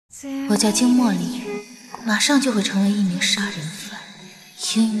我叫金茉莉，马上就会成为一名杀人犯，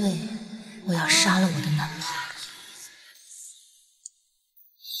因为我要杀了我的男朋友。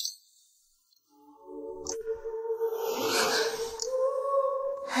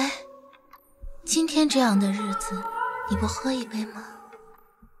哎，今天这样的日子，你不喝一杯吗？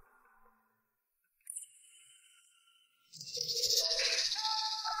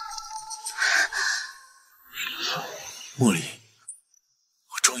茉莉，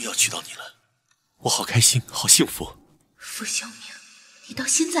我终于要娶到你了，我好开心，好幸福。傅修明，你到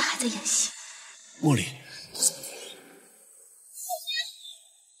现在还在演戏。茉莉，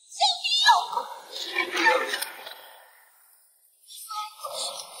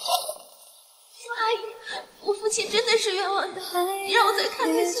阿姨，我父亲真的是冤枉的，你让我再看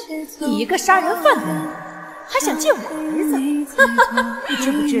看去。你一个杀人犯的人，还想见我儿子？哈哈，你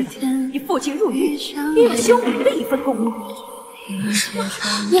知不知道，你父亲入狱也有修明的一份功劳。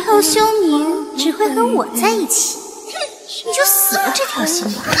以后修明只会和我在一起，你就死了这条心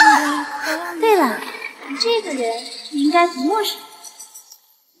吧。对了，这个人你应该不陌生。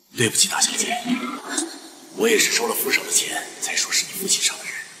对不起，大小姐，我也是收了傅少的钱才说是你父亲杀的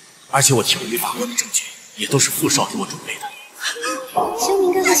人，而且我提供给法官的证据也都是傅少给我准备的。修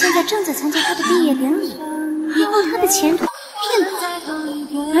明哥哥现在正在参加他的毕业典礼，以后他的前途片刻，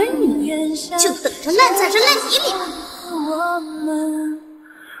而你就等着烂在这烂泥里吧。我们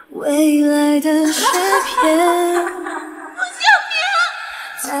未来的诗篇，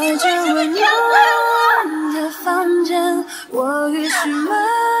在这温暖的房间，我于是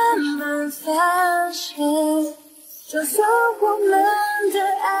慢慢发现，就算我们的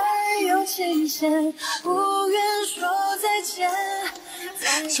爱有期限，不愿说再见。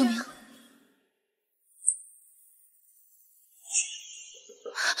修明，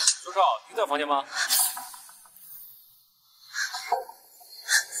周少，您在房间吗？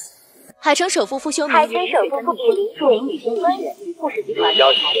海城首富傅修明，海城首富傅比林著名女星婚人，与富士集团与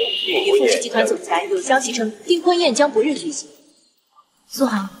富士集团总裁有消息称，订婚宴将不日举行。苏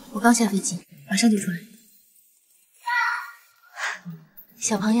杭，我刚下飞机，马上就出来。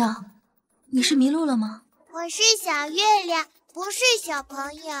小朋友，你是迷路了吗？我是小月亮，不是小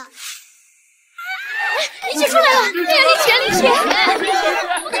朋友。李雪出来了！哎呀，李雪！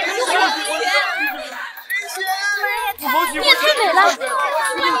你也太美了！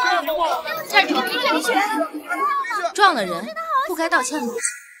站住！李雪，撞了人，不该道歉吗？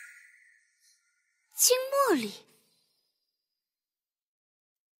金茉莉，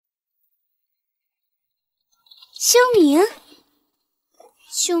修明，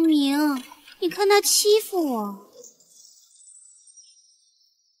修明，你看他欺负我。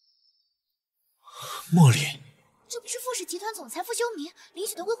茉莉，这不是富士集团总裁傅修明，林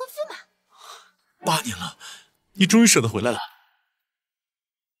雪的未婚夫吗？8年了，你终于舍得回来了。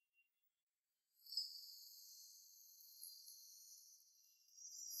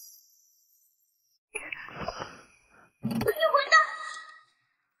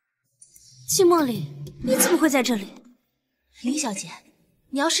金茉莉，你怎么会在这里？林小姐，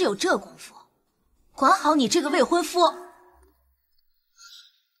你要是有这功夫，管好你这个未婚夫。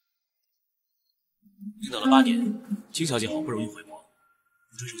你等了8年，金小姐好不容易回国，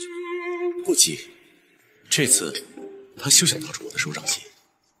你追上去吧。不急，这次她休想逃出我的手掌心。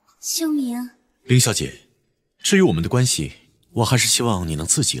修明，林小姐，至于我们的关系，我还是希望你能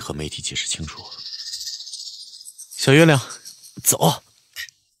自己和媒体解释清楚。小月亮，走。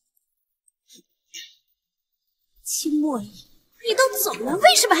金茉莉，你都走了，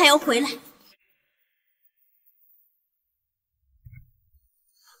为什么还要回来？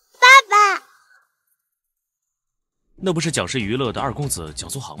爸爸，那不是蒋氏娱乐的二公子蒋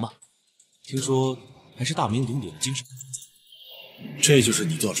苏杭吗？听说还是大名鼎鼎的精神分子。这就是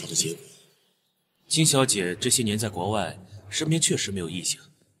你调查的结果。金小姐这些年在国外，身边确实没有异性，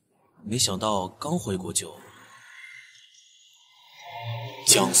没想到刚回国就……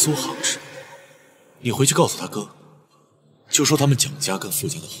蒋苏杭是？你回去告诉他哥，就说他们蒋家跟傅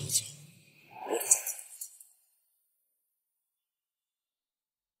家的合作。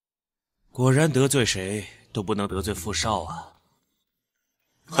果然得罪谁都不能得罪傅少啊！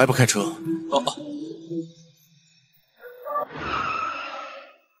还不开车？哦。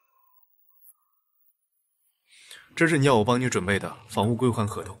这是你要我帮你准备的房屋归还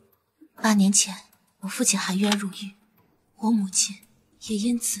合同。8年前，我父亲含冤入狱，我母亲也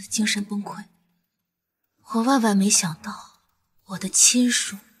因此精神崩溃。我万万没想到，我的亲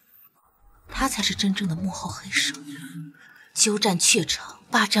属，他才是真正的幕后黑手，鸠占鹊巢，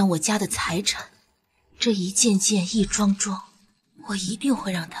霸占我家的财产。这一件件一桩桩，我一定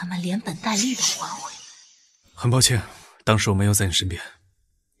会让他们连本带利的还回。很抱歉，当时我没有在你身边。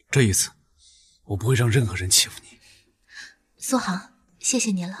这一次，我不会让任何人欺负你。苏杭，谢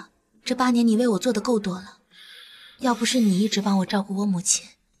谢你了，这8年你为我做的够多了。要不是你一直帮我照顾我母亲，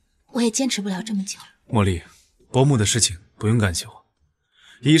我也坚持不了这么久。茉莉，伯母的事情不用感谢我，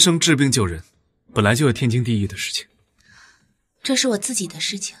医生治病救人，本来就是天经地义的事情。这是我自己的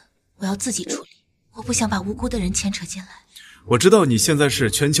事情，我要自己处理，我不想把无辜的人牵扯进来。我知道你现在是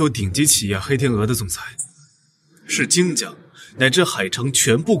全球顶级企业黑天鹅的总裁，是京家乃至海城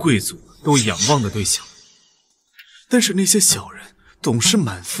全部贵族都仰望的对象。但是那些小人总是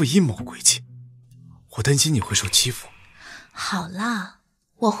满腹阴谋诡计，我担心你会受欺负。好啦，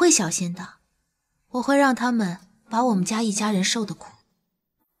我会小心的，我会让他们把我们家一家人受的苦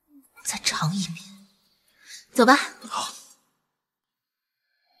再尝一遍。走吧。好。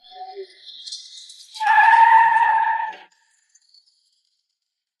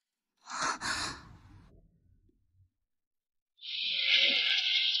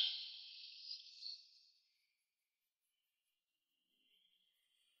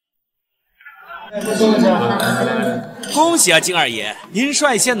恭喜啊，金二爷，您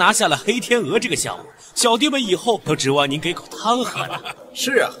率先拿下了黑天鹅这个项目，小弟们以后都指望您给口汤喝了。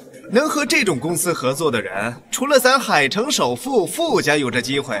是啊，能和这种公司合作的人，除了咱海城首富傅家有这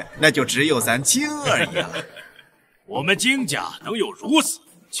机会，那就只有咱金二爷了。我们金家能有如此，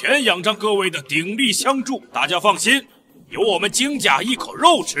全仰仗各位的鼎力相助。大家放心，有我们金家一口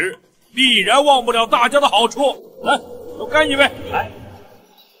肉吃，必然忘不了大家的好处。来，都干一杯，来。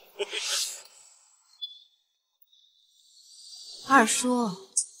二叔，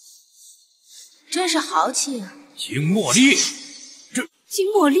真是豪气啊！金茉莉，金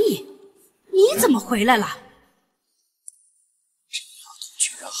茉莉，你怎么回来了？这丫头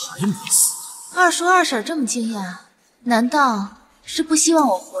居然还没死！二叔二婶这么惊讶，难道是不希望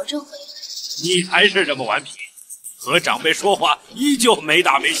我活着回来？你才是这么顽皮，和长辈说话依旧没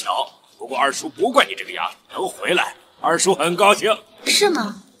大没小。不过二叔不怪你这个丫头，能回来，二叔很高兴。是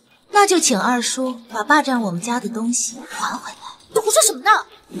吗？那就请二叔把霸占我们家的东西还回来。你胡说什么呢？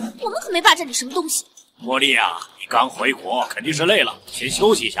我们可没霸占你什么东西。茉莉啊，你刚回国，肯定是累了，先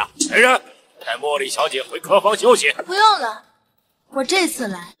休息一下。来人，带茉莉小姐回客房休息。不用了，我这次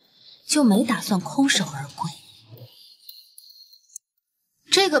来就没打算空手而归。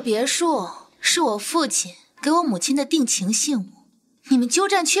这个别墅是我父亲给我母亲的定情信物，你们鸠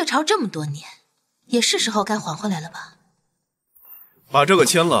占鹊巢这么多年，也是时候该还回来了吧？把这个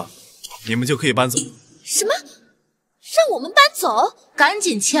签了，你们就可以搬走。什么？让我们搬走？赶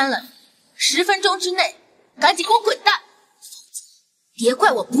紧签了，10分钟之内，赶紧给我滚蛋！别怪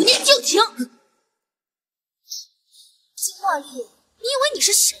我不念旧情。金茉莉，你以为你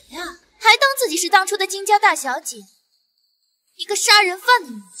是谁呀？还当自己是当初的金家大小姐？一个杀人犯的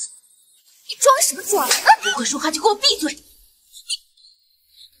女人，你装什么装？不会说话就给我闭嘴！妈，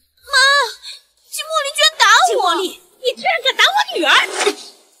金茉莉居然打我！金茉莉，你居然敢打我女儿！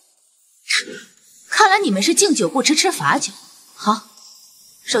看来你们是敬酒不吃吃罚酒。好，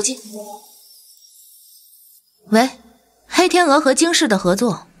手机。喂，黑天鹅和京市的合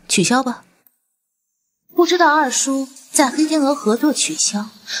作取消吧。不知道二叔在黑天鹅合作取消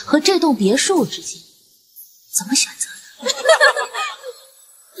和这栋别墅之间怎么选择的？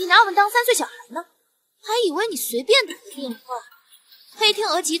你拿我们当3岁小孩呢？还以为你随便打个电话，黑天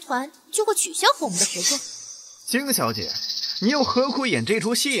鹅集团就会取消和我们的合作。金小姐，你又何苦演这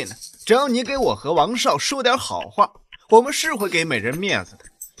出戏呢？只要你给我和王少说点好话，我们是会给美人面子的，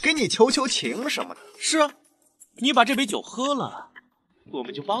给你求求情什么的。是啊，你把这杯酒喝了，我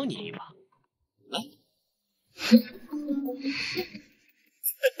们就帮你一把。来，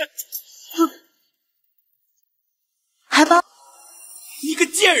还帮？你个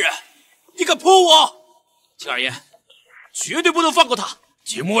贱人，你敢泼我！金二爷，绝对不能放过他！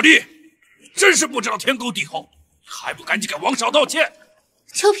金茉莉，你真是不知道天高地厚，还不赶紧给王少道歉！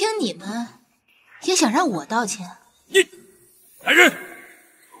就凭你们，也想让我道歉？你，来人，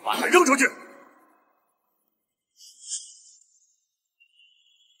把他扔出去！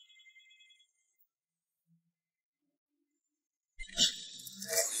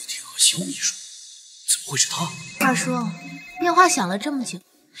天鹅修秘书，怎么会是他？二叔，电话响了这么久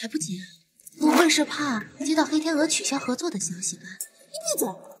还不接，不会是怕接到黑天鹅取消合作的消息吧？你闭嘴！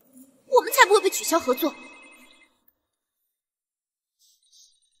我们才不会被取消合作。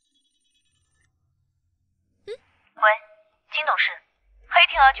喂，金董事，黑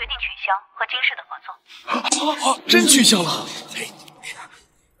天鹅决定取消和金氏的合作。真取消了？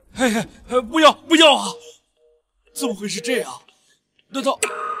不要不要啊！怎么会是这样？难道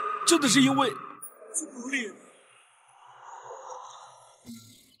真的是因为朱莉？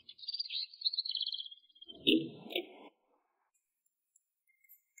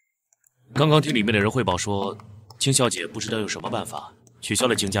刚刚听里面的人汇报说，金小姐不知道用什么办法取消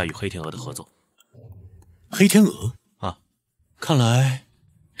了金家与黑天鹅的合作。黑天鹅啊，看来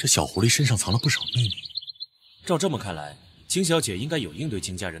这小狐狸身上藏了不少秘密。照这么看来，金小姐应该有应对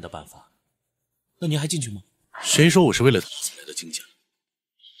金家人的办法。那您还进去吗？谁说我是为了她才来的金家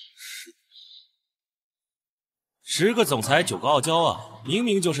？10个总裁9个傲娇啊，明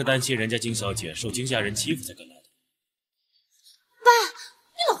明就是担心人家金小姐受金家人欺负才跟来的。爸，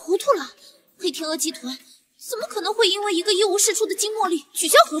你老糊涂了！黑天鹅集团怎么可能会因为一个一无是处的金茉莉取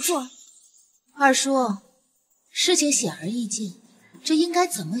消合作？二叔，事情显而易见，这应该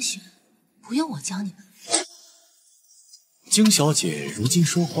怎么选，不用我教你们。金小姐如今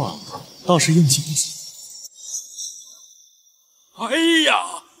说话倒是硬气不小。哎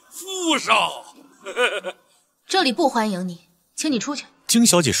呀，富少，这里不欢迎你，请你出去。金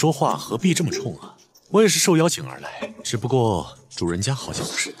小姐说话何必这么冲啊？我也是受邀请而来，只不过主人家好像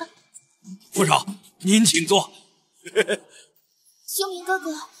不是。富少，您请坐。修明哥哥，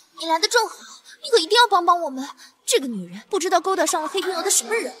你来的正好，你可一定要帮帮我们。这个女人不知道勾搭上了黑天鹅的什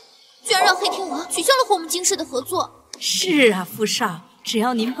么人，居然让黑天鹅取消了和我们金氏的合作。是啊，富少，只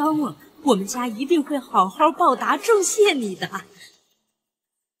要您帮我们家一定会好好报答重谢你的。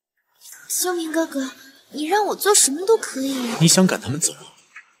修明哥哥，你让我做什么都可以。你想赶他们走？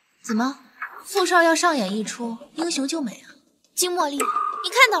怎么，富少要上演一出英雄救美啊？金茉莉，你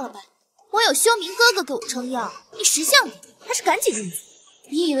看到了吧？我有修明哥哥给我撑腰，你识相点，还是赶紧认罪。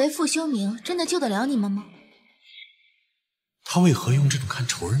你以为傅修明真的救得了你们吗？他为何用这种看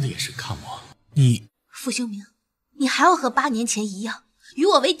仇人的眼神看我？你，傅修明，你还要和8年前一样与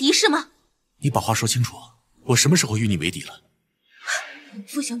我为敌是吗？你把话说清楚，我什么时候与你为敌了？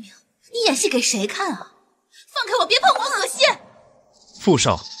傅修明，你演戏给谁看啊？放开我，别碰我，恶心！傅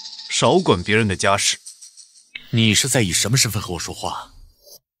少，少管别人的家事。你是在以什么身份和我说话？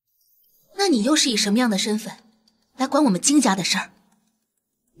那你又是以什么样的身份来管我们金家的事儿？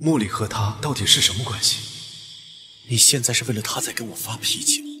茉莉和他到底是什么关系？你现在是为了他在跟我发脾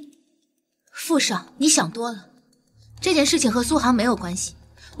气吗？傅少，你想多了。这件事情和苏杭没有关系，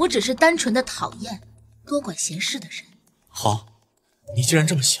我只是单纯的讨厌多管闲事的人。好，你既然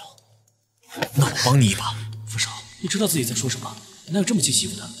这么想，那我帮你一把。傅少，你知道自己在说什么？哪有这么去欺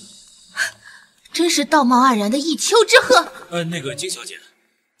负他？真是道貌岸然的一丘之貉。那个金小姐，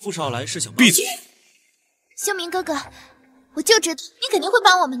傅少来是想闭嘴。修明哥哥，我就知道你肯定会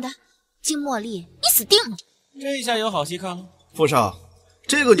帮我们的。金茉莉，你死定了！这下有好戏看了。傅少，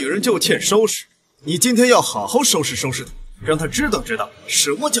这个女人就欠收拾，你今天要好好收拾收拾她，让她知道知道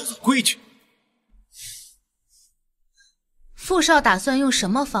什么叫做规矩。傅少打算用什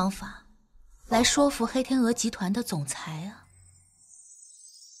么方法来说服黑天鹅集团的总裁啊？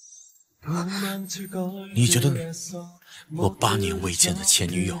你觉得呢？我8年未见的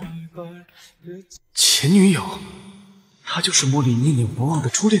前女友，前女友，她就是茉莉念念不忘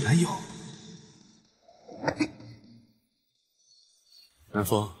的初恋男友。南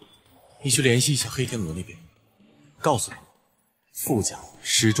风，你去联系一下黑天鹅那边，告诉他们，傅家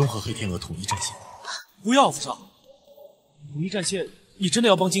始终和黑天鹅统一战线。不要，傅少，统一战线，你真的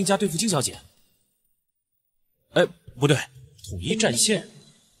要帮金家对付金小姐？哎，不对，统一战线。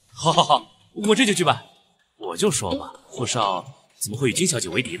好好好，我这就去办。我就说嘛，傅少怎么会与金小姐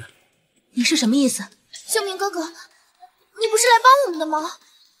为敌呢？你是什么意思？修明哥哥，你不是来帮我们的吗？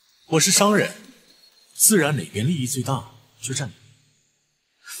我是商人，自然哪边利益最大就占哪。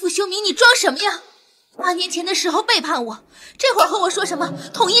傅修明，你装什么呀？8年前的时候背叛我，这会儿和我说什么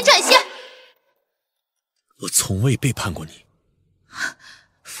统一战线？我从未背叛过你。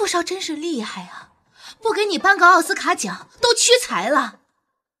傅少真是厉害啊，不给你颁个奥斯卡奖都屈才了。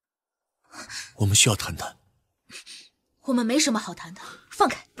我们需要谈谈。我们没什么好谈的，放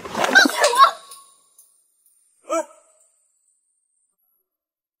开！放开我！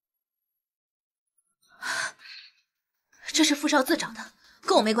这是傅少自找的，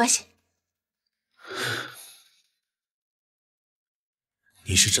跟我没关系。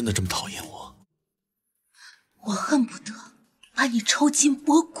你是真的这么讨厌我？我恨不得把你抽筋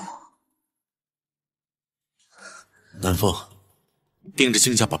剥骨。南风，盯着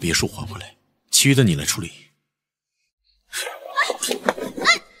金家把别墅还回来，其余的你来处理。干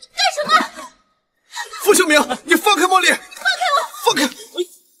什么？傅修明，你放开茉莉！放开我！放开！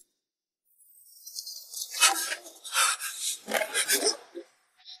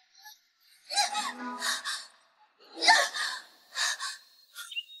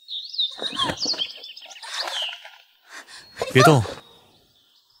别动，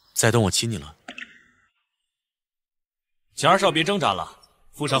再动我亲你了。蒋二少别挣扎了，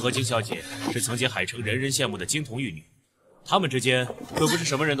傅少和金小姐是曾经海城人人羡慕的金童玉女，他们之间可不是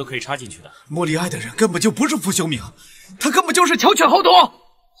什么人都可以插进去的。茉莉爱的人根本就不是傅修明，他根本就是巧取豪夺。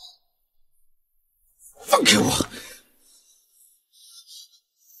放开我！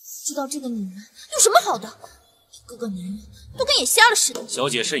知道这个女人有什么好的？个个男人都跟眼瞎了似的。小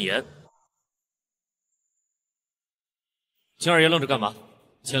姐慎言。秦二爷愣着干嘛？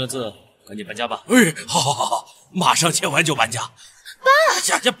签了字，赶紧搬家吧。哎，好，马上签完就搬家。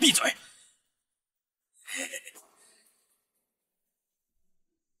爸，家闭嘴！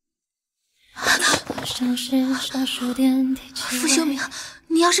傅修明，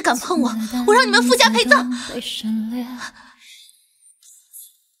你要是敢碰我，我让你们傅家陪葬！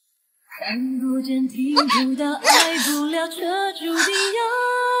看不见听不到爱不了，却注定要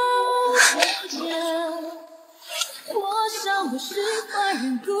遇见。我想我是坏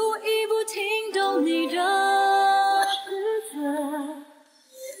人，故意不听懂你的指责，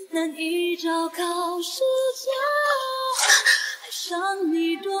难以照靠世界，爱上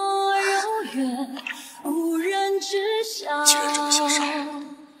你多柔软，无人知晓。既然这么想杀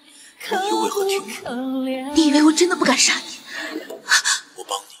人，你又为何听我？你以为我真的不敢杀你？我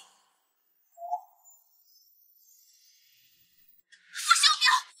帮你。傅修明，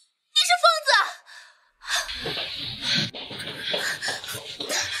你是疯子！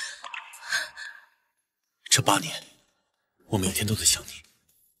这8年，我每天都在想你。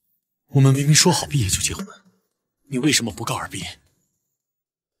我们明明说好毕业就结婚，你为什么不告而别？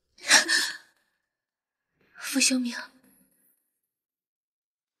傅修明，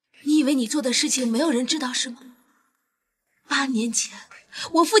你以为你做的事情没有人知道是吗？8年前，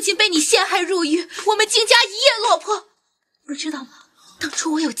我父亲被你陷害入狱，我们金家一夜落魄。你知道吗？当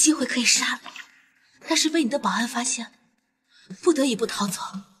初我有机会可以杀了，但是被你的保安发现了，不得已不逃走。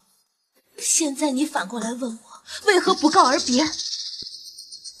现在你反过来问我为何不告而别？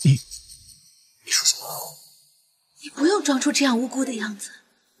你说什么？你不用装出这样无辜的样子，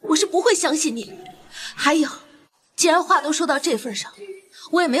我是不会相信你。还有，既然话都说到这份上，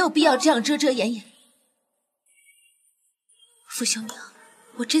我也没有必要这样遮遮掩掩。傅修明，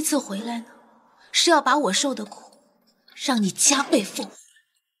我这次回来呢，是要把我受的苦让你加倍奉还。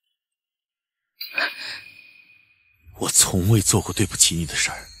我从未做过对不起你的事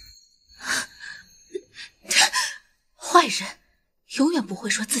儿。坏人永远不会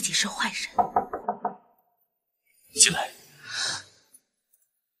说自己是坏人。进来。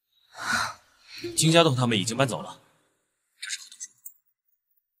金家栋他们已经搬走了。这是合同书。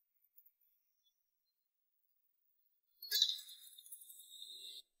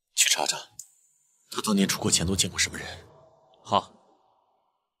去查查，他当年出国前都见过什么人。好。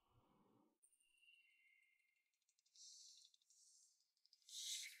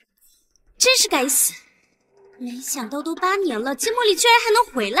真是该死！没想到都8年了，金茉莉居然还能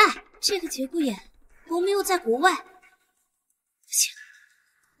回来。这个节骨眼，罗密欧在国外。不行，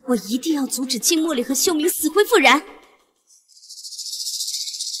我一定要阻止金茉莉和秀明死灰复燃。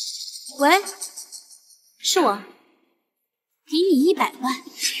喂，是我，给你100万，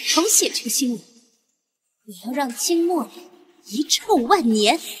重写这个新闻。我要让金茉莉遗臭万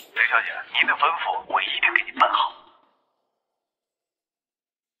年。雷小姐，您的吩咐我一定给您办好。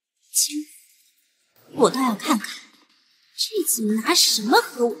我倒要看看，这次拿什么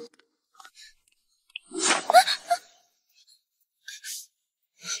和我？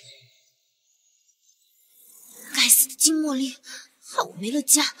该死的金茉莉，害我没了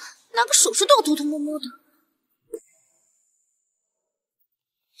家，拿个首饰都要偷偷摸摸的。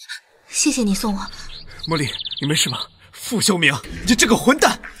谢谢你送我。茉莉，你没事吗？傅修明，你这个混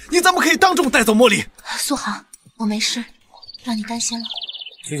蛋，你怎么可以当众带走茉莉？苏杭，我没事，让你担心了。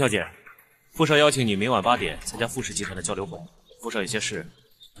秦小姐，傅少邀请你明晚8点参加傅氏集团的交流会，傅少有些事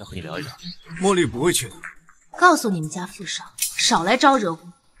要和你聊一聊。茉莉不会去的。告诉你们家傅少，少来招惹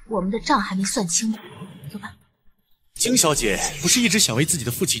我，我们的账还没算清呢。走吧。金小姐不是一直想为自己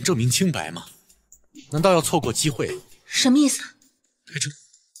的父亲证明清白吗？难道要错过机会？什么意思？开车。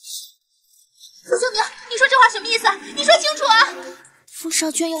傅修明，你说这话什么意思？你说清楚啊！傅少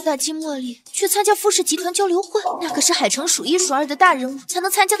居然要带金茉莉去参加傅氏集团交流会，那可是海城数1数2的大人物才能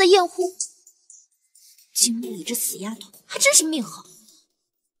参加的宴会。金茉莉这死丫头还真是命好。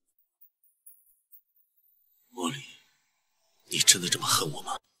茉莉，你真的这么恨我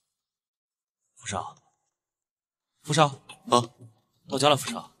吗？傅少，傅少啊，到家了，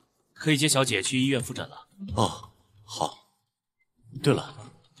傅少，可以接小姐去医院复诊了。哦，好。对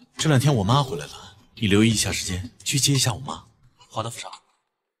了，这2天我妈回来了，你留意一下时间去接一下我妈。好的，傅少。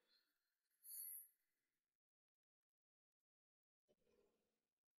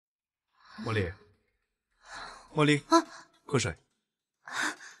茉莉，茉莉啊，喝水。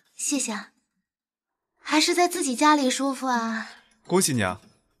谢谢啊。还是在自己家里舒服啊。恭喜你啊，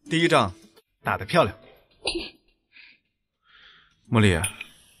第一仗打得漂亮。茉莉，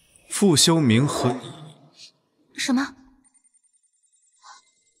傅修明和你什么？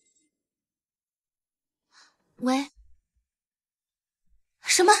喂？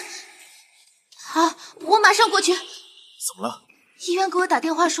什么？好，我马上过去。怎么了？医院给我打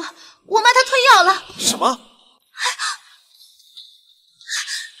电话说，我妈她吞药了。什么？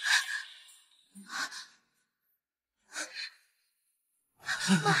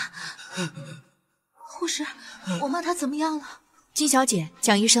妈，护士，我妈她怎么样了？金小姐，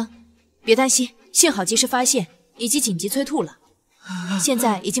蒋医生，别担心，幸好及时发现以及紧急催吐了，现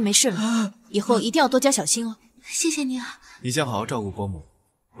在已经没事了，以后一定要多加小心哦。谢谢你啊。你先好好照顾伯母，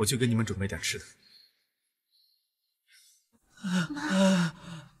我去给你们准备点吃的。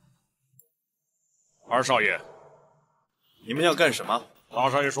二少爷，你们要干什么？大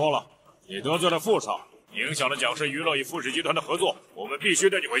少爷说了，你得罪了傅少，影响了蒋氏娱乐与傅氏集团的合作，我们必须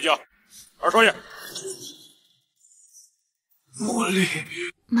带你回家。二少爷，茉莉，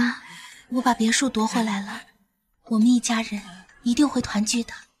妈，我把别墅夺回来了，我们一家人一定会团聚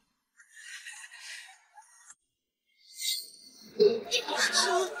的。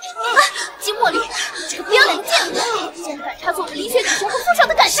金茉莉，这个不要脸的贱人，竟然敢插足我们林雪女侠和傅少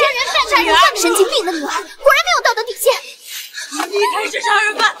的感情，杀人犯神经病的女孩，果然没有道德底线。你才是杀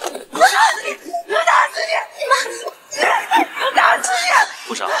人犯！我打死你！我打死你！妈，我打死你！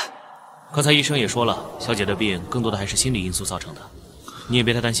傅少，刚才医生也说了，小姐的病更多的还是心理因素造成的，你也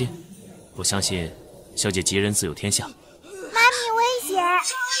别太担心。我相信小姐吉人自有天相。妈咪危险！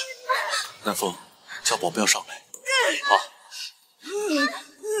南风，叫保镖上来。好。妈，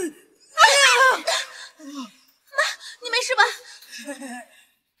你没事吧？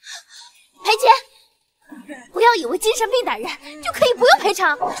赔钱！不要以为精神病打人就可以不用赔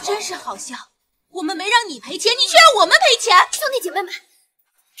偿。真是好笑，我们没让你赔钱，你却让我们赔钱。兄弟姐妹们，听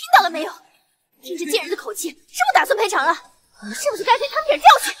到了没有？听这贱人的口气，是不打算赔偿了？我们是不是该给他们点教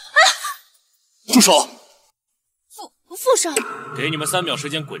训？住手！傅少，给你们3秒时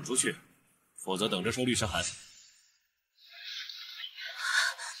间滚出去，否则等着收律师函。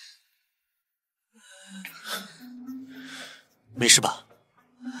没事吧？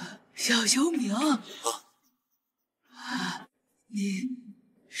小修明，你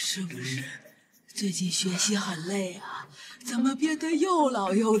是不是最近学习很累啊？怎么变得又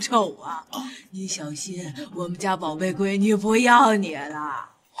老又丑啊？你小心，我们家宝贝闺女不要你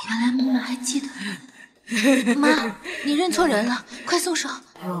了。原来妈妈还记得。妈，你认错人了，快松手！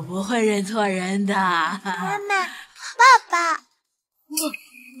我不会认错人的。妈妈，爸爸，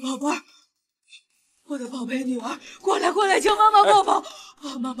宝贝儿。我的宝贝女儿，过来过来，请妈妈抱抱，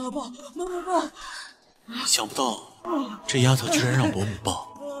妈妈抱，妈妈抱。想不到这丫头居然让伯母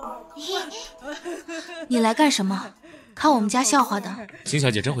抱。你来干什么？看我们家笑话的？金小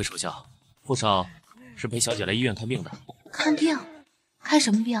姐真会说笑。傅少是陪小姐来医院看病的。看病？看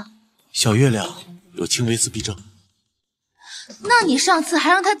什么病？小月亮有轻微自闭症。那你上次还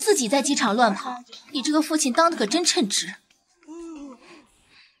让她自己在机场乱跑，你这个父亲当的可真称职。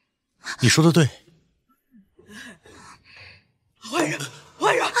你说的对。坏人，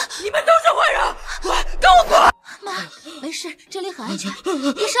坏人，你们都是坏人！滚，给我滚！妈，没事，这里很安全。医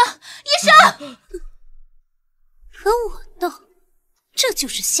生，医生！和我斗，这就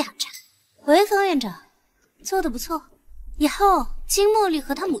是下场。喂，冯院长，做得不错。以后金茉莉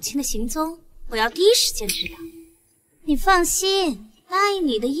和她母亲的行踪，我要第一时间知道。你放心，答应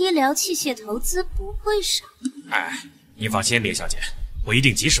你的医疗器械投资不会少。哎，你放心，林小姐，我一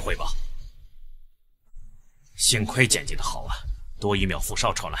定及时汇报。幸亏剪辑的好啊，多1秒傅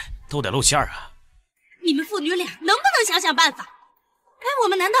少出来都得露馅啊！你们父女俩能不能想想办法？哎，我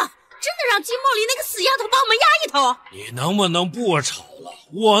们难道真的让金茉莉那个死丫头把我们压一头？你能不能不吵了？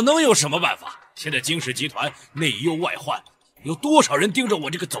我能有什么办法？现在金氏集团内忧外患，有多少人盯着我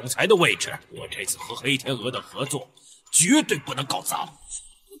这个总裁的位置？我这次和黑天鹅的合作绝对不能搞砸了。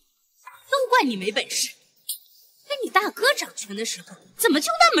都怪你没本事，跟你大哥掌权的时候怎么就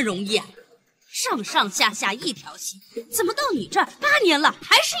那么容易啊？上上下下一条心，怎么到你这儿8年了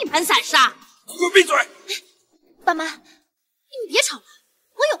还是一盘散沙？给我闭嘴！爸妈，你们别吵了，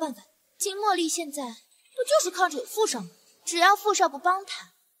我有办法。金茉莉现在不就是靠着有傅少吗？只要傅少不帮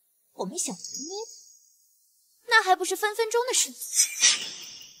她，我们想捏她，那还不是分分钟的事情。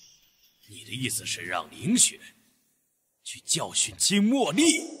你的意思是让凌雪去教训金茉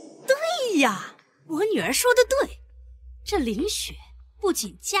莉？对呀，我女儿说的对，这凌雪不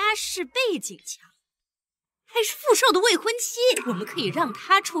仅家世背景强，还是傅少的未婚妻，我们可以让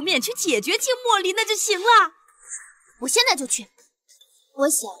她出面去解决金茉莉，那就行了。我现在就去。我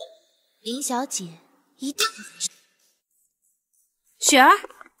想林小姐一定会发生。雪儿，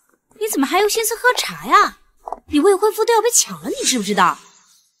你怎么还有心思喝茶呀？你未婚夫都要被抢了，你知不知道？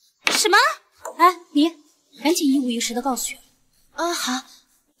什么？哎，你赶紧一五一十的告诉雪儿。好。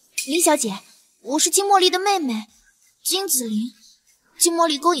林小姐，我是金茉莉的妹妹金子玲。金茉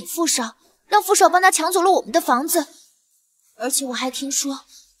莉勾引傅少，让傅少帮她抢走了我们的房子，而且我还听说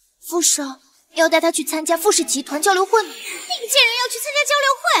傅少要带她去参加傅氏集团交流会。那个贱人要去参加交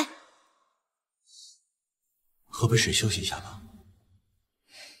流会。喝杯水休息一下吧。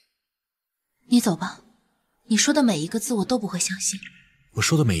你走吧，你说的每一个字我都不会相信。我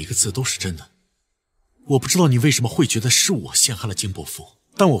说的每一个字都是真的。我不知道你为什么会觉得是我陷害了金伯父，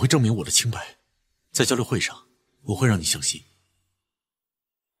但我会证明我的清白。在交流会上，我会让你相信。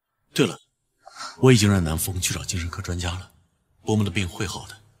对了，我已经让南风去找精神科专家了，伯母的病会好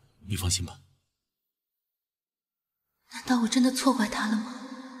的，你放心吧。难道我真的错怪他了吗？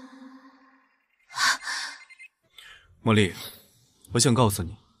茉莉，我想告诉你，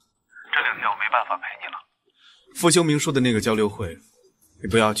这2天我没办法陪你了。傅修明说的那个交流会，你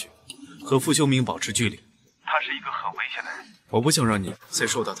不要去，和傅修明保持距离。他是一个很危险的人，我不想让你再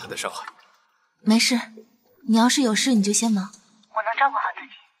受到他的伤害。没事，你要是有事你就先忙，我能照顾好自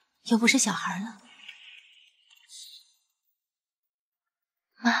己。又不是小孩了。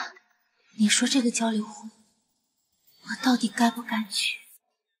妈，你说这个交流会，我到底该不该去？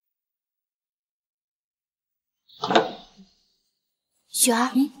雪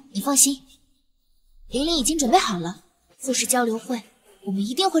儿，你放心，玲玲已经准备好了。傅氏交流会，我们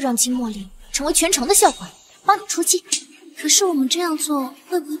一定会让金茉莉成为全城的笑话，帮你出气。可是我们这样做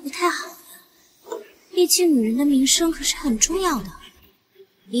会不会不太好呀？毕竟女人的名声可是很重要的。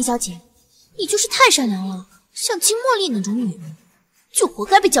林小姐，你就是太善良了，像金茉莉那种女人，就活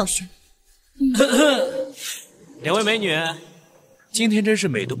该被教训。2位美女，今天真是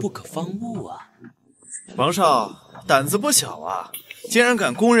美得不可方物啊！王少胆子不小啊，竟然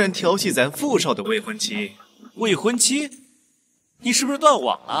敢公然调戏咱傅少的未婚妻。未婚妻？你是不是断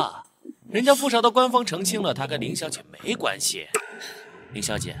网了？人家傅少都官方澄清了，他跟林小姐没关系。林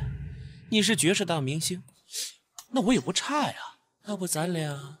小姐，你是绝世大明星，那我也不差呀。要不咱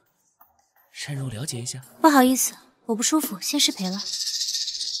俩深入了解一下？不好意思，我不舒服，先失陪了。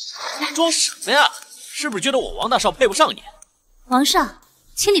装什么呀？是不是觉得我王大少配不上你？王少，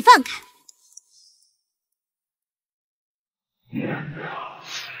请你放开。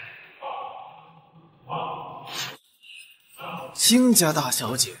金家大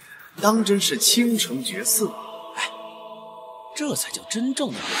小姐当真是倾城绝色。哎，这才叫真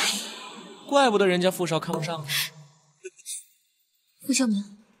正的美女，怪不得人家傅少看不上呢。傅秀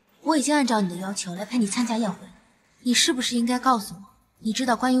明，我已经按照你的要求来陪你参加宴会，你是不是应该告诉我，你知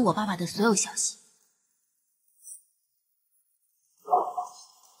道关于我爸爸的所有消息？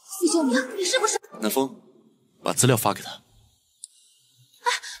傅秀明，你是不是……南风，把资料发给他。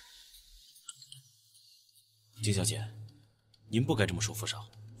金小姐，您不该这么说傅少。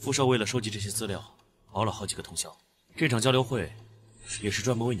傅少为了收集这些资料，熬了好几个通宵。这场交流会也是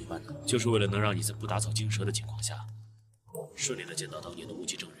专门为你办的，就是为了能让你在不打草惊蛇的情况下，顺利的见到当年的目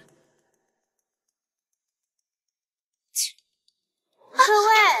击证人。各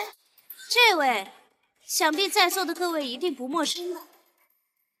位，这位想必在座的各位一定不陌生吧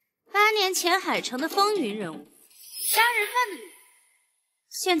？8年前海城的风云人物，杀人犯的女人，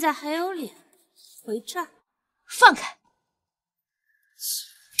现在还有脸回这儿？放开！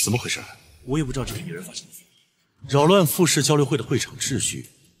怎么回事？我也不知道这个女人发生了什么。扰乱傅氏交流会的会场秩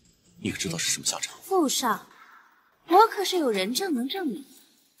序，你可知道是什么下场？傅少，我可是有人证能证明，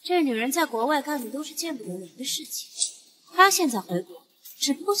这女人在国外干的都是见不得人的事情。她现在回国，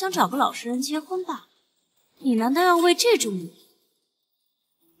只不过想找个老实人结婚罢了。你难道要为这种女人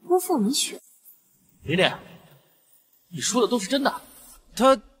辜负我们雪？琳琳，你说的都是真的？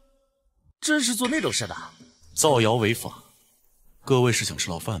她真是做那种事的？造谣违法，各位是想吃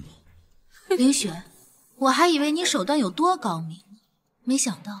牢饭吗？凌雪，我还以为你手段有多高明，没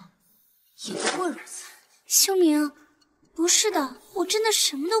想到也不过如此。秀明，不是的，我真的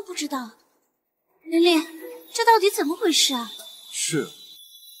什么都不知道。琳琳，这到底怎么回事啊？是，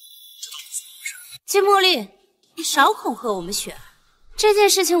金茉莉，你少恐吓我们雪儿。这件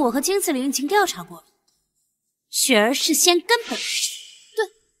事情我和金子玲已经调查过了，雪儿是先根本。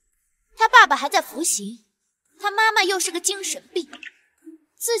对，他爸爸还在服刑，他妈妈又是个精神病，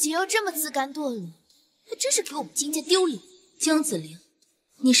自己又这么自甘堕落，他真是给我们金家丢脸。江子玲，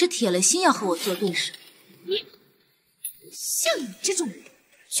你是铁了心要和我作对是？你像你这种人，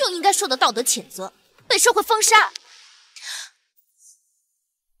就应该受到道德谴责，被社会封杀。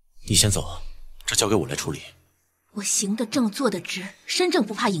你先走，这交给我来处理。我行得正，坐得直，身正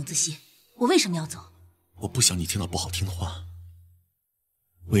不怕影子斜。我为什么要走？我不想你听到不好听的话。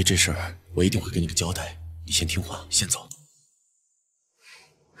为这事儿，我一定会给你个交代。你先听话，先走。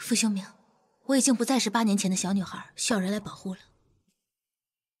傅修明，我已经不再是8年前的小女孩，需要人来保护了。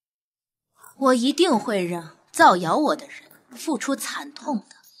我一定会让造谣我的人付出惨痛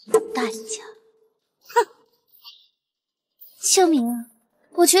的代价。哼，修明，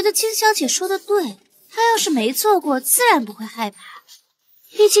我觉得金小姐说的对，她要是没做过，自然不会害怕。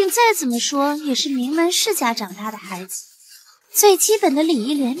毕竟再怎么说也是名门世家长大的孩子，最基本的礼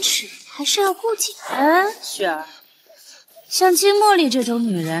义廉耻还是要顾及的。雪儿，像金茉莉这种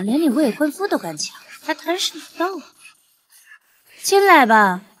女人，连你未婚夫都敢抢，还谈什么道理？进来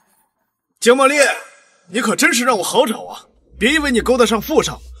吧。金茉莉，你可真是让我好找啊！别以为你勾搭上富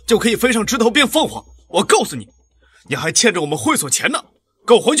少就可以飞上枝头变凤凰，我告诉你，你还欠着我们会所钱呢！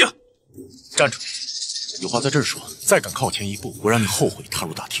给我回去！站住！有话在这儿说，再敢靠前一步，我让你后悔踏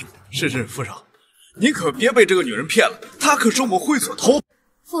入大厅。是，富少，你可别被这个女人骗了，她可是我们会所头。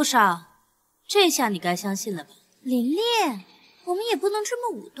富少，这下你该相信了吧？琳琳，我们也不能这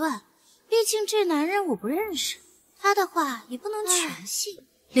么武断，毕竟这男人我不认识，他的话也不能全信。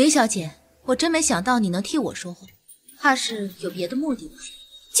林小姐，我真没想到你能替我说话，怕是有别的目的吧？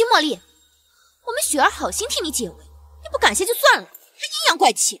金茉莉，我们雪儿好心替你解围，你不感谢就算了，还阴阳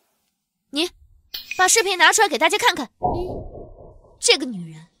怪气。你把视频拿出来给大家看看。这个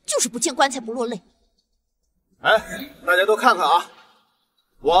女人就是不见棺材不落泪。哎，大家都看看啊，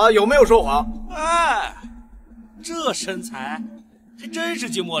我有没有说谎？哎，这身材还真是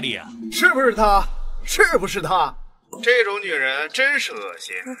金茉莉啊！是不是她？是不是她？这种女人真是恶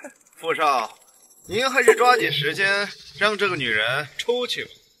心。傅少，您还是抓紧时间让这个女人出去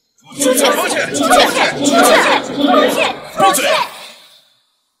吧。出去！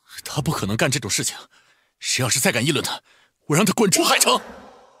他不可能干这种事情，谁要是再敢议论他，我让他滚出海城。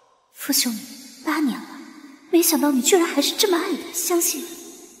傅兄，8年了，没想到你居然还是这么爱他，相信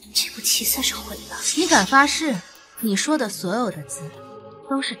这步棋算是毁了。你敢发誓，你说的所有的字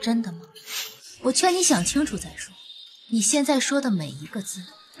都是真的吗？我劝你想清楚再说。你现在说的每一个字，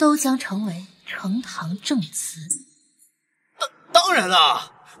都将成为呈堂证词。当然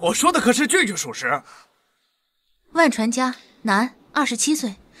了，我说的可是句句属实。万传家，男，27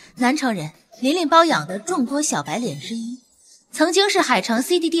岁，南城人，琳琳包养的众多小白脸之一，曾经是海城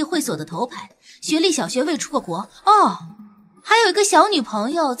CDD 会所的头牌，学历小学未出过国。哦，还有一个小女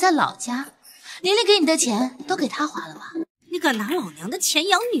朋友在老家。琳琳给你的钱都给她花了吧？你敢拿老娘的钱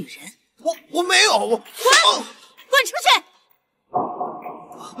养女人？我没有，滚出去！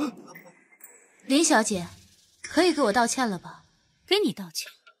林小姐，可以给我道歉了吧？给你道歉？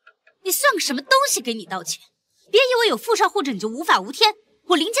你算个什么东西？给你道歉？别以为有富少护着你就无法无天。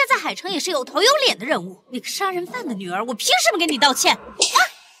我林家在海城也是有头有脸的人物，你个杀人犯的女儿，我凭什么给你道歉？啊！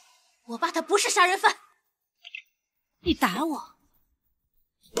我爸他不是杀人犯。你打我！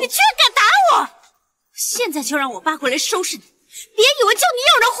你居然敢打我！现在就让我爸过来收拾你！别以为就你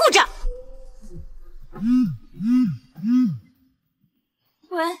有人护着。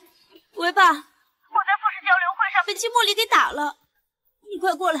喂，爸，我在复试交流会上被金茉莉给打了，你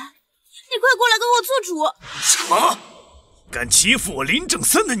快过来，给我做主！什么？敢欺负我林正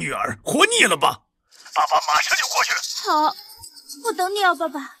森的女儿，活腻了吧？爸爸马上就过去。好，我等你啊，爸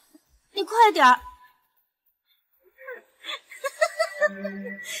爸，你快点儿。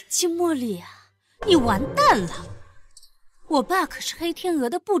金茉莉啊，你完蛋了！我爸可是黑天鹅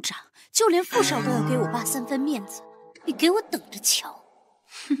的部长，就连富少都要给我爸3分面子，你给我等着瞧！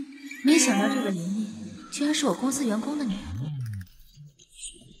哼，没想到这个琳琳居然是我公司员工的女儿。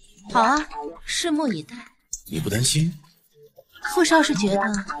好啊，拭目以待。你不担心？傅少是觉得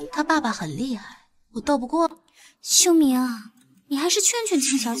他爸爸很厉害，我斗不过。修明啊，你还是劝劝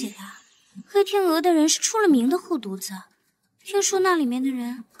金小姐吧。黑天鹅的人是出了名的护犊子，听说那里面的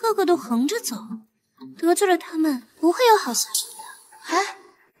人个个都横着走，得罪了他们不会有好下场的。哎，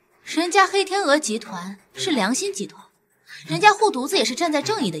人家黑天鹅集团是良心集团，人家护犊子也是站在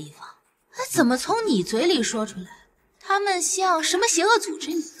正义的一方。哎，怎么从你嘴里说出来，他们像什么邪恶组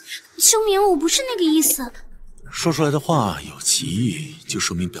织？修明，我不是那个意思。说出来的话有歧义，就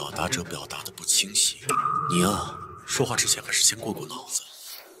说明表达者表达的不清晰。你啊，说话之前还是先过脑子。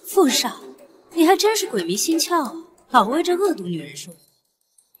傅少，你还真是鬼迷心窍，老为这恶毒女人说。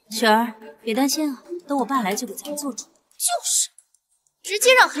雪儿，别担心啊，等我爸来就给咱们做主。就是，直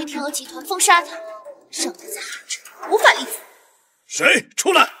接让黑天鹅集团封杀他，让他在海城无法立足。谁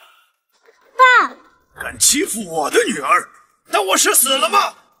出来？爸！敢欺负我的女儿，当我是死了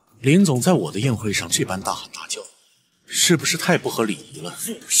吗？林总在我的宴会上这般大喊大叫，是不是太不合礼仪了？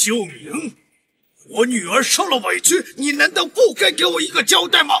傅修明，我女儿受了委屈，你难道不该给我一个交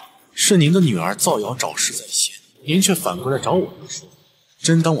代吗？是您的女儿造谣找事在先，您却反过来找我说，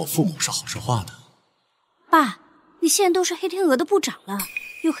真当我父母是好说话的？爸，你现在都是黑天鹅的部长了，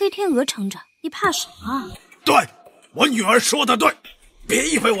有黑天鹅撑着，你怕什么啊？对，我女儿说的对，别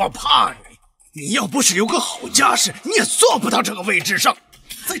以为我怕你，你要不是有个好家世，你也坐不到这个位置上。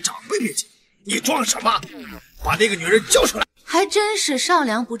在长辈面前，你装什么？把那个女人交出来！还真是上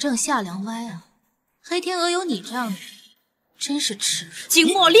梁不正下梁歪啊！黑天鹅有你这样的人，真是耻辱。金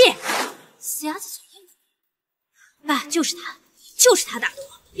茉莉，死鸭子嘴硬。爸，就是他打的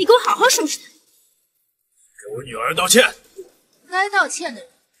我，你给我好好收拾他。给我女儿道歉。该道歉的人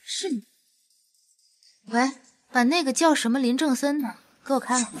是你。喂，把那个叫什么林正森的给我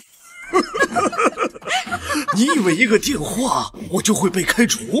开了。你以为一个电话我就会被开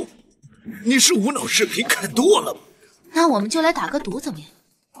除？你是无脑视频看多了吗？那我们就来打个赌怎么样？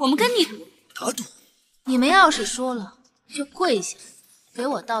我们跟你赌。打赌？你们要是输了，就跪下给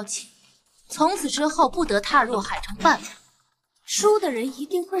我道歉，从此之后不得踏入海城半步。输的人一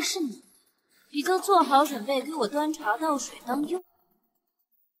定会是你，你就做好准备给我端茶倒水当诱。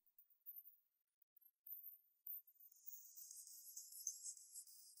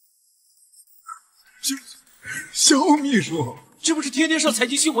肖秘书，这不是天天上财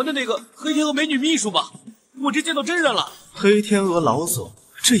经新闻的那个黑天鹅美女秘书吗？我这见到真人了。黑天鹅老总，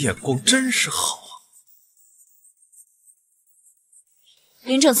这眼光真是好啊！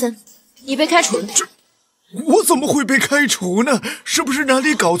林正森，你被开除了。我怎么会被开除呢？是不是哪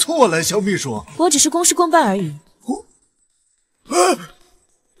里搞错了，肖秘书？我只是公事公办而已。爸，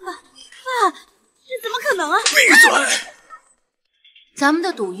这怎么可能啊！闭嘴！咱们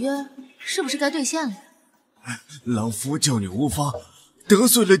的赌约是不是该兑现了？老夫教女无方，得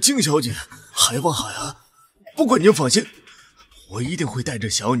罪了金小姐，还望海涵。不过您放心，我一定会带着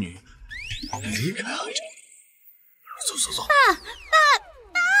小女离开海城。走。爸！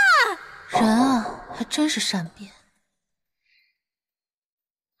人啊，还真是善变。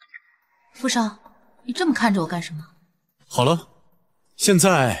傅少，你这么看着我干什么？好了，现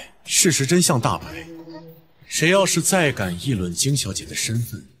在事实真相大白，谁要是再敢议论金小姐的身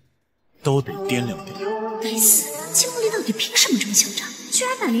份，都得掂量掂量。该死，金茉莉到底凭什么这么嚣张，居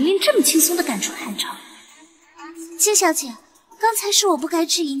然把琳琳这么轻松的赶出海城？金小姐，刚才是我不该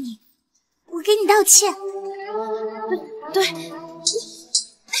质疑你，我给你道歉。对，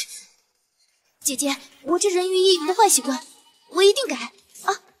姐姐，我这人云亦云的坏习惯，我一定改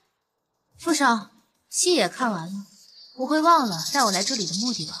啊！傅少，戏也看完了，不会忘了带我来这里的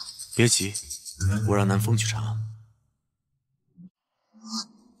目的吧？别急，我让南风去查。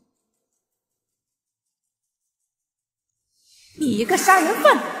你一个杀人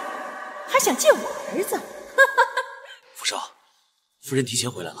犯，还想见我儿子？傅少，夫人提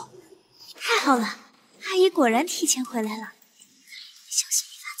前回来了。太好了，阿姨果然提前回来了，小心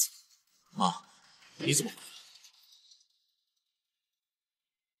没发作。妈，你怎么回来了？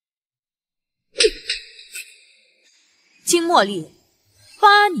金茉莉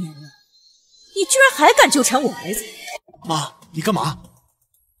，8年了，你居然还敢纠缠我儿子？妈，你干嘛？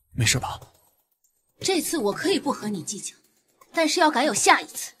没事吧？这次我可以不和你计较，但是要敢有下一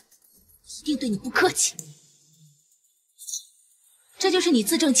次，一定对你不客气。这就是你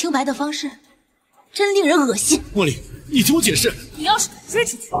自证清白的方式，真令人恶心。茉莉，你听我解释。你要是敢追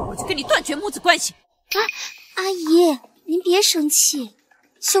出去，我就跟你断绝母子关系。阿姨，您别生气，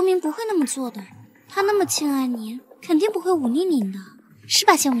秀明不会那么做的，他那么亲爱您，肯定不会忤逆您的，是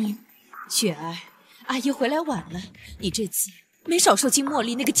吧，秀明？雪儿，阿姨回来晚了，你这次没少受金茉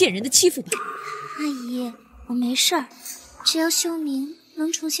莉那个贱人的欺负吧？阿姨，我没事儿，只要秀明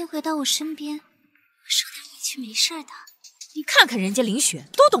能重新回到我身边，我受点委屈没事的。你看看人家林雪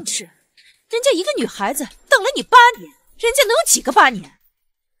多懂事，人家一个女孩子等了你8年，人家能有几个8年？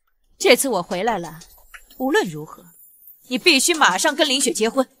这次我回来了，无论如何，你必须马上跟林雪结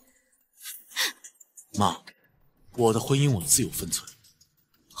婚。妈，我的婚姻我自有分寸。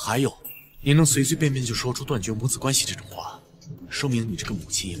还有，你能随随便便就说出断绝母子关系这种话，说明你这个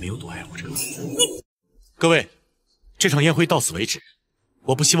母亲也没有多爱我这个儿子。各位，这场宴会到此为止，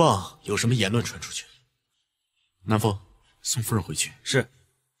我不希望有什么言论传出去。南风，送夫人回去。是。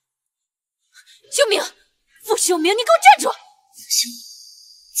秀明，傅秀明，你给我站住！傅秀明，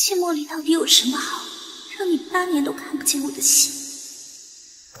金茉莉到底有什么好，让你8年都看不见我的心？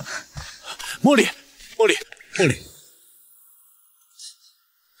茉莉，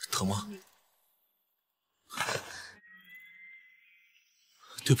疼吗？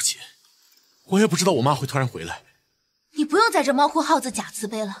对不起，我也不知道我妈会突然回来。你不用在这猫哭耗子假慈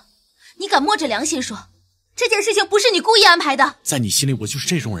悲了，你敢摸着良心说，这件事情不是你故意安排的？在你心里我就是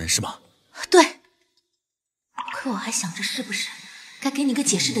这种人是吗？对。可我还想着是不是该给你个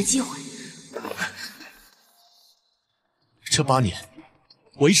解释的机会。这8年，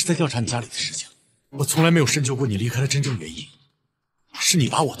我一直在调查你家里的事情，我从来没有深究过你离开的真正原因。是你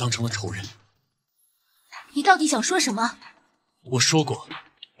把我当成了仇人。你到底想说什么？我说过，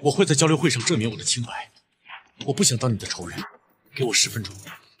我会在交流会上证明我的清白。我不想当你的仇人，给我10分钟。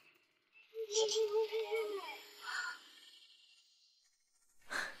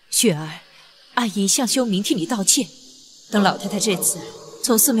雪儿，阿姨向修明替你道歉。等老太太这次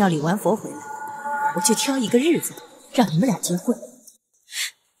从寺庙里玩佛回来，我就挑一个日子让你们俩结婚。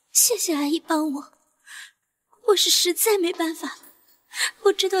谢谢阿姨帮我，我是实在没办法。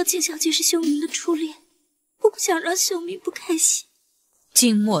我知道静小姐是修明的初恋，我不想让修明不开心。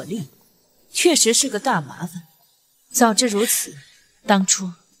金茉莉确实是个大麻烦，早知如此，当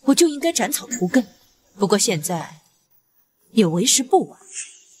初我就应该斩草除根。不过现在也为时不晚。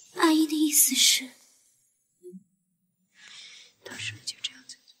阿姨的意思是，到时候就这样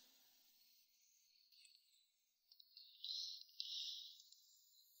子。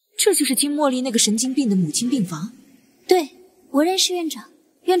这就是金茉莉那个神经病的母亲病房。对，我认识院长，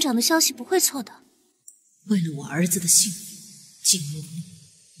院长的消息不会错的。为了我儿子的幸福，金茉莉，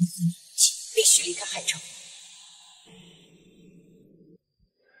你和你母亲必须离开海城。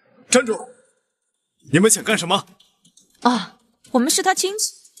站住！你们想干什么？啊，我们是他亲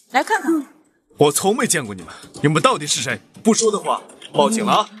戚，来看看。我从没见过你们，你们到底是谁？不说的话，报警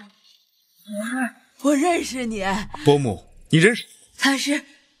了啊！我认识你，伯母，你认识？她是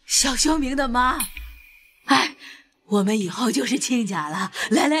小修明的妈。哎，我们以后就是亲家了。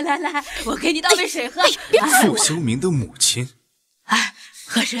来，我给你倒杯水喝。别碰傅修明的母亲。哎，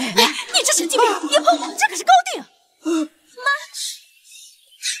喝水。来，你这神经病，别碰我，这可是高定。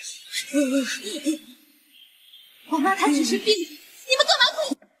我妈她只是病，你们干嘛可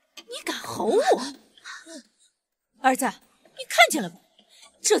以？你敢吼我？儿子，你看见了吗？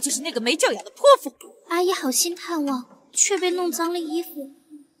这就是那个没教养的泼妇。阿姨好心探望，却被弄脏了衣服。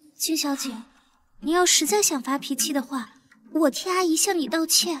金小姐，你要实在想发脾气的话，我替阿姨向你道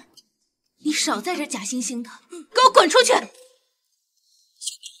歉。你少在这假惺惺的，给我滚出去！你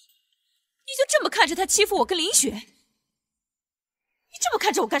就这么看着他欺负我跟林雪？你这么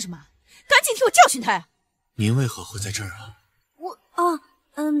看着我干什么？赶紧替我教训他呀！您为何会在这儿啊？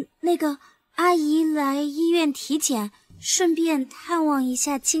那个阿姨来医院体检，顺便探望一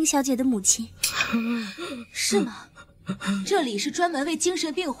下金小姐的母亲。是吗？这里是专门为精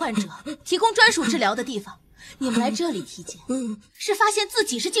神病患者提供专属治疗的地方，你们来这里体检，是发现自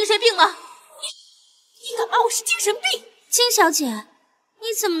己是精神病吗？你敢骂我是精神病？金小姐，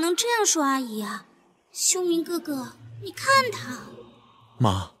你怎么能这样说阿姨啊？修明哥哥，你看他。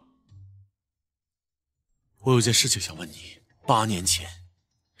妈，我有件事情想问你。8年前，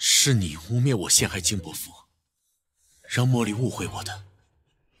是你污蔑我陷害金伯父，让茉莉误会我的，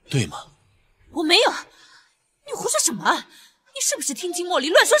对吗？我没有。你胡说什么？你是不是听金茉莉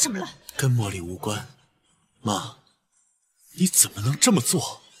乱说什么了？跟茉莉无关。妈，你怎么能这么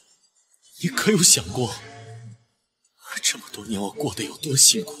做？你可有想过，这么多年我过得有多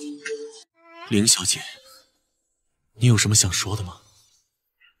辛苦？凌小姐，你有什么想说的吗？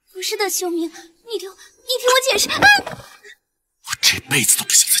不是的，修明，你听我解释。我这辈子都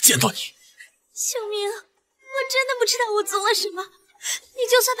不想再见到你。修明，我真的不知道我做了什么，你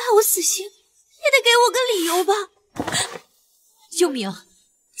就算判我死刑，也得给我个理由吧。修明，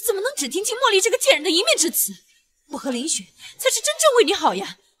你怎么能只听金茉莉这个贱人的一面之词？我和林雪才是真正为你好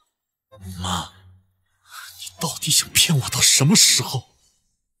呀。妈，你到底想骗我到什么时候？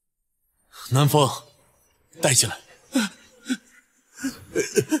南风，带进来。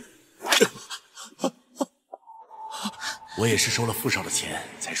我也是收了傅少的钱，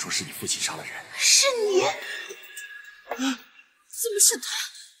才说是你父亲杀了人。是你？怎么是他？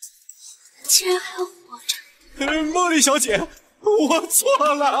竟然还活着！茉莉小姐，我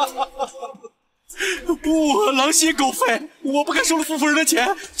错了，我狼心狗肺，我不该收了傅夫人的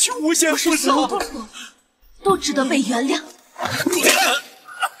钱，去诬陷傅少。都值得被原谅。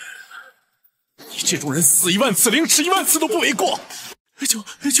你这种人死1万次，凌迟1万次都不为过。就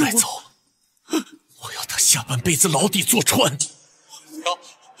带走，我要他下半辈子牢底坐穿。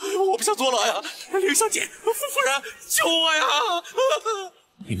我不想坐牢呀！凌小姐，傅夫人，救我呀！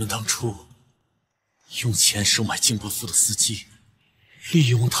你们当初用钱收买金伯父的司机，利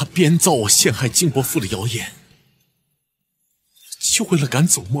用他编造我陷害金伯父的谣言，就为了赶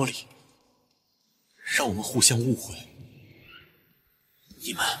走茉莉，让我们互相误会。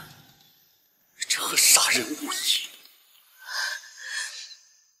你们这和杀人无异。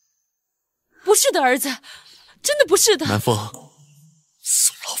不是的，儿子，真的不是的。南风，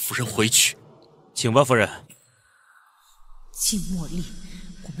送老夫人回去。请吧，夫人。静茉莉，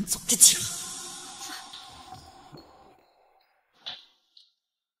我们走着瞧。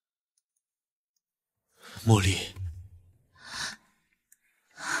茉莉，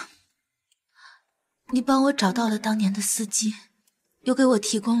你帮我找到了当年的司机，又给我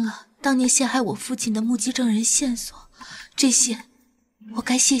提供了当年陷害我父亲的目击证人线索，这些我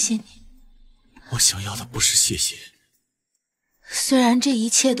该谢谢你。我想要的不是谢谢。虽然这一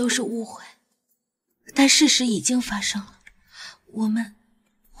切都是误会，但事实已经发生了，我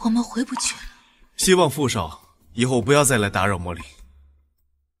们回不去了。希望傅少以后不要再来打扰茉莉。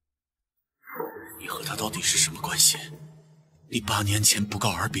你和他到底是什么关系？你8年前不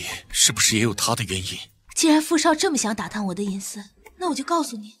告而别，是不是也有他的原因？既然傅少这么想打探我的隐私，那我就告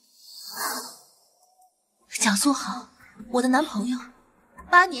诉你，蒋苏豪，我的男朋友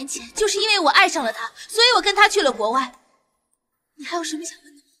，8年前就是因为我爱上了他，所以我跟他去了国外。你还有什么想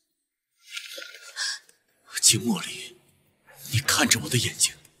问的吗？金茉莉，你看着我的眼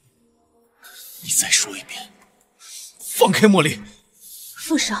睛，你再说一遍。放开茉莉！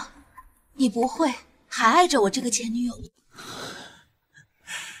傅少，你不会还爱着我这个前女友？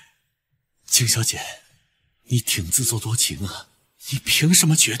金小姐，你挺自作多情啊！你凭什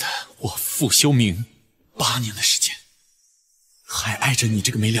么觉得我傅修明8年的时间还爱着你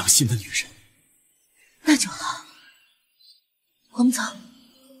这个没良心的女人？那就好，我们走。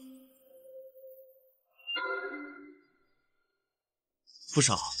傅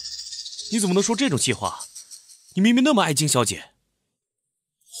少，你怎么能说这种气话？你明明那么爱金小姐。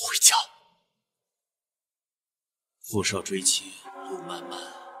回家。傅少追妻路漫漫。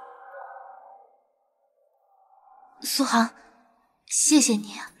苏杭，谢谢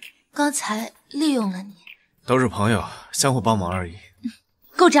你啊，刚才利用了你。都是朋友，相互帮忙而已。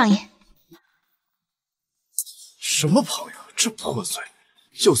够仗义。什么朋友？这破嘴，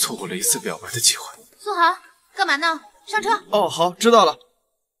又错过了一次表白的机会。苏杭，干嘛呢？上车。哦，好，知道了。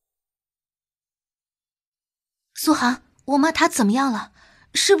苏杭，我妈她怎么样了？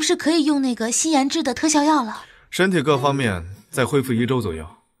是不是可以用那个新研制的特效药了？身体各方面再恢复1周左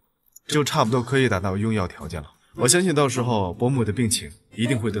右，就差不多可以达到用药条件了。我相信到时候伯母的病情一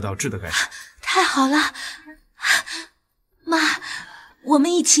定会得到质的改善。太好了，妈，我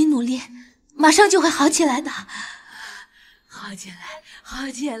们一起努力，马上就会好起来的。好起来，好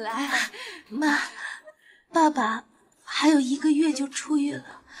起来。妈，爸爸还有1个月就出狱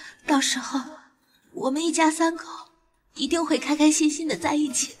了，到时候我们一家3口一定会开开心心的在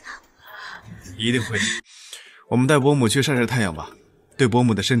一起的。一定会。我们带伯母去晒晒太阳吧，对伯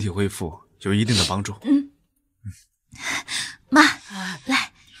母的身体恢复有一定的帮助。妈，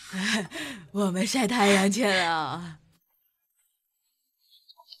来，我们晒太阳去了。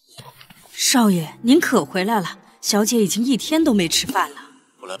少爷，您可回来了，小姐已经1天都没吃饭了。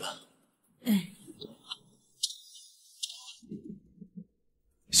我来吧。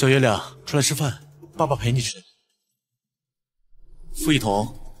小月亮，出来吃饭，爸爸陪你吃。傅一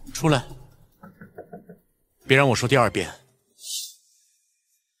彤，出来，别让我说第2遍。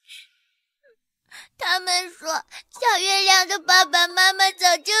他们说小月亮的爸爸妈妈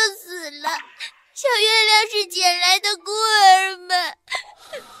早就死了，小月亮是捡来的孤儿们。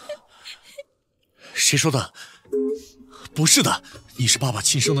谁说的？不是的，你是爸爸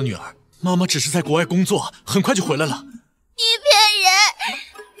亲生的女儿，妈妈只是在国外工作，很快就回来了。你骗人！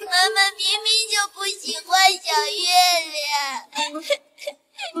妈妈明明就不喜欢小月亮。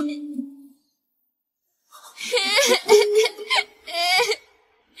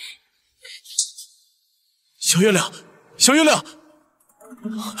小月亮，小月亮，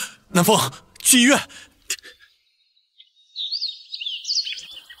南风，去医院。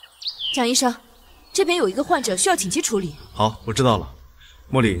蒋医生，这边有一个患者需要紧急处理。好，我知道了。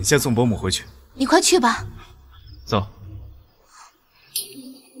茉莉，你先送伯母回去。你快去吧。走。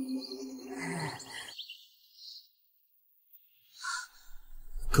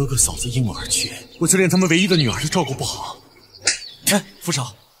哥哥嫂子因我而去，我就连他们唯一的女儿都照顾不好。哎，傅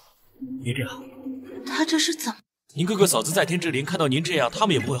少，别这样。他这是怎么？您哥哥嫂子在天之灵看到您这样，他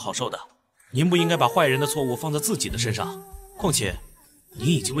们也不会好受的。您不应该把坏人的错误放在自己的身上，况且您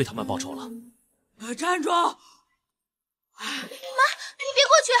已经为他们报仇了。站住！妈，你别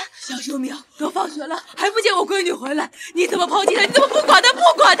过去！小修明，都放学了，还不见我闺女回来，你怎么抛弃她？你怎么不管她？不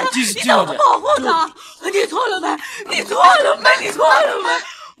管她！你怎么保护她？你错了没？你错了没？你错了没？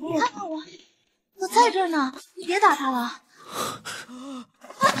你看看我，我在这儿呢，你别打他了。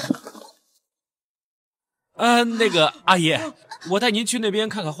那个阿姨，我带您去那边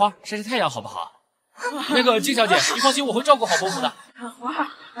看看花，晒晒太阳，好不好？那个金小姐，你放心，我会照顾好伯母的。看花，你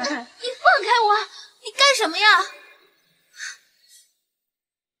放开我！你干什么呀？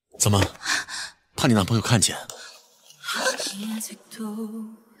怎么，怕你男朋友看见？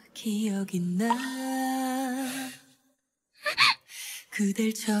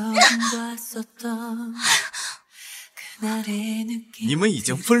你们已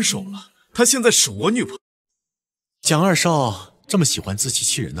经分手了，她现在是我女朋友。蒋二少这么喜欢自欺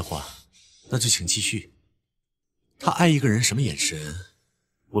欺人的话，那就请继续。他爱一个人什么眼神，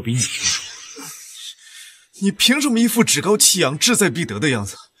我比你清楚。你凭什么一副趾高气扬、志在必得的样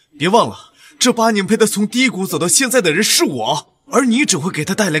子？别忘了，这8年陪他从低谷走到现在的人是我，而你只会给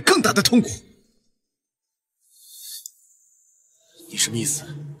他带来更大的痛苦。你什么意思？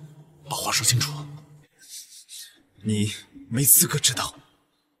把话说清楚。你没资格知道。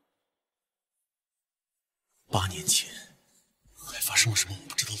8年前还发生了什么我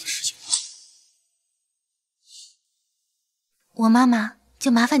不知道的事情？我妈妈就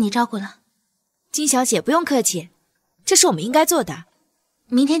麻烦你照顾了。金小姐不用客气，这是我们应该做的。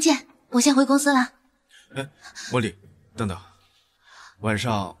明天见，我先回公司了。哎，茉莉，等等，晚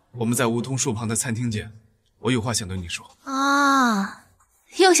上我们在梧桐树旁的餐厅见，我有话想对你说。啊，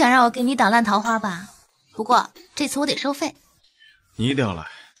又想让我给你挡烂桃花吧？不过这次我得收费。你一定要来，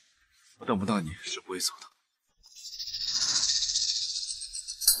我等不到你是不会走的。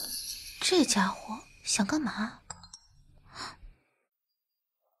这家伙想干嘛？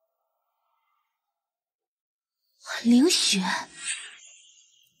凌雪，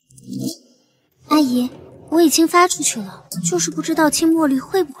阿姨，我已经发出去了，就是不知道金茉莉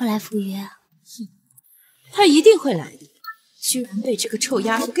会不会来赴约啊？她一定会来的，居然被这个臭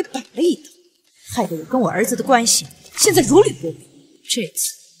丫头给摆了一道，害得我跟我儿子的关系现在如履薄冰。这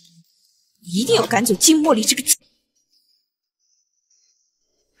次一定要赶走金茉莉这个。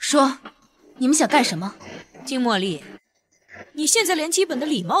说，你们想干什么？金茉莉，你现在连基本的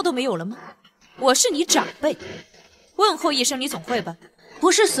礼貌都没有了吗？我是你长辈，问候一声你总会吧？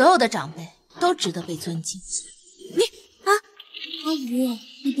不是所有的长辈都值得被尊敬。阿姨，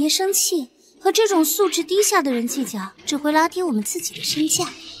你别生气，和这种素质低下的人计较，只会拉低我们自己的身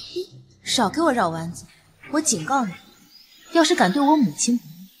价。少给我绕弯子！我警告你，要是敢对我母亲不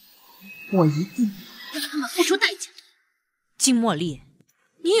利，我一定让他们付出代价。金茉莉，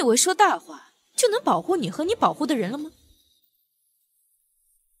你以为说大话就能保护你和你保护的人了吗？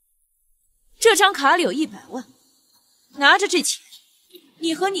这张卡里有100万，拿着这钱，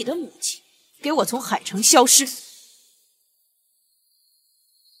你和你的母亲给我从海城消失。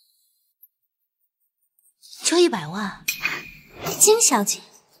就100万？金小姐，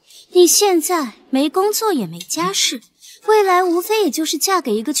你现在没工作也没家世，未来无非也就是嫁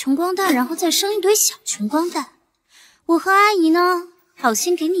给一个穷光蛋，然后再生一堆小穷光蛋。我和阿姨呢，好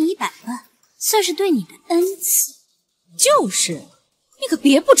心给你100万，算是对你的恩赐。就是，你可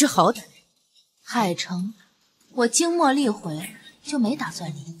别不知好歹。海城，我金茉莉回就没打算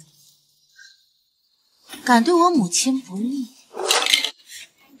离的。敢对我母亲不利，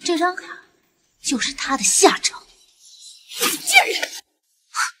这张卡就是他的下场。贱人！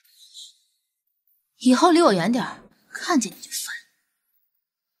以后离我远点，看见你就烦。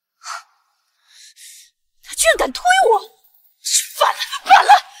他居然敢推我，反了，反了！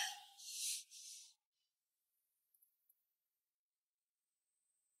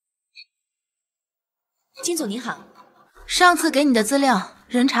金总您好，上次给你的资料，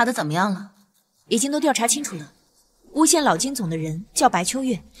人查的怎么样了？已经都调查清楚了。诬陷老金总的人叫白秋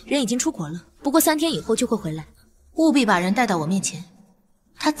月，人已经出国了，不过3天以后就会回来。务必把人带到我面前。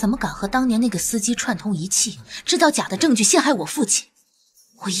他怎么敢和当年那个司机串通一气，制造假的证据陷害我父亲？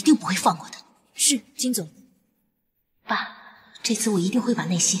我一定不会放过他。是，金总。爸，这次我一定会把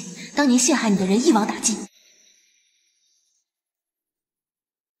那些当年陷害你的人一网打尽。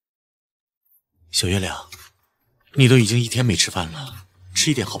小月亮，你都已经1天没吃饭了，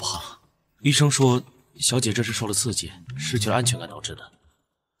吃一点好不好？医生说，小姐这是受了刺激，失去了安全感导致的。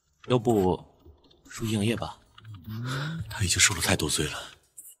要不输营业吧？她已经受了太多罪了。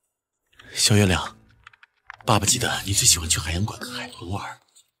小月亮，爸爸记得你最喜欢去海洋馆跟海豚玩，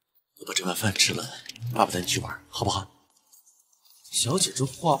我把这碗饭吃了，爸爸带你去玩，好不好？小姐这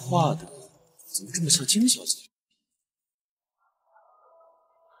画画的怎么这么像金小姐？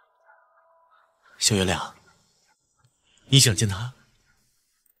小月亮，你想见她？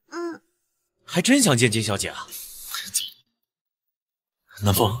还真想见金小姐啊！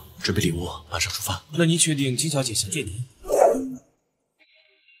南风，准备礼物，马上出发。那你确定金小姐想见您？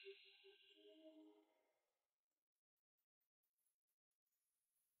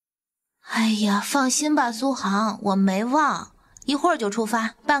哎呀，放心吧，苏杭，我没忘，一会儿就出发，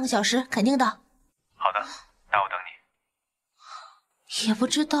半个小时肯定到。好的，那我等你。也不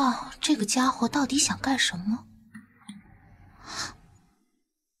知道这个家伙到底想干什么。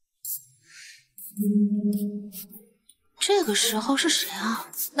这个时候是谁啊？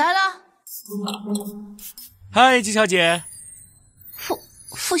来了。嗨，季小姐。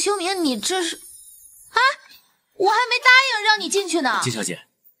傅修明，你这是？啊，我还没答应让你进去呢。季小姐，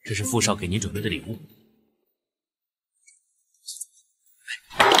这是傅少给您准备的礼物。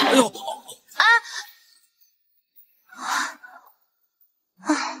哎呦！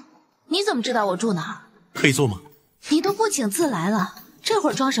你怎么知道我住哪儿？可以坐吗？你都不请自来了，这会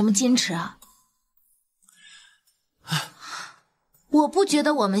儿装什么矜持啊？我不觉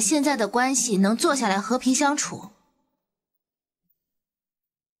得我们现在的关系能坐下来和平相处。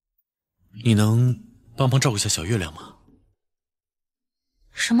你能帮忙照顾一下小月亮吗？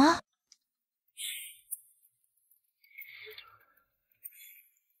什么？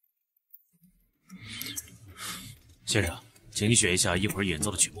先生，请你选一下一会儿演奏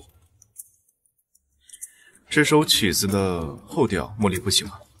的曲目。这首曲子的后调茉莉不喜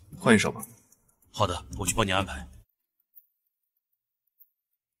欢，换一首吧。好的，我去帮你安排。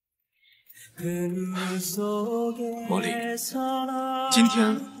茉莉，今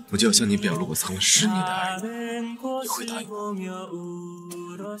天我就要向你表露我藏了10年的爱，你会答应吗？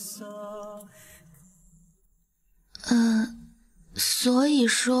所以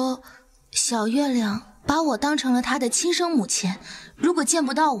说，小月亮把我当成了她的亲生母亲，如果见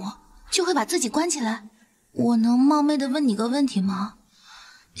不到我，就会把自己关起来。我能冒昧的问你个问题吗？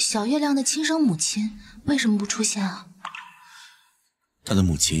小月亮的亲生母亲为什么不出现啊？他的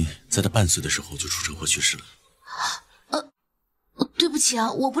母亲在他半岁的时候就出车祸去世了。对不起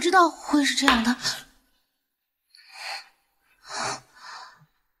啊，我不知道会是这样的。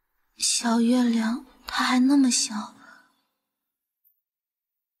小月亮，她还那么小。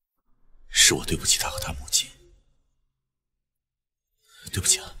是我对不起他和他母亲。对不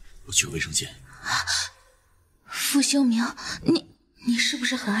起啊，我去个卫生间。傅修明，你是不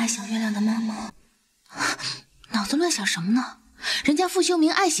是很爱小月亮的妈妈？脑子乱想什么呢？人家傅修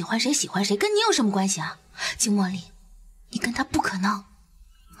明爱喜欢谁喜欢谁，跟你有什么关系啊？金茉莉，你跟他不可能。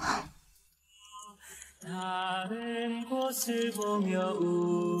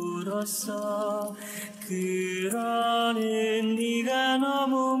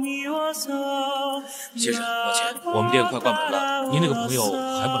先生，抱歉，我们店快关门了，您那个朋友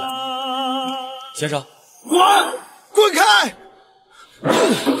还不来吗？先生，滚开！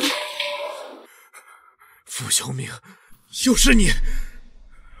傅修明，又是你！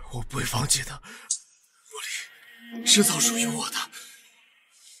我不会放弃的，茉莉，迟早属于我的。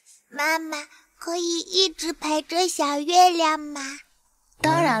妈妈，可以一直陪着小月亮吗？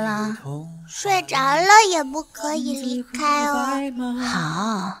当然啦。睡着了也不可以离开哦。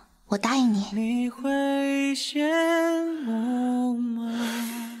好，我答应你。你会羡慕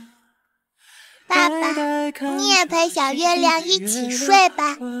吗？爸爸，你也陪小月亮一起睡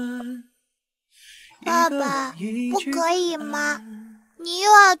吧。爸爸，不可以吗？你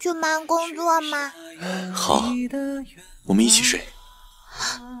又要去忙工作吗？好，我们一起睡。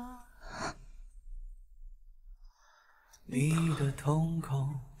你的瞳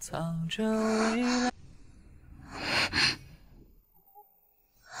孔藏着未来。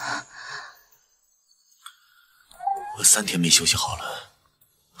我3天没休息好了，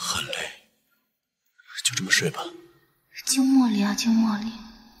很累，就这么睡吧。金茉莉啊，金茉莉，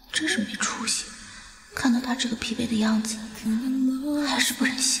真是没出息！看到她这个疲惫的样子，还是不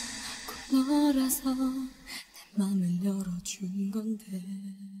忍心。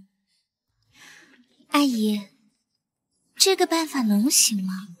阿姨，这个办法能行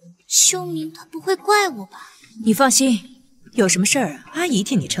吗？修明他不会怪我吧？你放心，有什么事儿阿姨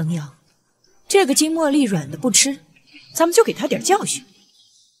替你撑腰。这个金茉莉软的不吃，咱们就给她点教训。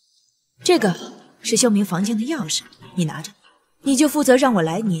这个是修明房间的钥匙，你拿着，你就负责让我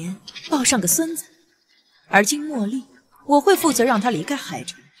来年抱上个孙子。而金茉莉，我会负责让她离开海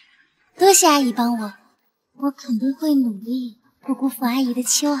城。多谢阿姨帮我，我肯定会努力，不辜负阿姨的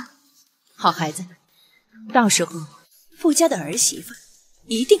期望。好孩子，到时候傅家的儿媳妇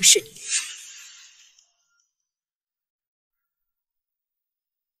一定是你。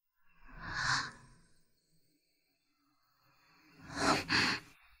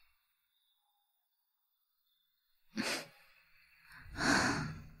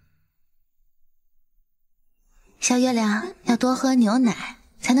小月亮要多喝牛奶，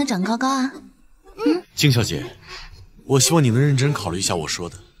才能长高高啊。金小姐，我希望你能认真考虑一下我说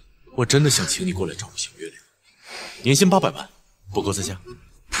的。我真的想请你过来照顾小月亮，年薪800万，不够再加。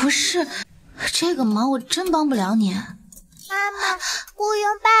不是，这个忙我真帮不了你。妈妈雇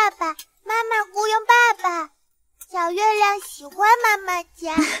佣爸爸，妈妈雇佣爸爸。小月亮喜欢妈妈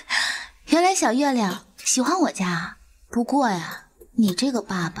家。原来小月亮喜欢我家啊。不过呀，你这个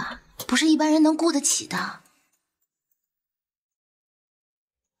爸爸不是一般人能雇得起的。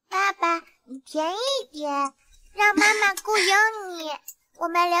爸爸，你甜一点，让妈妈雇佣你。我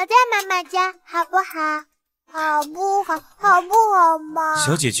们留在妈妈家，好不好？好不好？好不好嘛？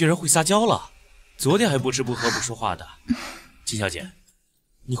小姐居然会撒娇了，昨天还不吃不喝不说话的。金小姐，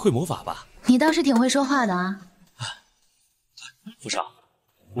你会魔法吧？你倒是挺会说话的啊。傅少，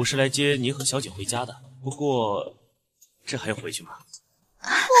我是来接您和小姐回家的，不过这还要回去吗？不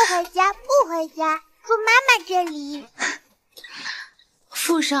回家，不回家，住妈妈这里。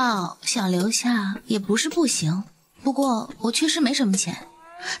傅少想留下也不是不行，不过我确实没什么钱，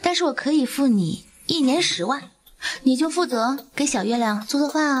但是我可以付你1年10万，你就负责给小月亮做做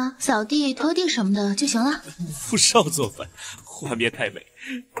饭啊、扫地、拖地什么的就行了。傅少做饭，画面太美，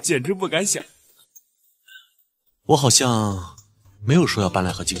简直不敢想。我好像没有说要搬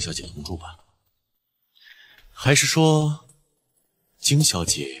来和金小姐同住吧？还是说金小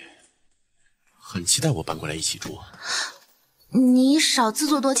姐很期待我搬过来一起住？你少自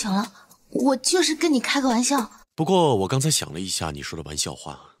作多情了，我就是跟你开个玩笑。不过我刚才想了一下你说的玩笑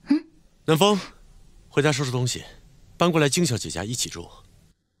话。南风，回家收拾东西，搬过来金小姐家一起住。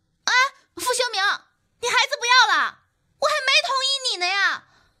哎，傅修明，你孩子不要了，我还没同意你呢呀！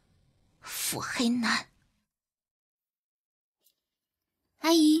腹黑男。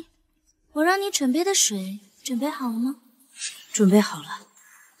阿姨，我让你准备的水准备好了吗？准备好了。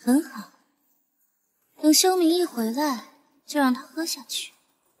很好。等修明一回来，就让他喝下去。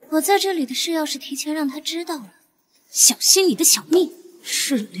我在这里的事要是提前让他知道了，小心你的小命。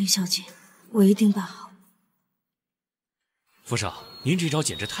是林小姐，我一定办好。傅少，您这招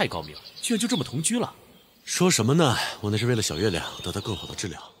简直太高明了，居然就这么同居了。说什么呢？我那是为了小月亮得到更好的治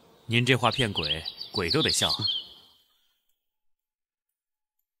疗。您这话骗鬼，鬼都得笑。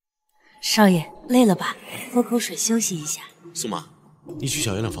少爷，累了吧？喝口水休息一下。苏妈，你去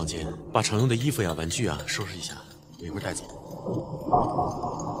小月亮房间，把常用的衣服呀、玩具啊收拾一下，我一会儿带走。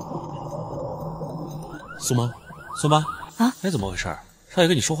苏妈，苏妈啊，哎，怎么回事？少爷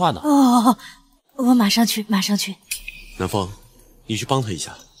跟你说话呢。哦，我马上去，马上去。南风，你去帮他一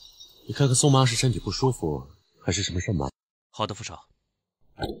下，你看看宋妈是身体不舒服，还是什么事吗？好的，傅少。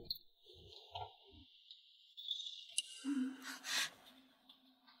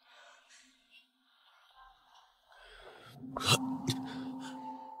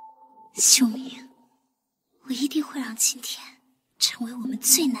秀明，我一定会让今天成为我们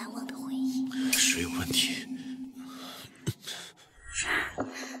最难忘的回忆。水有问题。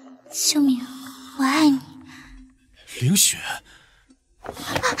秀明，我爱你。凌雪，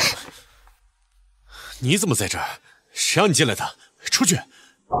你怎么在这儿？谁让你进来的？出去！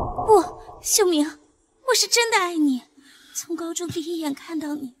不，秀明，我是真的爱你。从高中第一眼看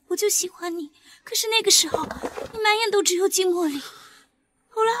到你，我就喜欢你。可是那个时候，你满眼都只有金茉莉。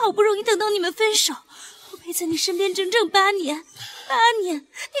后来好不容易等到你们分手，我陪在你身边整整8年，8年，你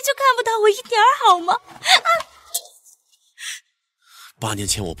就看不到我一点好吗？8年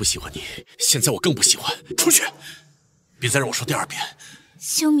前我不喜欢你，现在我更不喜欢。出去！别再让我说第2遍。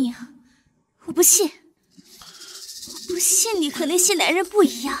修明，我不信，我不信你和那些男人不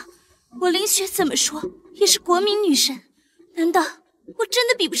一样。我凌雪怎么说也是国民女神，难道我真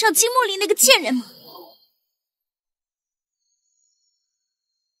的比不上金茉莉那个贱人吗？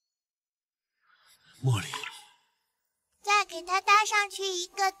茉莉，再给他搭上去一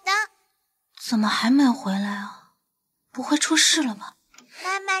个灯。怎么还没回来啊？不会出事了吧？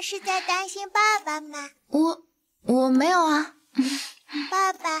妈妈是在担心爸爸吗？我没有啊。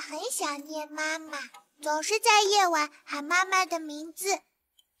爸爸很想念妈妈，总是在夜晚喊妈妈的名字。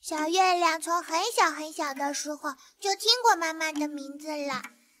小月亮从很小很小的时候就听过妈妈的名字了。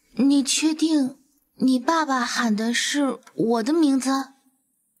你确定你爸爸喊的是我的名字？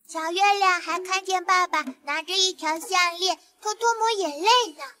小月亮还看见爸爸拿着一条项链，偷偷抹眼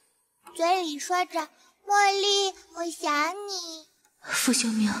泪呢，嘴里说着：“茉莉，我想你。”傅修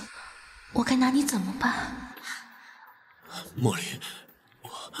明，我该拿你怎么办？茉莉，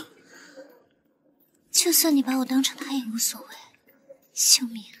就算你把我当成他也无所谓。秀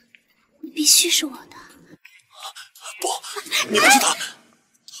明，你必须是我的。不，你不是他，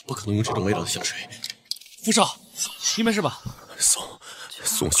不可能用这种味道的香水。傅少，你没事吧？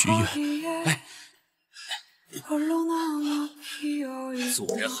送我去医院。哎，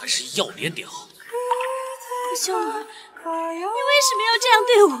做人还是要脸点好。秀明，你为什么要这样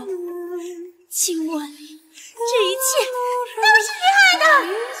对我？金茉莉，这一切都是你害的。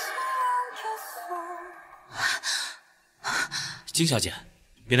金小姐，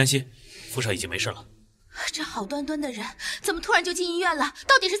别担心，傅少已经没事了。这好端端的人，怎么突然就进医院了？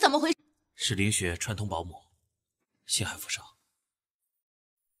到底是怎么回事？是凌雪串通保姆，陷害傅少。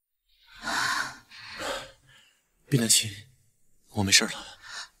别担心，我没事了。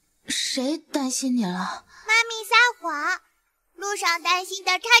谁担心你了？妈咪撒谎，路上担心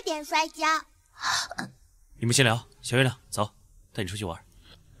的差点摔跤。你们先聊，小月亮，走，带你出去玩。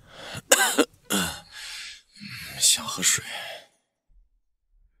想喝水。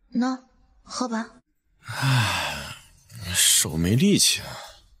那喝吧。手没力气啊，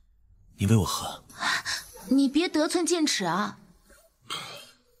你喂我喝。你别得寸进尺啊。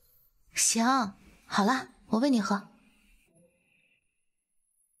行，好了，我喂你喝。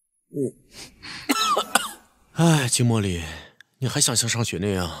哎，金茉莉，你还想像上学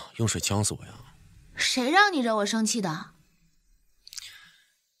那样用水呛死我呀？谁让你惹我生气的？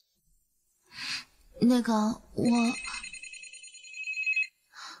那个，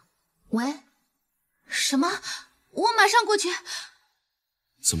喂，什么？我马上过去。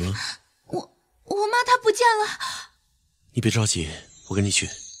怎么了？我妈她不见了。你别着急，我跟你去。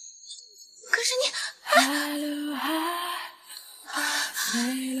可是你。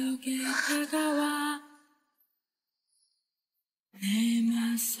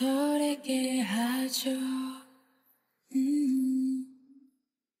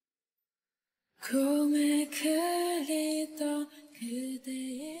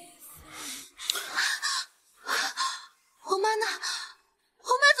我妈呢？我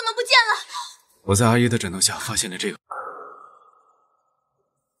妈怎么不见了？我在阿姨的枕头下发现了这个。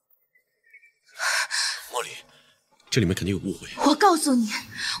茉莉，这里面肯定有误会。我告诉你，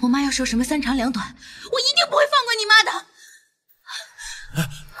我妈要说什么三长两短，我一定不会放过你妈的。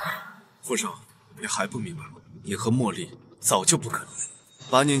傅少，你还不明白吗？你和茉莉早就不可能。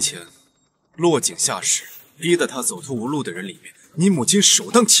8年前，落井下石，逼得她走投无路的人里面，你母亲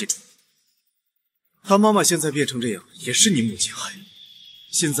首当其冲。她妈妈现在变成这样，也是你母亲害的。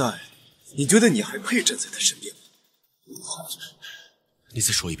现在，你觉得你还配站在她身边吗？你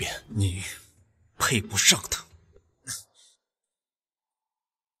再说一遍。你配不上她。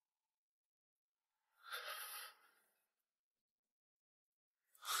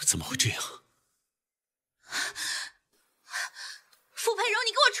怎么会这样？傅佩柔，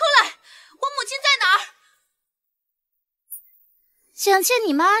你给我出来！我母亲在哪儿？想见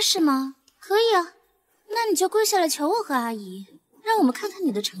你妈是吗？可以啊，那你就跪下来求我和阿姨，让我们看看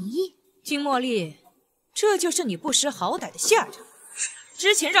你的诚意。金茉莉，这就是你不识好歹的下场。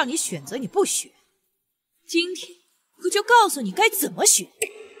之前让你选择你不选，今天我就告诉你该怎么选。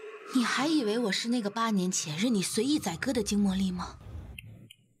你还以为我是那个8年前任你随意宰割的金茉莉吗？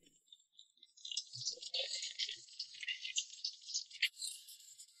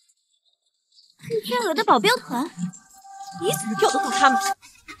天鹅的保镖团，你怎么调得过他们？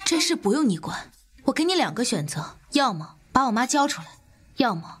这事不用你管，我给你2个选择，要么把我妈交出来，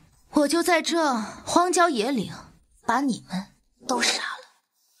要么我就在这荒郊野岭把你们都杀了，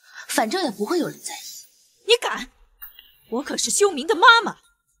反正也不会有人在意。你敢？我可是修明的妈妈，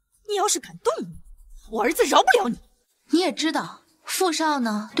你要是敢动我，我儿子饶不了你。你也知道，傅少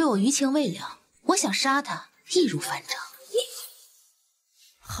呢对我余情未了，我想杀他易如反掌。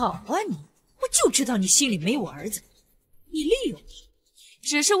好啊你！我就知道你心里没我儿子，你利用我，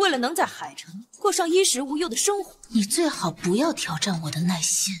只是为了能在海城过上衣食无忧的生活。你最好不要挑战我的耐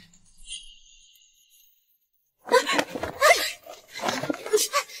心。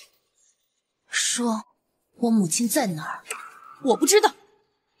说，我母亲在哪儿？我不知道。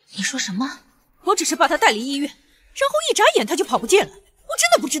你说什么？我只是把她带离医院，然后一眨眼她就跑不见了。我真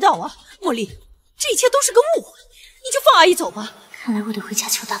的不知道啊，茉莉，这一切都是个误会，你就放阿姨走吧。看来我得回家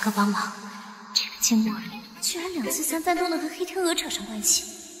求大哥帮忙。这个金茉莉居然2次3番都能和黑天鹅扯上关系，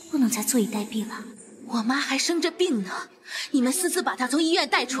不能再坐以待毙了。我妈还生着病呢，你们私自把她从医院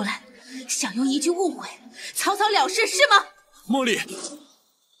带出来，想用一句误会草草了事是吗？茉莉，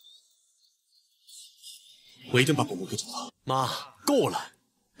我一定把伯母给找到。妈，够了，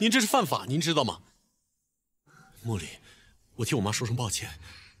您这是犯法，您知道吗？茉莉，我替我妈说声抱歉，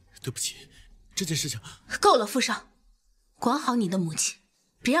对不起，这件事情够了，傅少，管好你的母亲，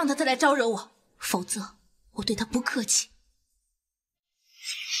别让她再来招惹我，否则我对她不客气。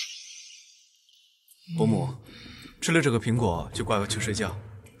伯母，吃了这个苹果就乖乖去睡觉，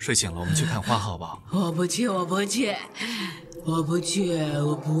睡醒了我们去看花，好不好？我不去，我不去，我不去，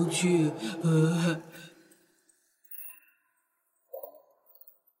我不去。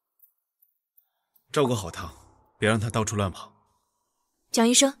照顾好他，别让他到处乱跑。蒋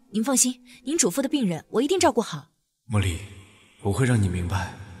医生，您放心，您嘱咐的病人我一定照顾好。茉莉，我会让你明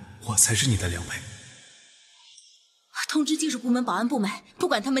白，我才是你的良配。通知技术部门、保安部门，不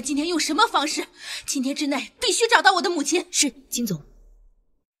管他们今天用什么方式，今天之内必须找到我的母亲。是，金总。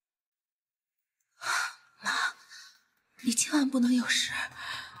妈，你千万不能有事。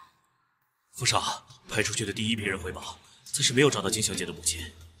傅少，派出去的第一批人汇报，暂时没有找到金小姐的母亲。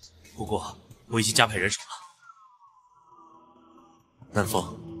不过我已经加派人手了。南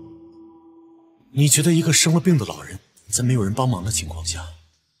风，你觉得一个生了病的老人，在没有人帮忙的情况下，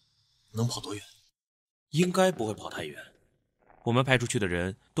能跑多远？应该不会跑太远。我们派出去的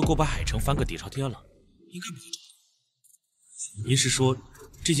人都够把海城翻个底朝天了，应该不会找。您是说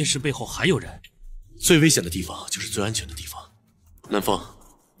这件事背后还有人？最危险的地方就是最安全的地方。南风，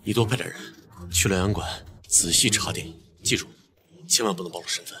你多派点人去莱阳馆仔细查点，记住，千万不能暴露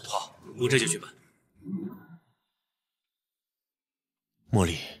身份。好，我这就去办。茉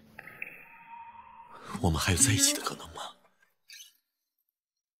莉，我们还有在一起的可能吗？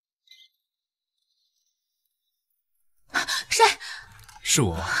谁？是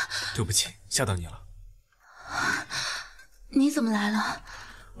我，对不起，吓到你了。你怎么来了？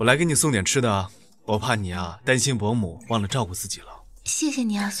我来给你送点吃的啊，我怕你啊担心伯母忘了照顾自己了。谢谢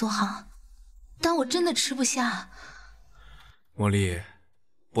你啊，苏杭，但我真的吃不下。茉莉，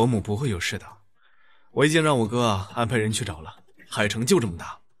伯母不会有事的，我已经让我哥安排人去找了。海城就这么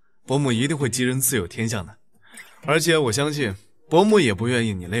大，伯母一定会吉人自有天相的。而且我相信伯母也不愿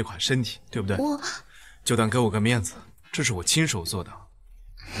意你累垮身体，对不对？我就当给我个面子，这是我亲手做的。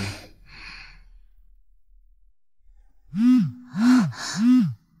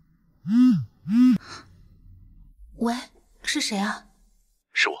喂，是谁啊？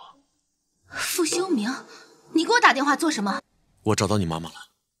是我。傅修明，你给我打电话做什么？我找到你妈妈了。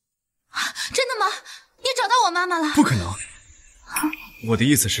真的吗？你找到我妈妈了？不可能！我的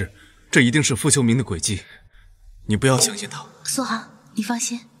意思是，这一定是傅修明的诡计，你不要相信他。苏杭，你放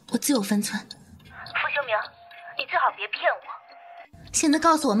心，我自有分寸。傅修明，你最好别骗我。现在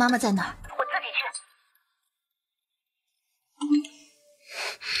告诉我妈妈在哪儿，我自己去。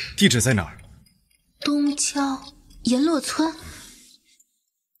地址在哪儿？东郊银落村。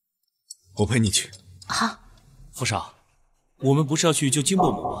我陪你去。好。傅少，我们不是要去救金伯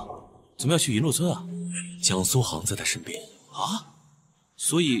母吗？怎么要去银落村啊？江苏杭在他身边啊，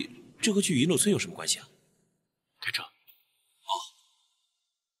所以这和去银落村有什么关系啊？队长。哦。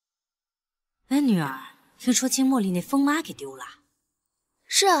哎，女儿，听说金茉莉那疯妈给丢了。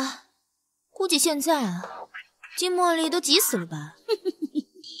是啊，估计现在啊，金茉莉都急死了吧？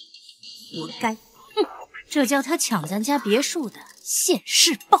活该！哼，这叫他抢咱家别墅的现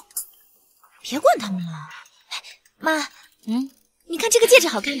世报。别管他们了。妈，你看这个戒指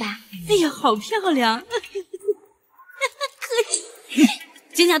好看吧？哎呀，好漂亮！可以。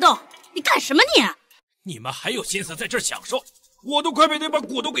金家栋，你干什么你？你们还有心思在这儿享受？我都快被那帮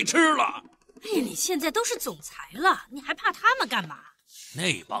股东给吃了！哎呀，你现在都是总裁了，你还怕他们干嘛？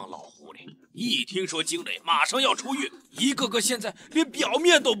那帮老狐狸一听说经磊马上要出狱，一个个现在连表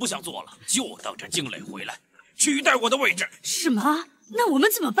面都不想做了，就等着经磊回来取代我的位置。什么？那我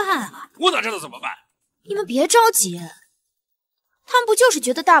们怎么办啊？我哪知道怎么办？你们别着急，他们不就是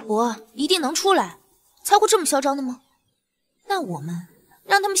觉得大伯一定能出来，才会这么嚣张的吗？那我们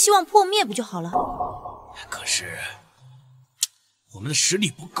让他们希望破灭不就好了？可是我们的实力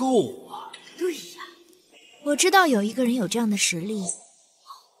不够啊。对呀，我知道有一个人有这样的实力，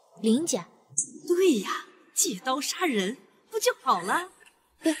林家。对呀，借刀杀人不就好了？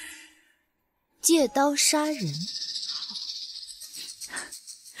对，借刀杀人。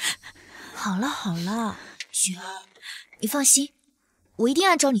好了好了，雪儿，你放心，我一定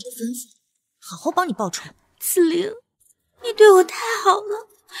按照你的吩咐，好好帮你报仇。司令，你对我太好了，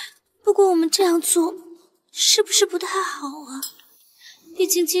不过我们这样做是不是不太好啊？毕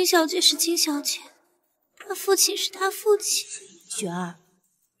竟金小姐是金小姐，她父亲是她父亲。雪儿，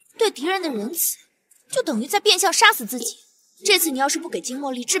对敌人的仁慈，就等于在变相杀死自己。这次你要是不给金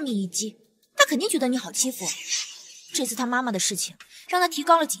茉莉致命一击，她肯定觉得你好欺负。这次她妈妈的事情，让她提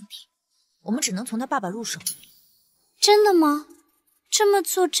高了警惕。我们只能从他爸爸入手。真的吗？这么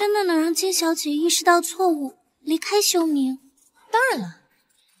做真的能让金小姐意识到错误，离开修明？当然了，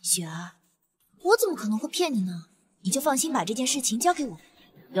雪儿，我怎么可能会骗你呢？你就放心把这件事情交给我。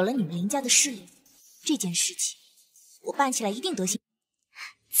有了你们林家的势力，这件事情我办起来一定得心。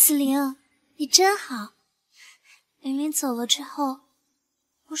司令，你真好。玲玲走了之后，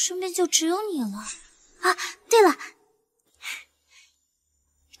我身边就只有你了。啊，对了。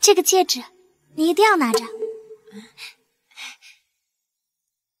这个戒指，你一定要拿着。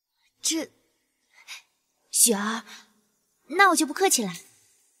雪儿，那我就不客气了。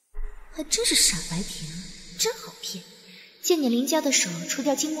还真是傻白甜，真好骗。借你林家的手除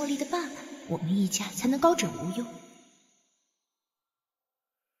掉金茉莉的爸爸，我们一家才能高枕无忧。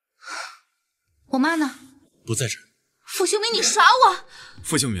我妈呢？不在这儿。傅修明，你耍我！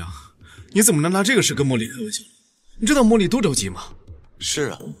傅修明，你怎么能拿这个事跟茉莉开玩笑？你知道茉莉多着急吗？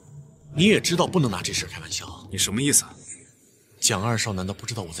是啊，你也知道不能拿这事开玩笑。你什么意思？蒋二少难道不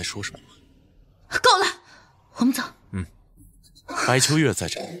知道我在说什么吗？够了，我们走。白秋月在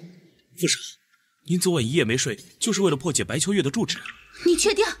这里。副手，您昨晚一夜没睡，就是为了破解白秋月的住址。你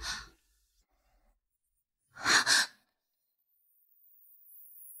确定？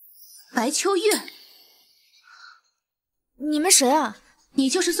白秋月，你们谁啊？你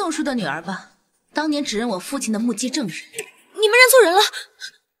就是宋叔的女儿吧？当年指认我父亲的目击证人。你们认错人了。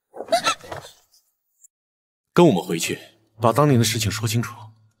跟我们回去，把当年的事情说清楚，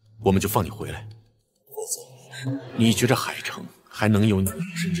我们就放你回来。否则，你觉着海城还能有你的容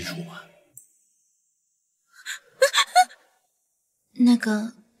身之处吗？那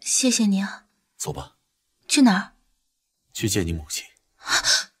个，谢谢你啊。走吧。去哪儿？去见你母亲。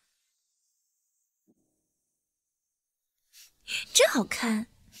真好看。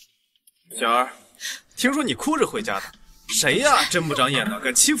小儿，听说你哭着回家的，谁呀？真不长眼的，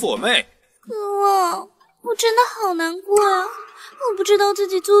敢欺负我妹！可我真的好难过啊！我不知道自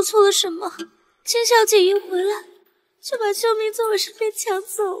己做错了什么，金小姐一回来就把救命从我身边抢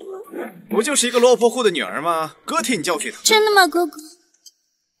走了。不就是一个落魄户的女儿吗？哥替你教训她。真的吗，哥哥？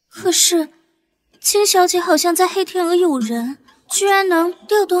可是金小姐好像在黑天鹅有人，居然能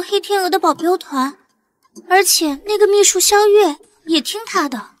调动黑天鹅的保镖团，而且那个秘书萧月也听她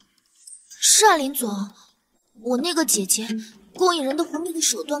的。是啊，林总，我那个姐姐勾引人的狐媚的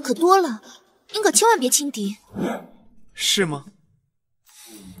手段可多了，您可千万别轻敌。是吗？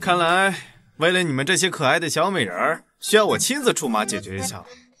看来为了你们这些可爱的小美人儿，需要我亲自出马解决一下。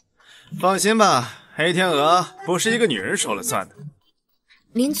放心吧，黑天鹅不是一个女人说了算的。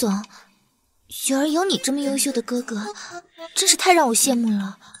林总，雪儿有你这么优秀的哥哥，真是太让我羡慕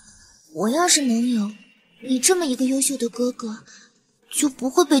了。我要是能有你这么一个优秀的哥哥，就不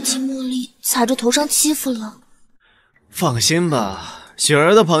会被金茉莉踩着头上欺负了。放心吧，雪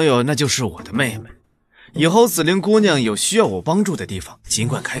儿的朋友那就是我的妹妹。以后紫菱姑娘有需要我帮助的地方，尽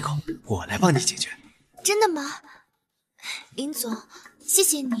管开口，我来帮你解决。真的吗？林总，谢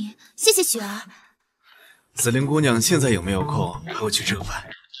谢你，谢谢雪儿。紫菱姑娘现在有没有空陪我去吃个饭？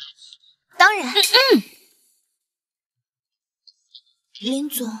当然。林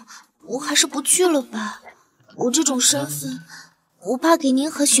总，我还是不去了吧。我这种身份，我怕给您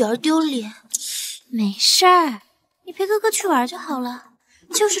和雪儿丢脸。没事儿，你陪哥哥去玩就好了。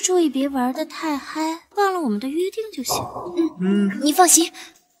就是注意别玩得太嗨，忘了我们的约定就行。你放心，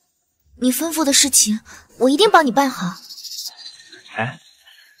你吩咐的事情我一定帮你办好。哎，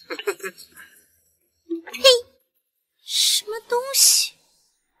嘿，什么东西？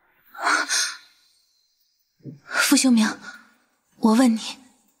傅修明，我问你，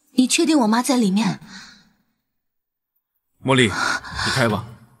你确定我妈在里面？茉莉，你开吧。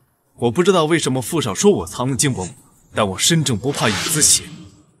我不知道为什么傅少说我藏了金伯母，但我身正不怕影子斜。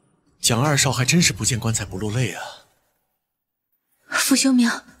蒋二少还真是不见棺材不落泪啊！傅修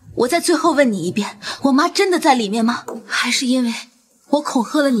明，我再最后问你一遍，我妈真的在里面吗？还是因为我恐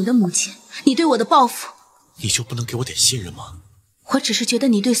吓了你的母亲，你对我的报复？你就不能给我点信任吗？我只是觉得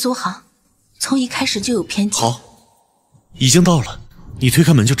你对苏杭从一开始就有偏见。好，已经到了，你推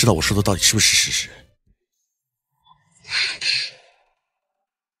开门就知道我说的到底是不是事实。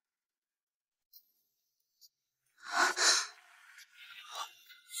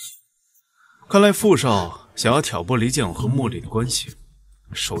看来傅少想要挑拨离间我和茉莉的关系，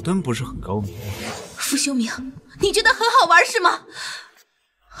手段不是很高明。傅修明，你觉得很好玩是吗？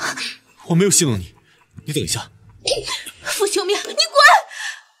我没有戏弄你，你等一下。傅修明，你滚！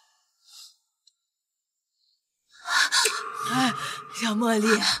哎，小茉莉，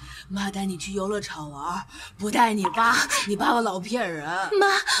妈带你去游乐场玩，不带你爸，你爸爸老骗人。妈，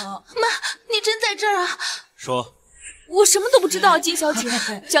你真在这儿啊？说。我什么都不知道，金小姐。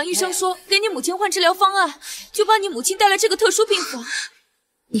蒋医生说给你母亲换治疗方案，就把你母亲带来这个特殊病房。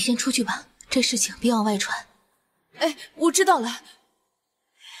你先出去吧，这事情别往外传。哎，我知道了。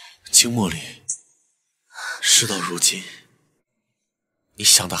金茉莉，事到如今，你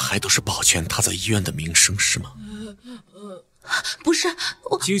想的还都是保全她在医院的名声是吗？不是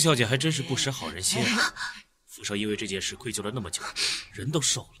我。金小姐还真是不识好人心啊！傅少因为这件事愧疚了那么久，人都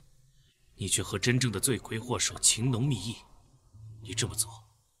瘦了。你却和真正的罪魁祸首情浓蜜意，你这么做，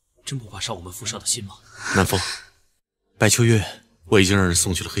真不怕伤我们傅少的心吗？南风，白秋月，我已经让人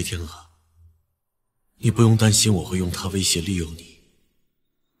送去了黑天鹅，你不用担心我会用它威胁利诱你。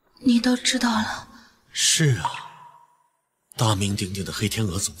你都知道了？是啊，大名鼎鼎的黑天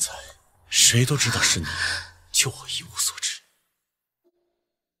鹅总裁，谁都知道是你，就我一无所知。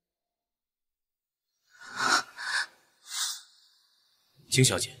金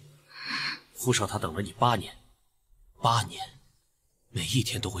小姐。傅少他等了你8年，8年，每一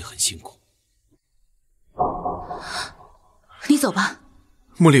天都会很辛苦。你走吧。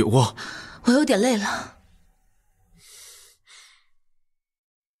茉莉，我有点累了。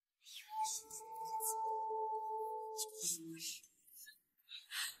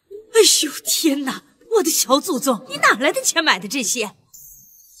哎呦天哪！我的小祖宗，你哪来的钱买的这些？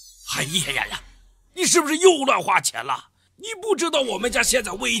哎呀！你是不是又乱花钱了？你不知道我们家现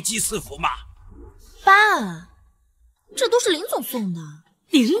在危机四伏吗？爸，这都是林总送的。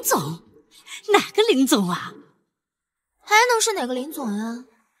林总？哪个林总啊？还能是哪个林总呀？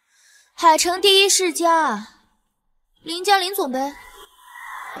海城第一世家，林家林总呗。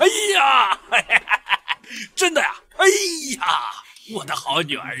哎呀，真的呀！哎呀，我的好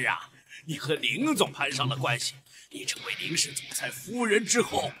女儿啊，你和林总攀上了关系，你成为林氏总裁夫人之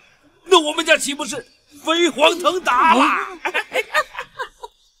后，那我们家岂不是飞黄腾达了？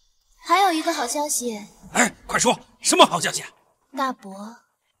还有一个好消息。哎，快说，什么好消息？大伯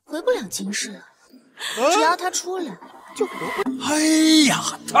回不了京市了，只要他出来就活不了。哎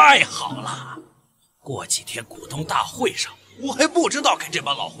呀，太好了！过几天股东大会上，我还不知道跟这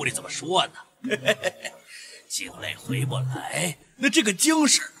帮老狐狸怎么说呢。京磊回不来，那这个京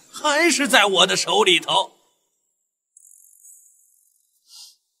市还是在我的手里头。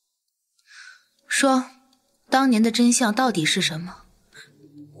说，当年的真相到底是什么？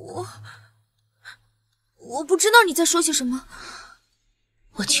我不知道你在说些什么。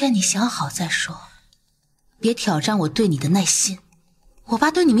我劝你想好再说，别挑战我对你的耐心。我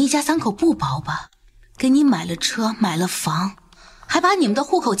爸对你们一家三口不薄吧？给你买了车，买了房，还把你们的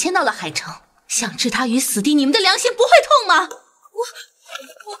户口迁到了海城，想置他于死地，你们的良心不会痛吗？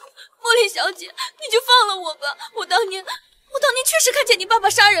茉莉小姐，你就放了我吧。我当年确实看见你爸爸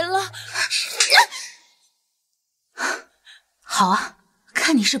杀人了。好啊，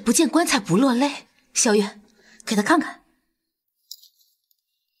看你是不见棺材不落泪。小月，给他看看。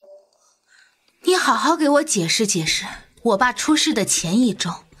你好好给我解释解释，我爸出事的前一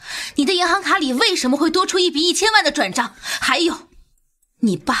周，你的银行卡里为什么会多出一笔1000万的转账？还有，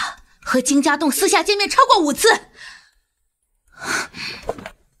你爸和金家栋私下见面超过5次。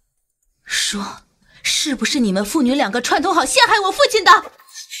说，是不是你们父女2个串通好陷害我父亲的？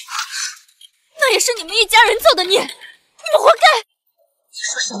那也是你们一家人做的孽，你们活该！你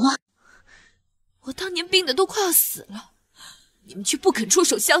说什么？我当年病得都快要死了，你们却不肯出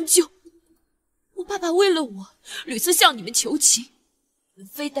手相救。我爸爸为了我屡次向你们求情，你们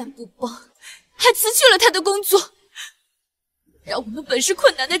非但不帮，还辞去了他的工作，让我们本是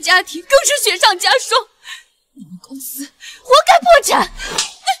困难的家庭更是雪上加霜。你们公司活该破产！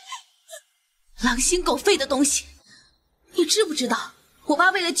狼心狗肺的东西！你知不知道，我爸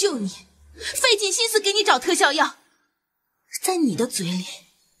为了救你，费尽心思给你找特效药，在你的嘴里，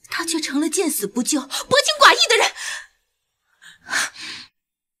他却成了见死不救、薄情寡义的人。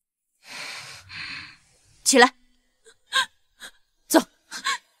起来，走。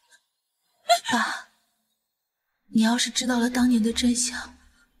爸，你要是知道了当年的真相，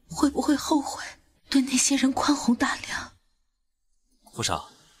会不会后悔对那些人宽宏大量？傅少，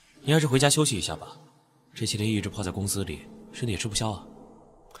你还是回家休息一下吧，这些天一直泡在公司里，身体也吃不消啊。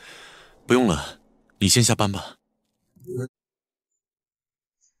不用了，你先下班吧。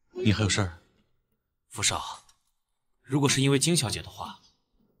你还有事儿？傅少，如果是因为金小姐的话，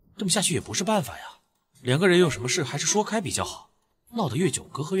这么下去也不是办法呀。2个人有什么事还是说开比较好，闹得越久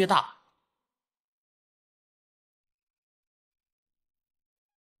隔阂越大。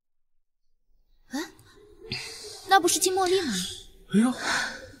那不是金茉莉吗？哎呦，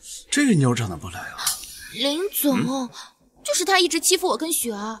这妞长得不赖啊！林总，就是他一直欺负我跟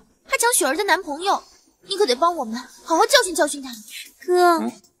雪儿，还抢雪儿的男朋友，你可得帮我们好好教训教训他。哥，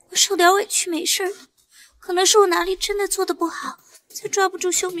我受点委屈没事的，可能是我哪里真的做的不好，才抓不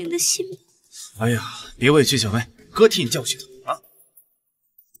住秀明的心。哎呀，别委屈小妹，哥替你教训他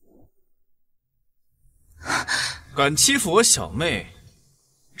啊！敢欺负我小妹，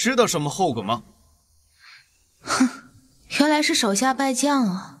知道什么后果吗？哼，原来是手下败将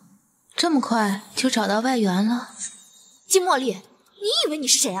啊！这么快就找到外援了。金茉莉，你以为你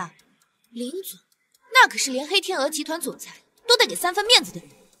是谁啊？林总，那可是连黑天鹅集团总裁都得给3分面子的人，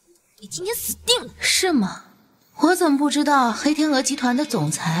你今天死定了！是吗？我怎么不知道黑天鹅集团的总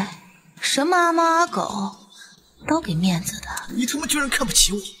裁什么阿猫阿狗都给面子的？你他妈居然看不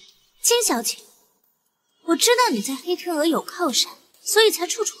起我！金小姐，我知道你在黑天鹅有靠山，所以才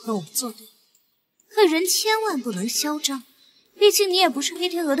处处和我们作对。可人千万不能嚣张，毕竟你也不是黑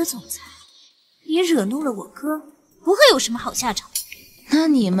天鹅的总裁，你惹怒了我哥，不会有什么好下场。那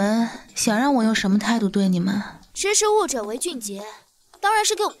你们想让我用什么态度对你们？识时务者为俊杰，当然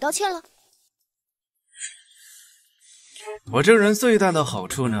是给我们道歉了。我这人最大的好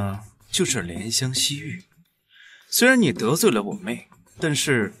处呢，就是怜香惜玉，虽然你得罪了我妹，但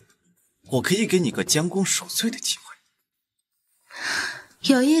是我可以给你个将功赎罪的机会。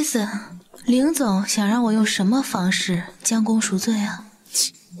有意思，林总想让我用什么方式将功赎罪啊？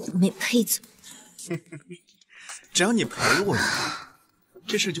没胚子。只要你陪我一趟，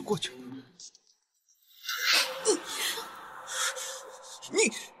这事就过去了。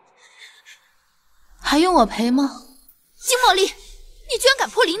你还用我陪吗？金茉莉，你居然敢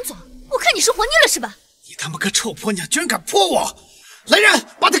泼林总！我看你是活腻了是吧？你他妈个臭婆娘，居然敢泼我！来人，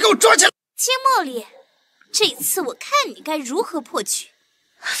把他给我抓起来！金茉莉，这次我看你该如何破局。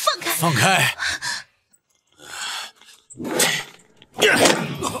放开！放开！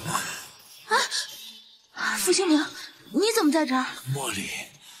傅兴明，你怎么在这儿？茉莉，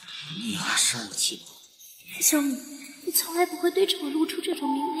你还生我气吗？小米，你从来不会对着我露出这种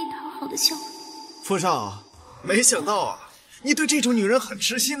明媚讨好的笑容。傅少，没想到啊，你对这种女人很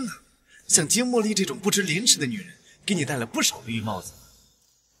痴心啊！像金茉莉这种不知廉耻的女人，给你戴了不少的绿帽子。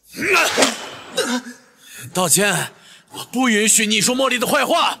道歉，我不允许你说茉莉的坏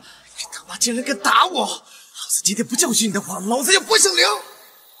话。你他妈竟然敢打我！老子今天不教训你的话，老子也不姓林。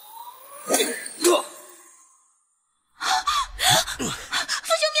傅兴明，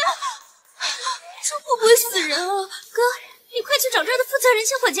这会不会死人啊？哥，你快去找这儿的负责人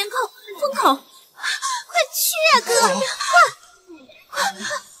先火监控封口，快去啊，哥！快！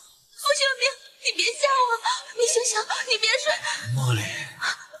傅兴明，你别吓我，你醒醒，你别睡。茉莉，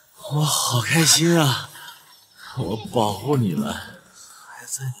我好开心啊！我保护你了，还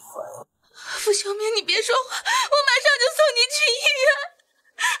在你怀里。傅兴明，你别说话，我马上就送你去医院。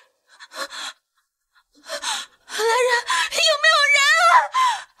来人，有没有人啊？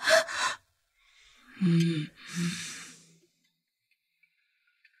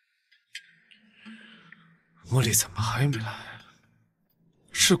茉莉怎么还没来？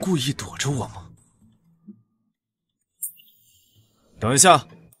是故意躲着我吗？等一下，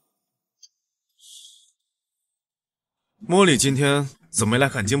茉莉今天怎么没来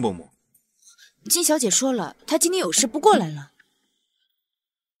看金伯母？金小姐说了，她今天有事不过来了。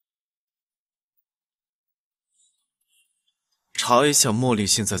查一下茉莉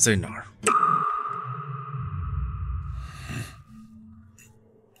现在在哪儿。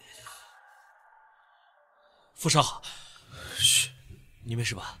傅少，嘘，你没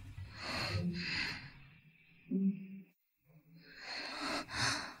事吧？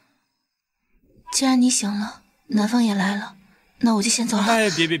既然你醒了，男方也来了，那我就先走了。哎，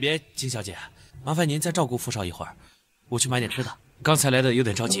别，金小姐，麻烦您再照顾傅少一会儿，我去买点吃的。刚才来的有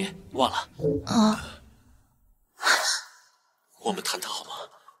点着急，忘了。我们谈谈好吗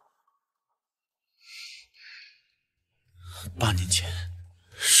？8年前，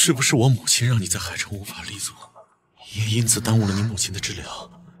是不是我母亲让你在海城无法立足，也因此耽误了你母亲的治疗？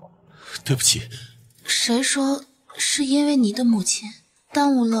对不起。谁说是因为你的母亲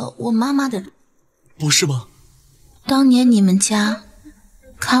耽误了我妈妈的？不是吗？当年你们家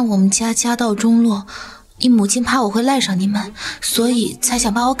看我们家家道中落，你母亲怕我会赖上你们，所以才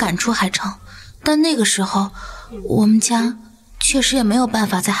想把我赶出海城。但那个时候，我们家确实也没有办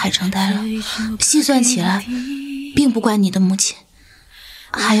法在海城待了。细算起来，并不怪你的母亲，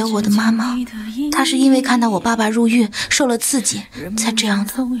还有我的妈妈，她是因为看到我爸爸入狱受了刺激才这样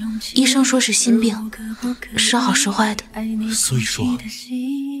的。医生说是心病，时好时坏的。所以说，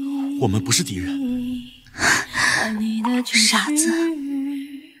我们不是敌人。傻子。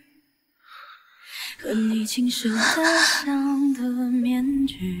茉莉，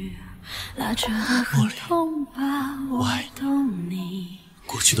我爱你。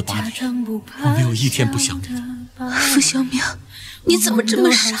过去的8年，我没有一天不想你的。傅小明，你怎么这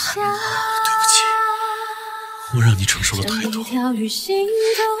么傻？对不起，我让你承受了太多。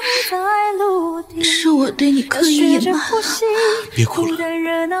是我对你刻意隐瞒。别哭了，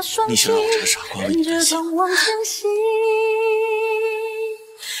你想让我这个傻瓜为你担心？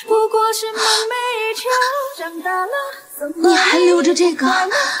你还留着这个？我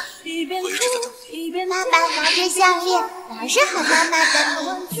一直在等你。爸爸拿着项链，老是喊妈妈的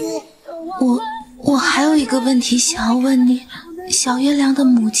名字。我还有一个问题想要问你，小月亮的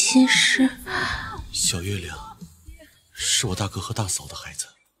母亲是？小月亮是我大哥和大嫂的孩子，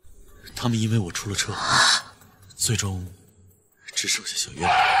他们因为我出了车祸，最终只剩下小月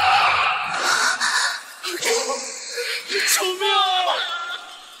亮。救命啊！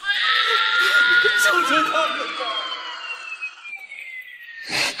救救他们吧！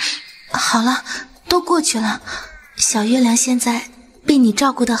好了，都过去了。小月亮现在被你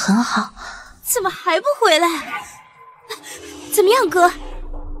照顾得很好。怎么还不回来？怎么样，哥？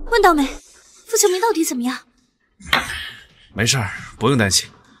问到没？傅秋明到底怎么样？没事儿，不用担心。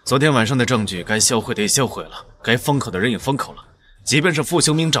昨天晚上的证据该销毁的也销毁了，该封口的人也封口了，即便是傅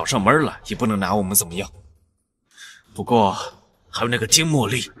修明找上门来，也不能拿我们怎么样。不过还有那个金茉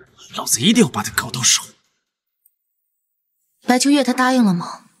莉，老子一定要把她搞到手。白秋月她答应了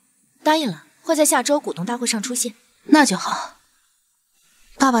吗？答应了，会在下周股东大会上出现。那就好。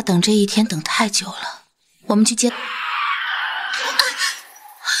爸爸等这一天等太久了，我们去接。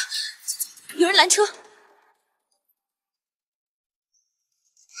有人拦车。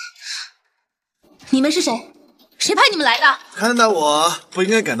你们是谁？谁派你们来的？看到我不应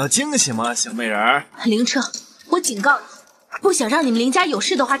该感到惊喜吗，小美人儿？凌彻，我警告你，不想让你们林家有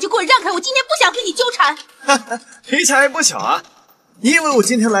事的话，就给我让开！我今天不想跟你纠缠。哈哈，脾气还不小啊！你以为我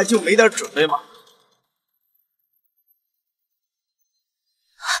今天来就没点准备吗？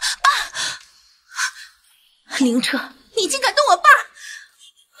凌彻，你竟敢动我爸！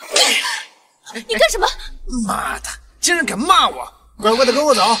你干什么？妈的，竟然敢骂我！乖乖的跟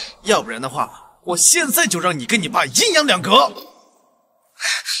我走，要不然的话，我现在就让你跟你爸阴阳两隔。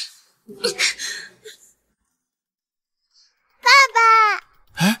爸爸，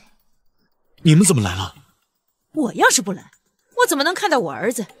哎，你们怎么来了？我要是不来，我怎么能看到我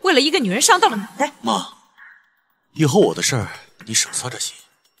儿子为了一个女人伤到了脑袋？妈，以后我的事儿你少操这心。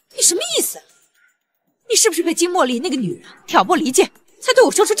你什么意思？你是不是被金茉莉那个女人挑拨离间，才对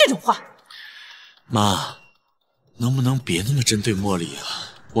我说出这种话？妈，能不能别那么针对茉莉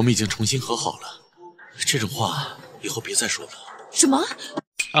啊？我们已经重新和好了，这种话以后别再说了。什么？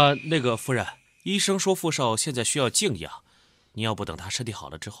那个夫人，医生说傅少现在需要静养，你要不等他身体好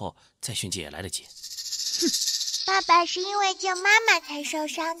了之后再训诫也来得及。爸爸是因为救妈妈才受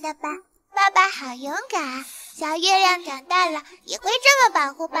伤的吧？爸爸好勇敢，小月亮长大了也会这么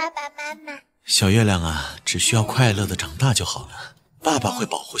保护爸爸妈妈。小月亮啊，只需要快乐的长大就好了。爸爸会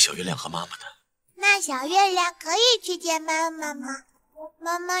保护小月亮和妈妈的。那小月亮可以去见妈妈吗？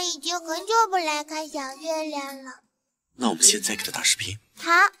妈妈已经很久不来看小月亮了。那我们现在给他打视频。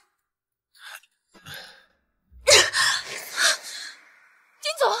好。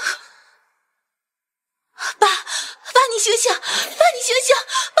金总，爸，你醒醒，爸，你醒醒，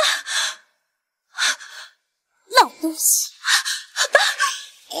爸，老东西，爸，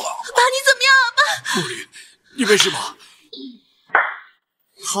你怎么样啊，爸？茉莉，你没事吧？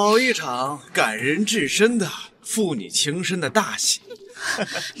好一场感人至深的父女情深的大戏。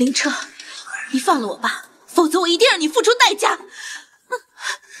凌彻，你放了我爸，否则我一定让你付出代价。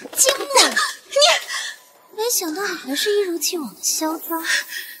金茉莉，你没想到你还是一如既往的嚣张。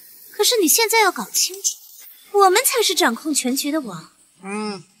可是你现在要搞清楚，我们才是掌控全局的王。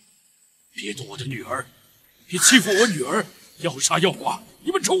别动我的女儿，别欺负我女儿，要杀要剐，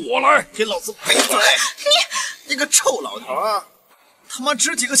你们冲我来！给老子闭嘴！你个臭老头啊！他妈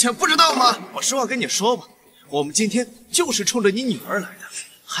值几个钱不知道吗？我实话跟你说吧，我们今天就是冲着你女儿来的，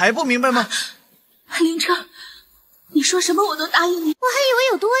还不明白吗？凌彻，你说什么我都答应你。我还以为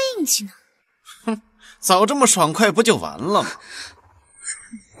有多硬气呢。哼，早这么爽快不就完了吗？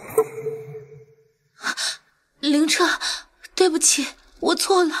凌彻，对不起，我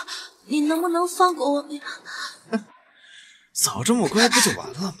错了，你能不能放过我们呀？早这么乖不就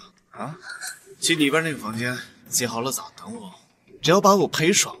完了吗？啊，去里边那个房间洗好了澡等我，只要把我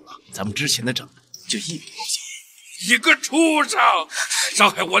陪爽了，咱们之前的账就一笔勾销。你个凌生，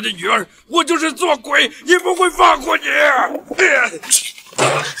伤害我的女儿，我就是做鬼也不会放过你！爸，凌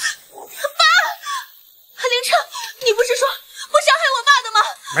彻，你不是说不伤害我爸的吗？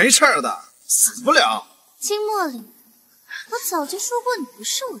没事的，死不了。金茉莉，我早就说过你不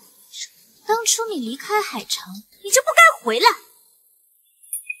是我的对手。当初你离开海城，你就不该回来。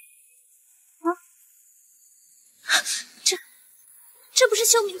这不是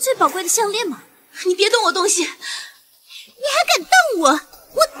秀明最宝贵的项链吗？你别动我东西！你还敢动我？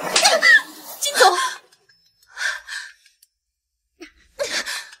我，金总，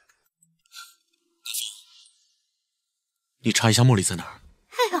你查一下茉莉在哪儿？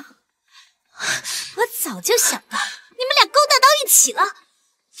哎呀，我早就想到你们俩勾搭到一起了。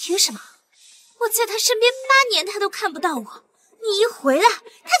凭什么？我在他身边8年，他都看不到我。你一回来，他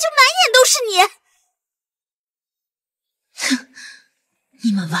就满眼都是你。哼，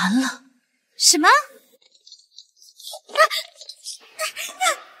你们完了。什么？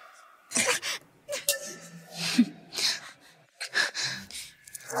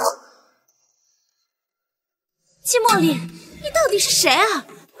金茉莉，你到底是谁啊？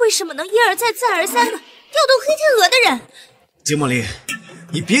为什么能一而再、再而三的调动黑天鹅的人？金茉莉，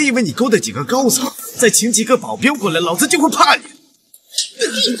你别以为你勾搭几个高层，再请几个保镖过来，老子就会怕你。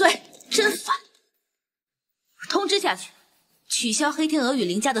闭嘴，真烦！通知下去，取消黑天鹅与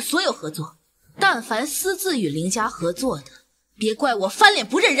林家的所有合作。但凡私自与林家合作的，别怪我翻脸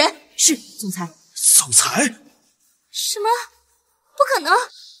不认人。是，总裁。总裁，什么？不可能！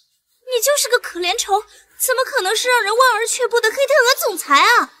你就是个可怜虫，怎么可能是让人望而却步的黑天鹅总裁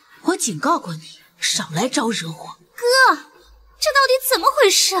啊？我警告过你，少来招惹我。哥，这到底怎么回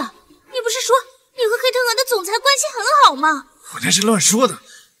事？你不是说你和黑天鹅的总裁关系很好吗？我那是乱说的，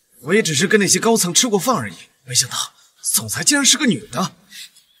我也只是跟那些高层吃过饭而已。没想到总裁竟然是个女的。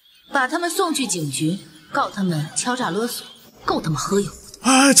把他们送去警局，告他们敲诈勒索，够他们喝油。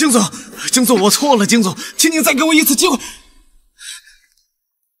啊，金总，金总，我错了，金总，请你再给我一次机会。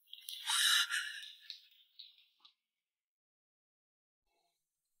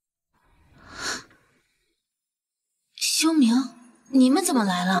修明，你们怎么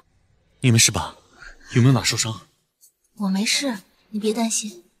来了？你没事吧？有没有哪受伤？我没事，你别担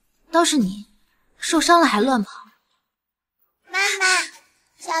心。倒是你，受伤了还乱跑。妈妈，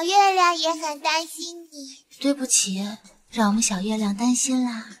小月亮也很担心你。对不起，让我们小月亮担心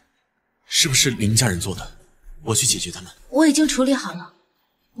啦。是不是林家人做的？我去解决他们。我已经处理好了，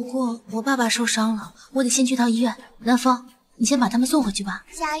不过我爸爸受伤了，我得先去趟医院。南风，你先把他们送回去吧。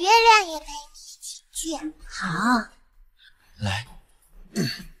小月亮也陪你一起去。好。来。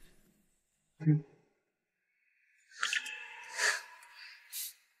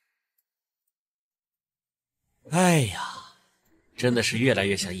哎呀，真的是越来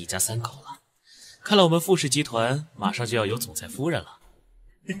越像一家三口了。看来我们富氏集团马上就要有总裁夫人了。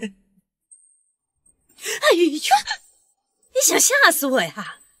哎呦，你想吓死我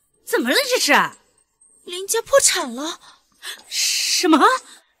呀？怎么了这是？林家破产了？什么？林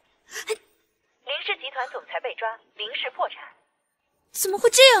氏集团总裁被抓，林氏破产。怎么会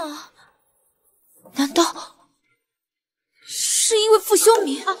这样啊？难道是因为傅修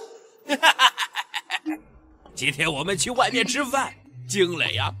明？今天我们去外面吃饭，经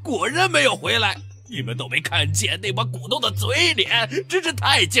磊呀果然没有回来，你们都没看见那把鼓动的嘴脸，真是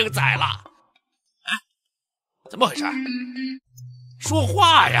太精彩了。哎，怎么回事？说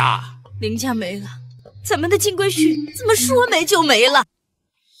话呀！林家没了，咱们的金龟婿怎么说没就没了？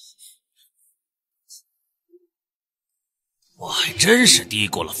我还真是低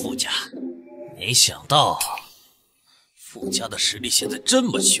估了傅家，没想到傅家的实力现在这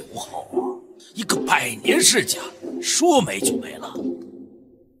么雄厚啊！一个100年世家，说没就没了。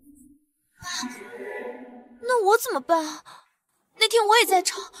那我怎么办啊？那天我也在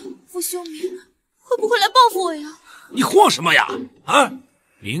场，傅修明会不会来报复我呀？你慌什么呀？啊，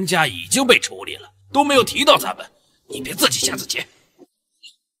林家已经被处理了，都没有提到咱们，你别自己吓自己。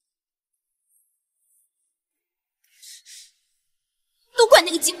都怪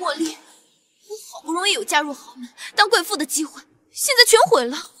那个金茉莉，我好不容易有嫁入豪门当贵妇的机会，现在全毁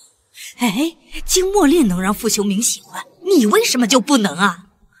了。哎，金茉莉能让傅修明喜欢，你为什么就不能啊？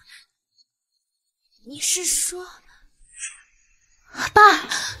你是说，爸，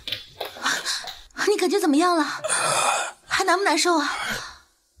你感觉怎么样了？还难不难受啊？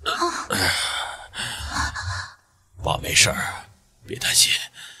爸没事儿，别担心。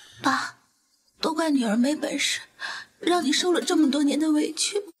爸，都怪女儿没本事，让你受了这么多年的委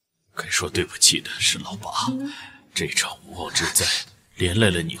屈。该说对不起的是老爸，这场无妄之灾连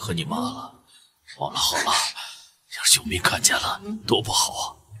累了你和你妈了。好了好了，让秀明看见了多不好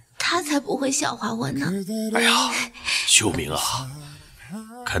啊！他才不会笑话我呢。哎呀，秀明啊，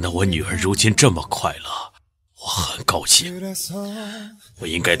看到我女儿如今这么快乐，我很高兴。我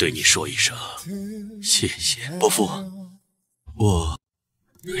应该对你说一声谢谢，伯父。我，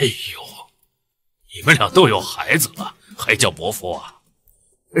哎呦，你们俩都有孩子了，还叫伯父啊？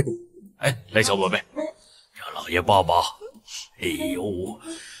哎，来，小宝贝，让老爷抱抱。哎呦，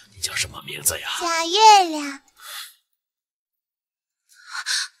你叫什么名字呀？小月亮。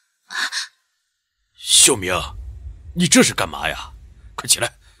秀明，你这是干嘛呀？快起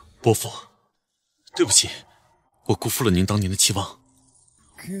来！伯父，对不起，我辜负了您当年的期望。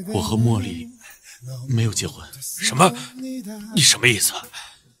我和茉莉没有结婚。什么？你什么意思？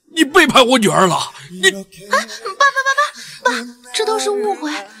你背叛我女儿了！你爸，这都是误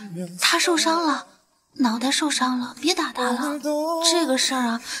会。她受伤了，脑袋受伤了，别打她了。这个事儿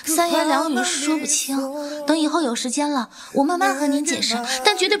啊，三言两语说不清。等以后有时间了，我慢慢和您解释，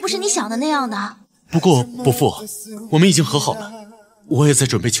但绝对不是你想的那样的。不过，伯父，我们已经和好了，我也在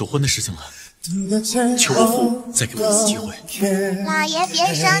准备求婚的事情了。求伯父再给我一次机会。老爷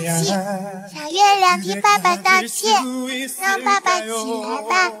别生气，小月亮替爸爸道歉，让爸爸起来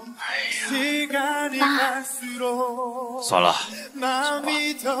吧。爸，算了，你们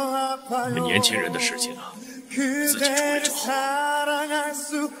年轻人的事情啊，自己处理就好。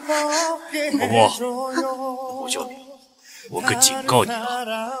伯父，傅秀明，我可警告你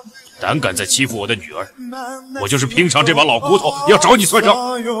啊，胆敢再欺负我的女儿，我就是拼上这把老骨头也要找你算账。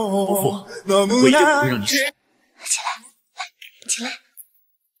伯父，我一定不会让你失。起来，来，起来。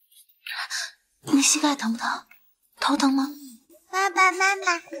你膝盖疼不疼？头疼吗？爸爸妈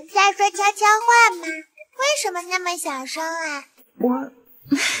妈在说悄悄话吗？为什么那么小声啊？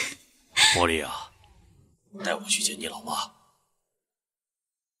茉莉啊，带我去见你老妈。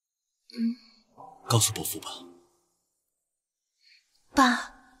告诉伯父吧。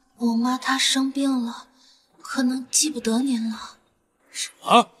爸，我妈她生病了，可能记不得您了。什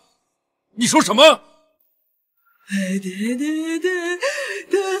么？你说什么？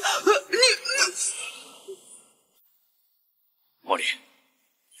茉莉，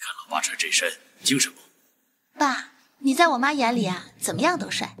你看老爸穿这身精神不？爸，你在我妈眼里啊，怎么样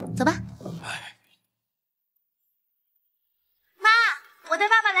都帅。走吧。妈，我带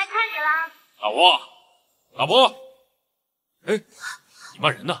爸爸来看你了。老婆，老婆，哎，你妈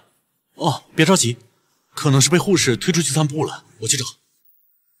人呢？哦，别着急，可能是被护士推出去散步了，我去找。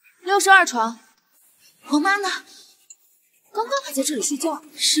62床，我妈呢？刚刚还在这里睡觉。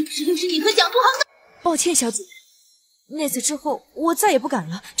是不是又是你和蒋图航的？抱歉，小姐，那次之后我再也不敢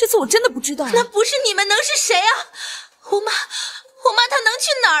了。这次我真的不知道。那不是你们能是谁啊？我妈她能去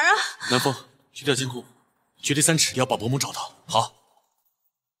哪儿啊？南风，去调监控，绝对3尺要把伯母找到。好。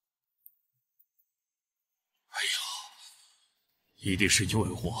哎呀，一定是因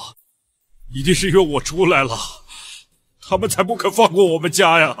为我出来了，他们才不肯放过我们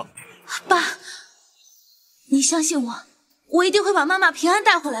家呀！爸，你相信我，我一定会把妈妈平安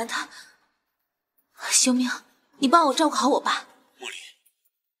带回来的。修明，你帮我照顾好我爸。茉莉，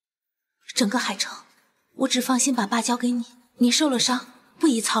整个海城，我只放心把爸交给你。你受了伤，不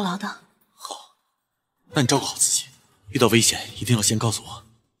宜操劳的。好，那你照顾好自己，遇到危险一定要先告诉我。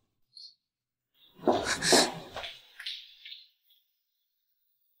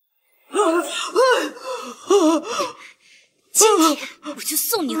今天我就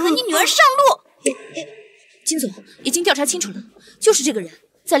送你和你女儿上路。金总已经调查清楚了，就是这个人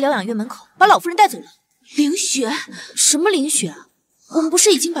在疗养院门口把老夫人带走了。凌雪？什么凌雪啊？我们不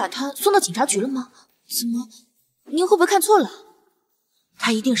是已经把她送到警察局了吗？怎么，您会不会看错了？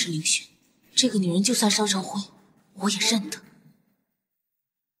她一定是凌雪，这个女人就算烧成灰，我也认得。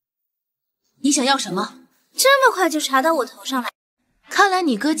你想要什么？这么快就查到我头上来？看来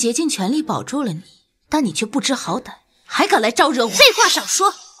你哥竭尽全力保住了你，但你却不知好歹，还敢来招惹我。废话少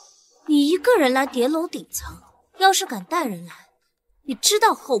说，你一个人来叠楼顶层，要是敢带人来，你知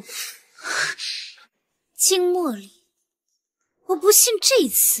道后果。金茉莉，我不信这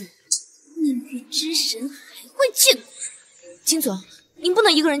次命运之神还会眷顾。金总，您不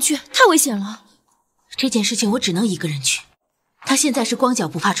能一个人去，太危险了。这件事情我只能一个人去。他现在是光脚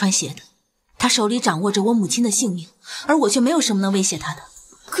不怕穿鞋的，他手里掌握着我母亲的性命，而我却没有什么能威胁他的。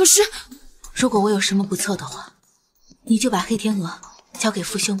可是，如果我有什么不测的话，你就把黑天鹅交给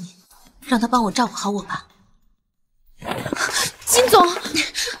傅修明，让他帮我照顾好我吧。金总，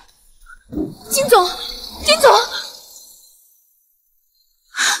金总，金总，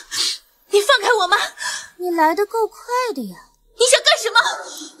你放开我妈！你来得够快的呀！你想干什么？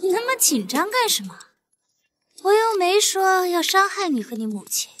你那么紧张干什么？我又没说要伤害你和你母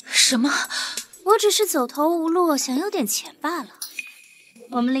亲。什么？我只是走投无路，想要点钱罢了。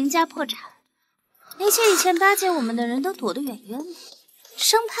我们林家破产，那些以前巴结我们的人都躲得远远的，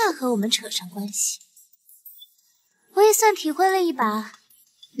生怕和我们扯上关系。我也算体会了一把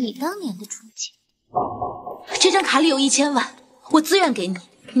你当年的处境。这张卡里有1000万，我自愿给你，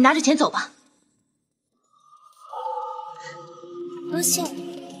你拿着钱走吧。多谢。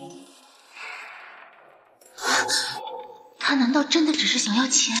他难道真的只是想要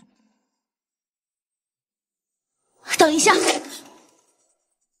钱？等一下，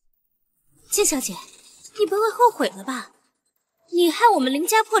金小姐，你不会后悔了吧？你害我们林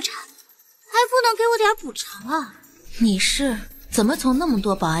家破产，还不能给我点补偿啊？你是怎么从那么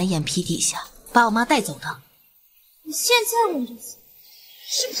多保安眼皮底下把我妈带走的？你现在问这些，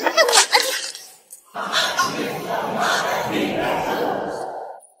是不是太晚了？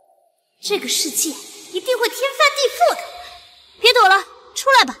这个世界一定会天翻地覆的！别躲了，出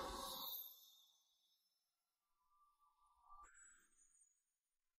来吧。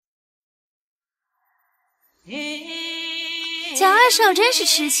蒋二少真是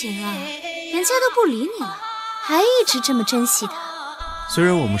痴情啊，人家都不理你了，还一直这么珍惜他。虽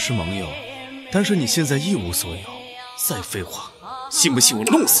然我们是盟友，但是你现在一无所有，再废话，信不信我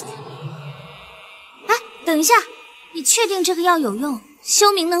弄死你？哎，等一下，你确定这个药有用？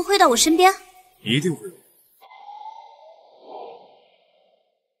修明能回到我身边？一定会。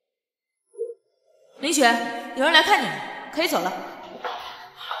林雪，有人来看你了，可以走了。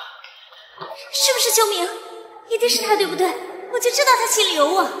是不是修明？一定是他，对不对？我就知道他心里有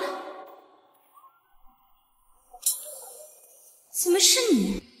我。怎么是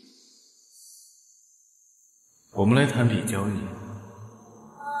你？我们来谈笔交易。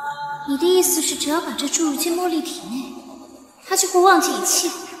你的意思是，只要把这注入金茉莉体内，她就会忘记一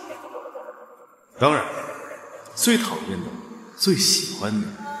切？当然，最讨厌的、最喜欢的，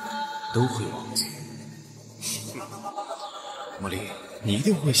都会忘记。茉莉，你一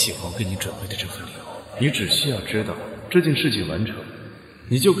定会喜欢我给你准备的这份礼物。你只需要知道这件事情完成，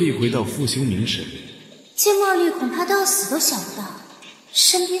你就可以回到傅修明身边。金茉莉恐怕到死都想不到，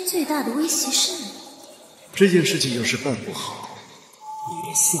身边最大的威胁是你。这件事情要是办不好，你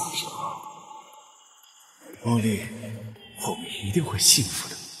的下场，茉莉，我们一定会幸福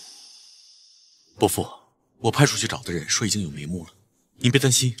的。伯父，我派出去找的人说已经有眉目了，您别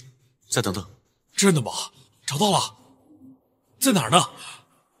担心，再等等。真的吗？找到了？在哪儿呢？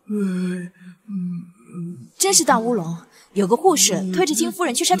真是大乌龙，有个护士推着金夫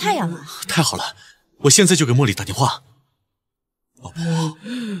人去晒太阳了。太好了，我现在就给茉莉打电话。老婆，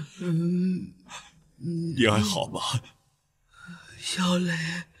你还好吗？小磊，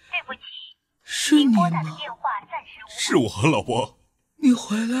对不起，是你吗？电话暂时是我，老婆。你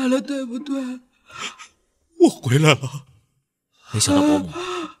回来了，对不对？我回来了。没想到伯母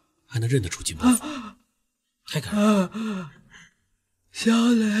还能认得出金伯父，太感人了。小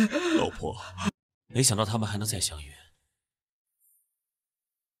磊，老婆，没想到他们还能再相遇。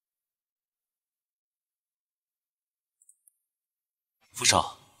傅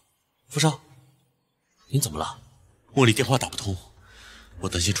少，傅少，您怎么了？茉莉电话打不通，我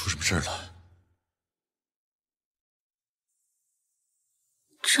担心出什么事了。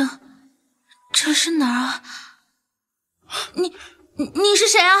这是哪儿啊？你是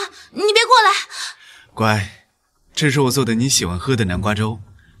谁啊？你别过来！乖，这是我做的你喜欢喝的南瓜粥，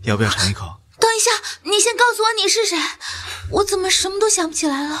要不要尝一口？等一下，你先告诉我你是谁，我怎么什么都想不起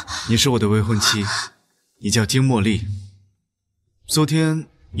来了？你是我的未婚妻，你叫金茉莉。昨天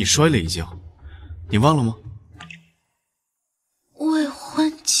你摔了一跤，你忘了吗？未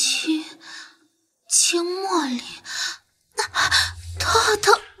婚妻金茉莉，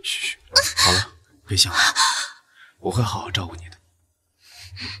疼！嘘，好了，别想了，我会好好照顾你的。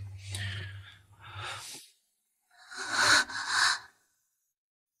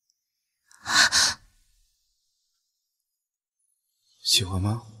喜欢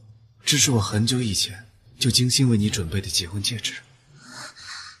吗？这是我很久以前就精心为你准备的结婚戒指，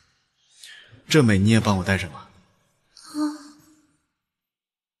这枚你也帮我戴着吗？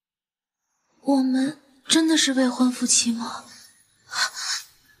我们真的是未婚夫妻吗？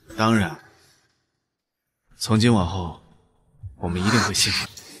当然，从今往后，我们一定会幸福。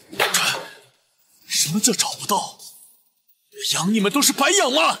什么叫找不到？养你们都是白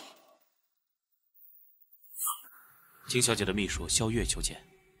养了。金小姐的秘书萧月求见，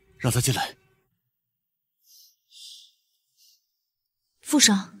让她进来。副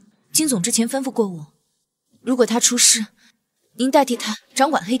省，金总之前吩咐过我，如果他出事，您代替他掌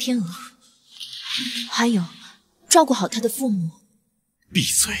管黑天鹅，还有照顾好他的父母。闭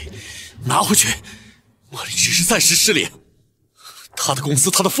嘴，拿回去。茉莉只是暂时失联，他的公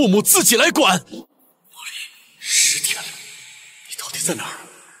司，他的父母自己来管。茉莉，10天了，你到底在哪儿？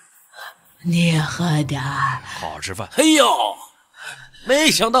你也喝点儿，好好吃饭。哎呦，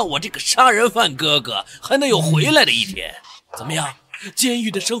没想到我这个杀人犯哥哥还能有回来的一天。怎么样，监狱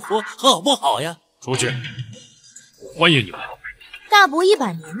的生活好不好呀？出去，欢迎你们。大伯一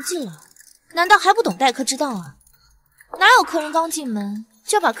把年纪了，难道还不懂待客之道啊？哪有客人刚进门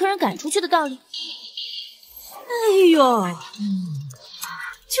就要把客人赶出去的道理？哎呦，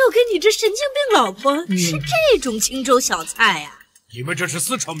就跟你这神经病老婆吃这种清粥小菜呀！你们这是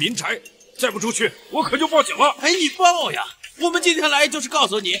私闯民宅，再不出去我可就报警了。哎，你报呀！我们今天来就是告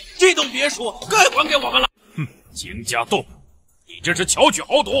诉你，这栋别墅该还给我们了。哼，金家栋，你这是巧取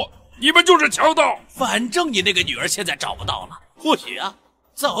豪夺，你们就是强盗。反正你那个女儿现在找不到了，或许啊，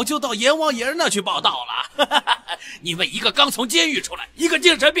早就到阎王爷那去报道了。你们一个刚从监狱出来，一个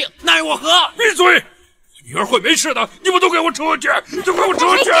精神病，奈我何？闭嘴！女儿会没事的，你们都给我出去！都给我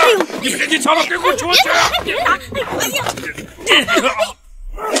出去！你们这些强盗，给我出去！别打！哎呀！你这个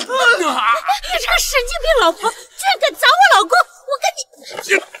神经病老婆，居然敢砸我老公！我跟你……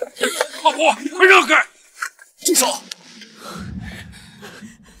老婆，快让开！住手！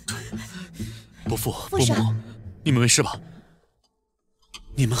伯父、伯母，你们没事吧？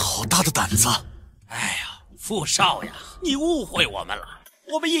你们好大的胆子！哎呀，傅少呀，你误会我们了，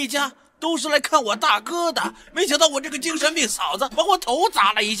我们一家都是来看我大哥的，没想到我这个精神病嫂子把我头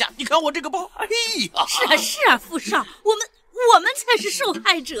砸了一下。你看我这个包，哎呀！是啊，傅少，我们才是受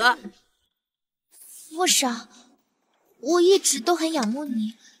害者。傅少，我一直都很仰慕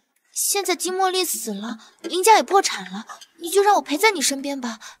你，现在金茉莉死了，林家也破产了，你就让我陪在你身边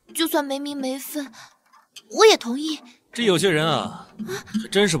吧，就算没名没分，我也同意。这有些人啊，还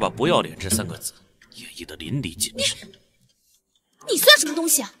真是把不要脸这3个字演绎得淋漓尽致。你算什么东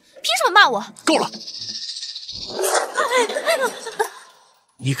西啊？凭什么骂我？够了！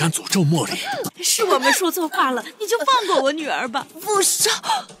你敢诅咒茉莉？是我们说错话了，你就放过我女儿吧。不少。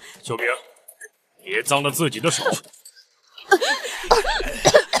小明，别脏了自己的手。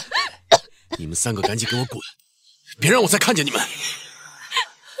你们3个赶紧给我滚！别让我再看见你们！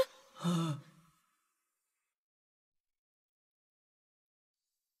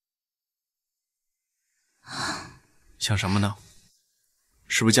想什么呢？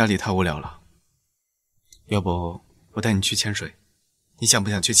是不是家里太无聊了？要不我带你去潜水？你想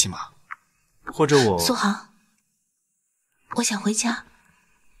不想去骑马？或者我……苏杭，我想回家，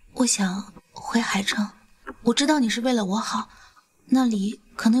我想回海城。我知道你是为了我好，那里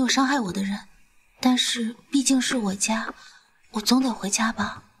可能有伤害我的人，但是毕竟是我家，我总得回家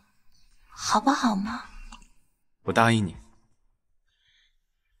吧，好不好吗？我答应你。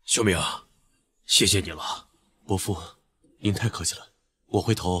秀明，谢谢你了。伯父，您太客气了，我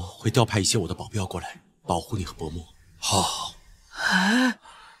回头会调派一些我的保镖过来保护你和伯母。好。啊，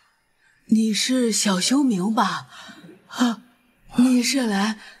你是小修明吧？啊，你是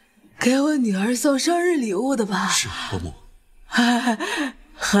来给我女儿送生日礼物的吧？是，伯母。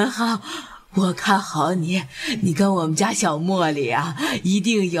很好，我看好你，你跟我们家小茉莉啊，一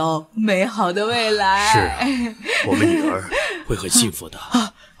定有美好的未来。是啊，我们女儿会很幸福的。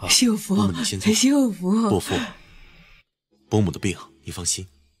幸福，伯母你先走。幸福。伯父，伯母的病你放心，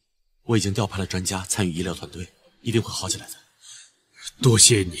我已经调派了专家参与医疗团队，一定会好起来的。多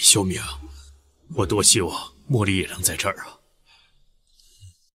谢你，修明，我多希望茉莉也能在这儿啊。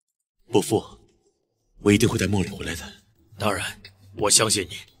伯父，我一定会带茉莉回来的。当然，我相信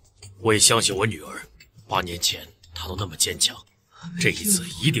你，我也相信我女儿。8年前她都那么坚强，这一次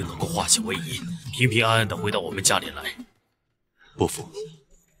一定能够化险为夷，平平安安的回到我们家里来。伯父，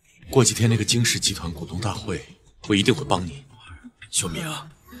过几天那个京氏集团股东大会，我一定会帮你。秀明啊，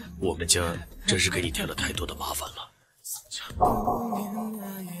我们家真是给你添了太多的麻烦了。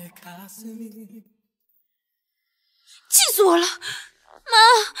气死我了！妈，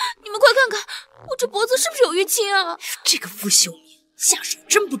你们快看看，我这脖子是不是有淤青啊？这个傅秀明下手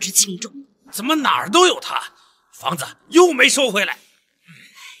真不知轻重，怎么哪儿都有他？房子又没收回来，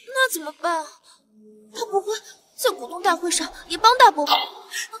那怎么办啊？他不会在股东大会上也帮大伯吧？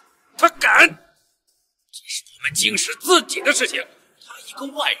他敢！这是我们京师自己的事情，他一个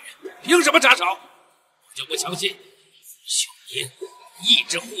外人凭什么插手？我就不相信秀明一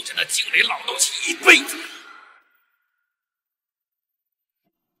直护着那惊雷老东西一辈子。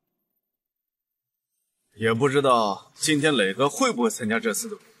也不知道今天磊哥会不会参加这次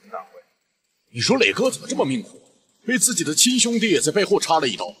的股东大会。你说磊哥怎么这么命苦，被自己的亲兄弟在背后插了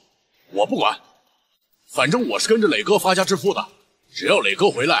一刀？我不管，反正我是跟着磊哥发家致富的。只要磊哥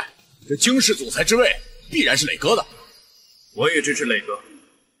回来，这京市总裁之位必然是磊哥的。我也支持磊哥。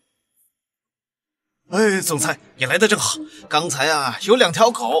哎，总裁，你来的正好。刚才啊，有2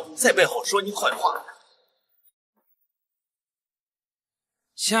条狗在背后说您坏话。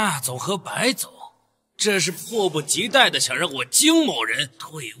夏总和白总，这是迫不及待的想让我京某人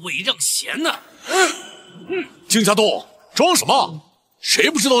退位让贤呢。京家栋，装什么？谁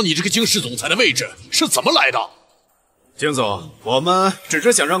不知道你这个京市总裁的位置是怎么来的？京总，我们只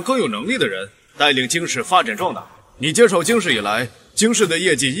是想让更有能力的人带领京市发展壮大。你接手京市以来，京市的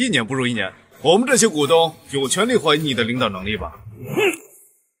业绩1年不如1年。我们这些股东有权利怀疑你的领导能力吧？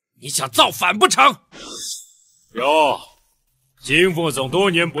你想造反不成？哟，金副总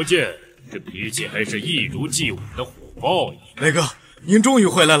多年不见，这脾气还是一如既往的火爆呀。磊哥，您终于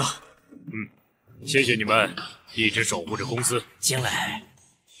回来了。谢谢你们一直守护着公司。金磊，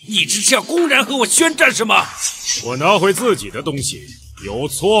你这是要公然和我宣战是吗？我拿回自己的东西有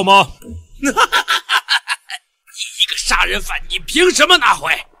错吗？你一个杀人犯，你凭什么拿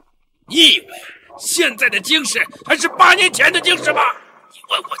回？你以为现在的京市还是8年前的京市吗？你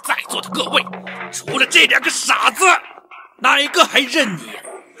问我在座的各位，除了这2个傻子，哪一个还认你？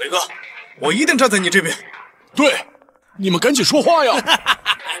磊哥，我一定站在你这边。对，你们赶紧说话呀！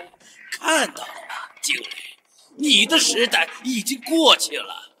看到了吗，经理，你的时代已经过去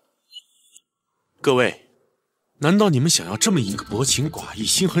了。各位，难道你们想要这么一个薄情寡义、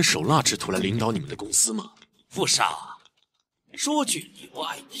心狠手辣之徒来领导你们的公司吗？傅少，说句你不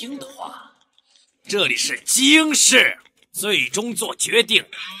爱听的话，这里是京市，最终做决定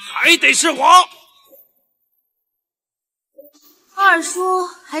还得是我。二叔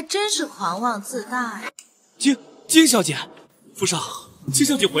还真是狂妄自大呀！金小姐，傅少，金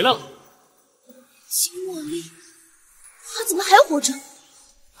小姐回来了。金茉莉，她怎么还活着？为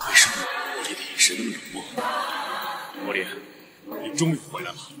什么茉莉的眼神那么冷漠？茉莉，你终于回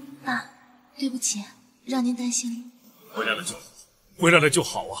来了。爸，对不起，让您担心了。回来了就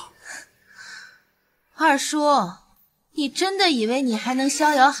好啊。二叔，你真的以为你还能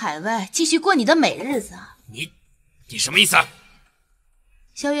逍遥海外，继续过你的美日子啊？你什么意思啊？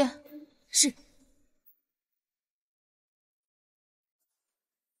萧月，是。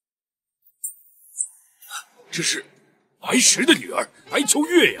这是白石的女儿白秋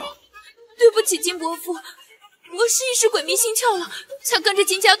月呀。对不起，金伯父，我是一时鬼迷心窍了，才跟着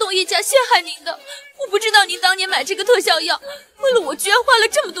金家栋一家陷害您的。我不知道您当年买这个特效药，为了我居然花了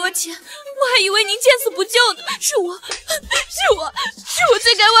这么多钱，我还以为您见死不救呢。是我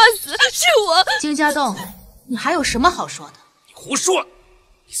罪该万死，是我。金家栋，你还有什么好说的？你胡说！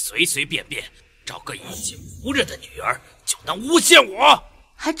你随随便便找个已经无人的女儿就能诬陷我？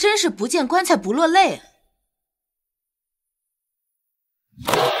还真是不见棺材不落泪啊！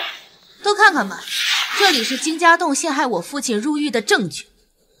都看看吧，这里是金家栋陷害我父亲入狱的证据。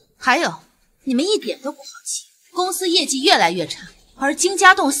还有，你们一点都不好奇公司业绩越来越差，而金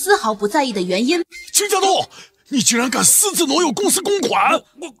家栋丝毫不在意的原因。金家栋，你竟然敢私自挪用公司公款！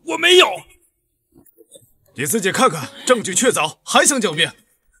我没有。你自己看看，证据确凿，还想狡辩？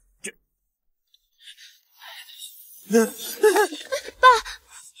爸，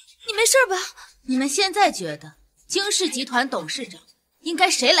你没事吧？你们现在觉得金氏集团董事长应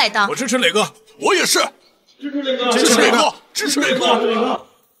该谁来当？我支持磊哥，我也是。支持磊哥，支持磊哥。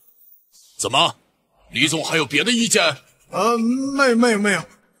怎么，李总还有别的意见？没有。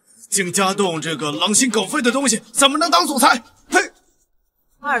金家栋这个狼心狗肺的东西，怎么能当总裁？呸！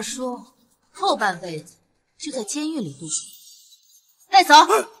二叔后半辈子就在监狱里度过。带走！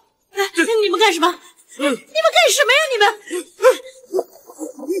你们干什么？你们干什么呀？你们！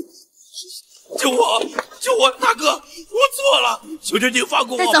救我，大哥，我错了，求求你放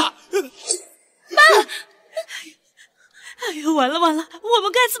过我吧！爸！哎呦，完了，我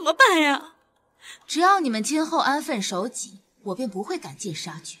们该怎么办呀？只要你们今后安分守己，我便不会赶尽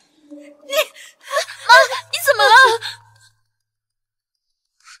杀绝。妈，你怎么了？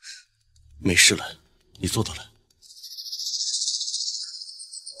没事了，你做到了。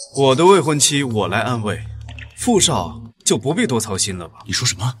我的未婚妻我来安慰，傅少就不必多操心了吧？你说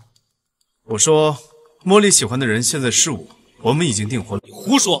什么？我说，茉莉喜欢的人现在是我们已经订婚了。你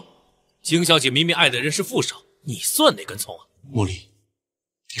胡说！金小姐明明爱的人是傅少，你算哪根葱啊？茉莉，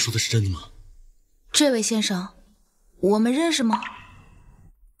你说的是真的吗？这位先生，我们认识吗？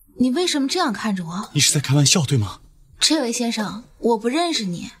你为什么这样看着我？你是在开玩笑对吗？这位先生，我不认识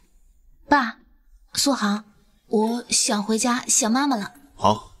你。爸，苏杭，我想回家，想妈妈了。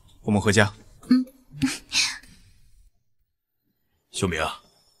好，我们回家。秀明，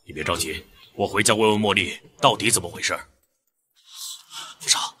你别着急，我回家问问茉莉到底怎么回事。傅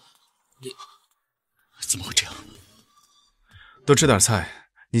少，你怎么会这样？多吃点菜，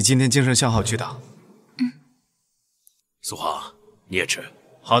你今天精神消耗巨大。苏杭，你也吃。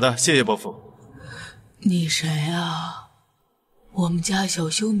好的，谢谢伯父。你谁啊？我们家小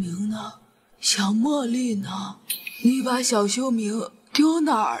修明呢？小茉莉呢？你把小修明丢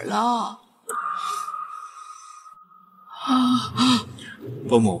哪儿了？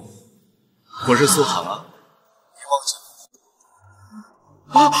伯母，我是苏杭啊。你忘记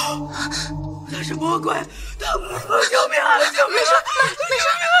了？他是魔鬼！他不救命啊！救命！没事。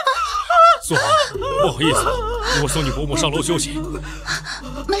苏杭，不好意思，我送你伯母上楼休息。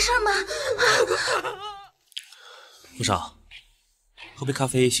没事吗？傅少，喝杯咖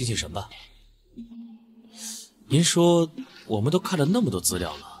啡醒醒神吧。您说，我们都看了那么多资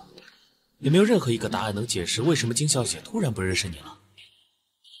料了，有没有任何一个答案能解释为什么金小姐突然不认识你了？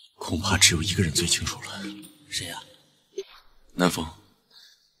恐怕只有一个人最清楚了。谁呀？南风，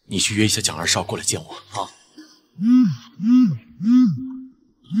你去约一下蒋二少过来见我。好。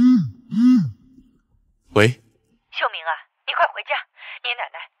喂，秀明啊，你快回家，你奶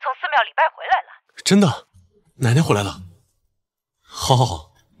奶从寺庙礼拜回来了。真的，奶奶回来了。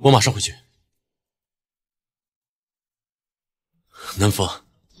好，我马上回去。南风，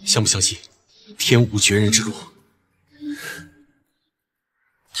相不相信天无绝人之路？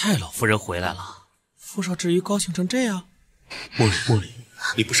太老夫人回来了，傅少至于高兴成这样？茉莉，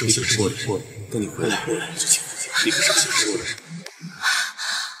你不生气是茉莉，等你回来就请父亲。你不生气是我的事。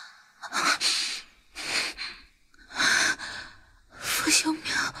傅修明，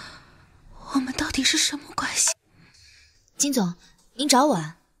我们到底是什么关系？金总，您找我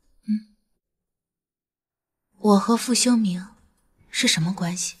啊？我和傅修明是什么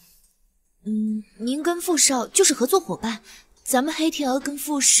关系？您跟傅少就是合作伙伴，咱们黑天鹅跟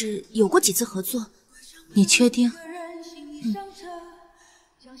傅氏有过几次合作，你确定？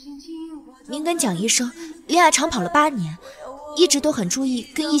您跟蒋医生恋爱长跑了8年，一直都很注意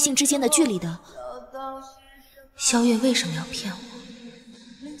跟异性之间的距离的。萧月为什么要骗我？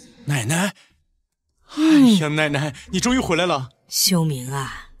奶奶，哎呀，奶奶，你终于回来了。修明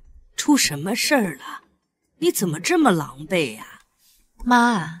啊，出什么事儿了？你怎么这么狼狈呀？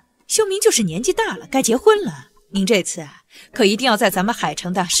妈，修明就是年纪大了，该结婚了。您这次啊，可一定要在咱们海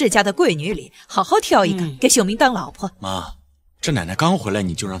城的世家的贵女里好好挑一个，给秀明当老婆。妈，这奶奶刚回来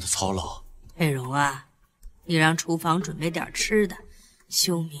你就让她操劳。佩蓉啊，你让厨房准备点吃的，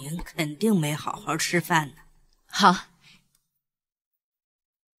修明肯定没好好吃饭呢。好。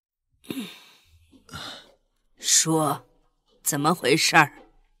说，怎么回事儿？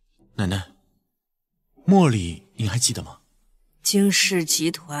奶奶，茉莉您还记得吗？京氏集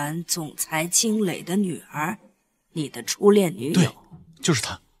团总裁金磊的女儿，你的初恋女友。对，就是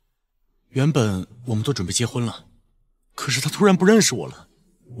她。原本我们都准备结婚了，可是她突然不认识我了，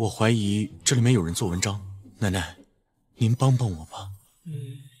我怀疑这里面有人做文章。奶奶，您帮帮我吧。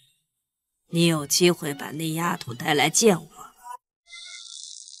你有机会把那丫头带来见我。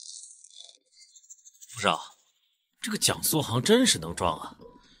傅少，这个蒋苏杭真是能装啊，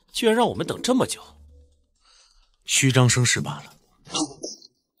居然让我们等这么久。虚张声势罢了。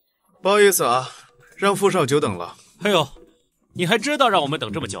不好意思啊，让傅少久等了。哎呦，你还知道让我们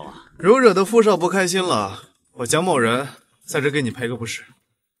等这么久啊？如惹得傅少不开心了，我蒋某人在这给你赔个不是。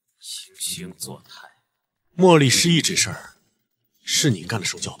惺惺作态。茉莉失忆这事儿，是你干的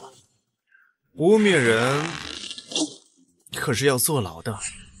手脚吧？污蔑人可是要坐牢的。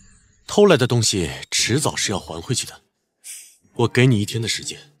偷来的东西迟早是要还回去的。我给你1天的时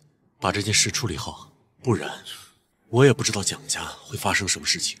间，把这件事处理好，不然我也不知道蒋家会发生什么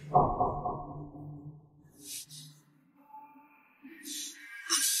事情。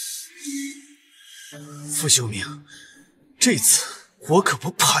傅修明，这次我可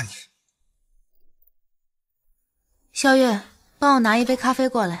不怕你。萧月，帮我拿一杯咖啡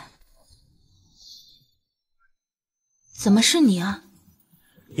过来。怎么是你啊？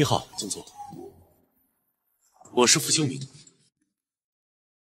你好，静总，我是傅修明。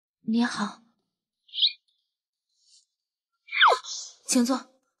你好，请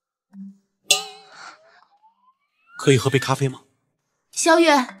坐。可以喝杯咖啡吗？萧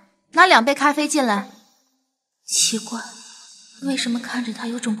月，拿2杯咖啡进来。奇怪，为什么看着他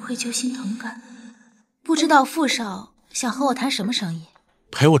有种愧疚心疼感？不知道傅少想和我谈什么生意？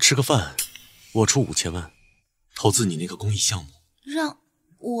陪我吃个饭，我出5000万，投资你那个公益项目。让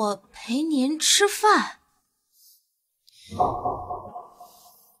我陪您吃饭？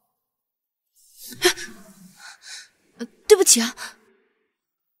对不起啊。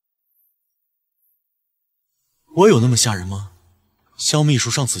我有那么吓人吗？肖秘书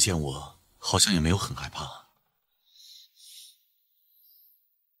上次见我，好像也没有很害怕。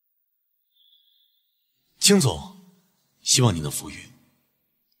金总，希望你能富裕。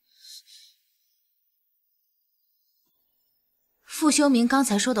傅修明刚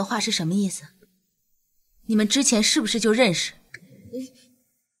才说的话是什么意思？你们之前是不是就认识？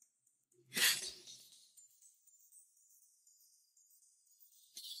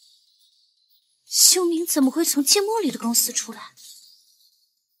修明怎么会从芥末里的公司出来？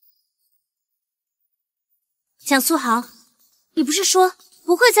蒋苏杭，你不是说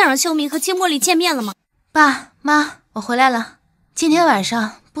不会再让修明和芥末里见面了吗？爸妈，我回来了。今天晚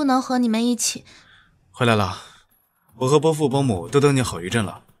上不能和你们一起。回来了，我和伯父伯母都等你好一阵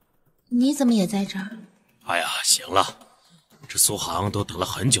了。你怎么也在这儿？哎呀，行了，这苏杭都等了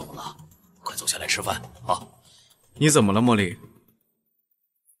很久了，快坐下来吃饭啊！你怎么了，茉莉？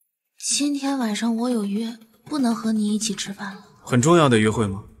今天晚上我有约，不能和你一起吃饭了。很重要的约会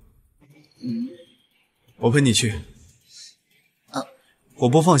吗？我陪你去。我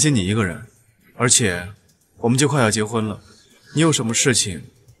不放心你一个人，而且我们就快要结婚了，你有什么事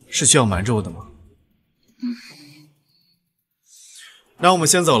情是需要瞒着我的吗？那我们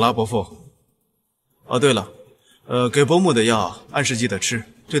先走了，伯父。哦，对了，给伯母的药按时记得吃，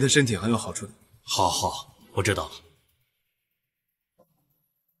对她身体很有好处的。好好，我知道了。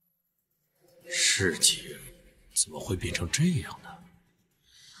事情怎么会变成这样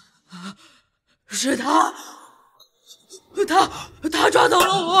呢？是他抓走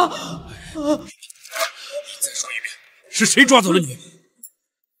了我。再说一遍，是谁抓走了你？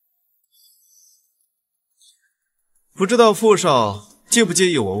不知道傅少介不介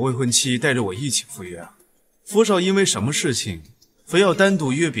意我未婚妻带着我一起赴约啊？傅少因为什么事情非要单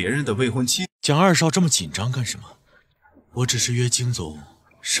独约别人的未婚妻？蒋二少这么紧张干什么？我只是约金总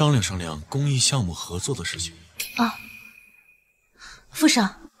商量商量公益项目合作的事情。傅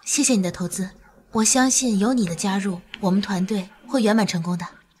少，谢谢你的投资，我相信有你的加入，我们团队会圆满成功的。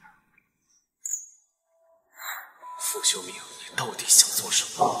傅修明，你到底想做什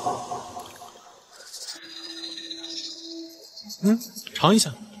么？尝一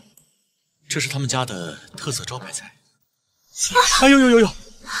下，这是他们家的特色招牌菜。哎呦呦呦呦！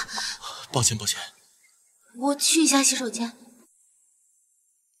抱歉抱歉，我去一下洗手间。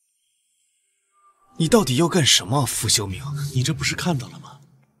你到底要干什么，傅修明？你这不是看到了吗？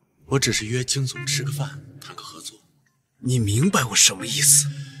我只是约金总吃个饭，谈个合作。你明白我什么意思？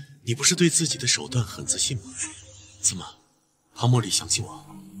你不是对自己的手段很自信吗？怎么，怕茉莉相信我？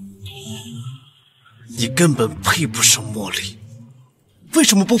你根本配不上茉莉，为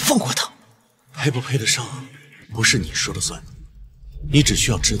什么不放过她？配不配得上，不是你说了算。你只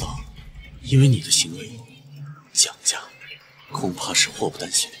需要知道，因为你的行为，蒋家恐怕是祸不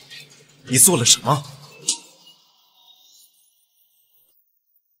单行。你做了什么？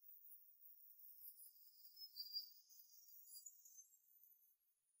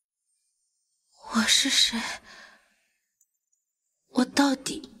我是谁？我到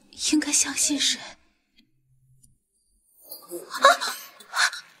底应该相信谁？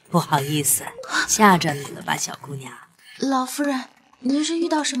不好意思，吓着你了吧，小姑娘？老夫人，您是遇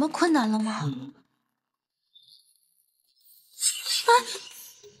到什么困难了吗？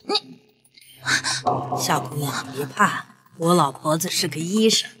小姑娘，别怕，我老婆子是个医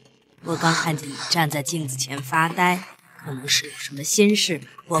生。我刚看见你站在镜子前发呆，可能是有什么心事。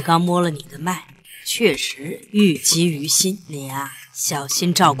我刚摸了你的脉，确实郁积于心。你呀，小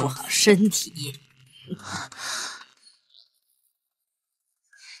心照顾好身体。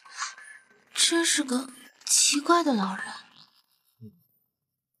真是个奇怪的老人。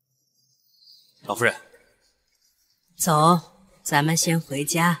老夫人，走，咱们先回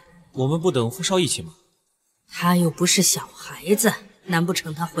家。我们不等傅少一起吗？他又不是小孩子，难不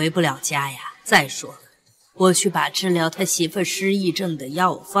成他回不了家呀？再说了，我去把治疗他媳妇失忆症的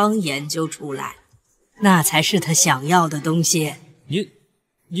药方研究出来，那才是他想要的东西。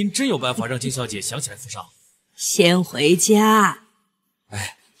您真有办法让金小姐想起来傅少？先回家。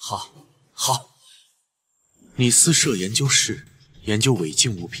哎，好。你私设研究室，研究违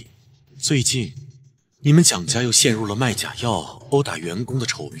禁物品。最近，你们蒋家又陷入了卖假药、殴打员工的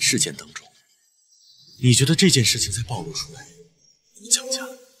丑闻事件当中。你觉得这件事情再暴露出来，你们蒋家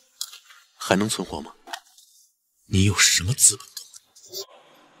还能存活吗？你有什么资本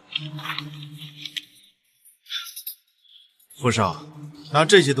动摇？傅少，拿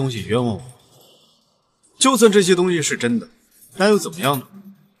这些东西冤枉我，就算这些东西是真的，那又怎么样呢？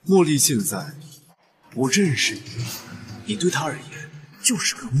茉莉现在不认识你，你对她而言就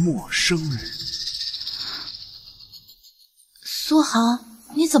是个陌生人。苏杭，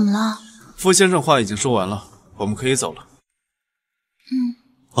你怎么了？傅先生话已经说完了，我们可以走了。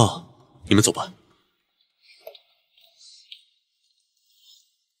哦，你们走吧。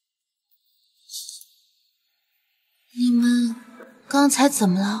你们刚才怎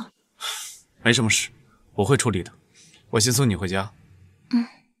么了？没什么事，我会处理的。我先送你回家。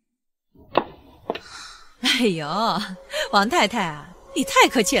哎呦，王太太啊，你太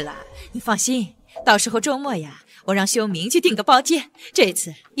客气了。你放心，到时候周末呀，我让修明去订个包间，这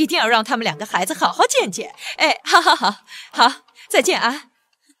次一定要让他们两个孩子好好见见。哎，好，再见啊。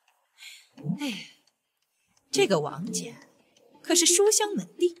哎，这个王家可是书香门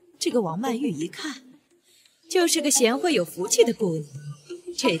第，这个王曼玉一看就是个贤惠有福气的姑娘，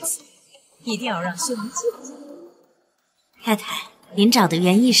这次一定要让修明见见。太太，您找的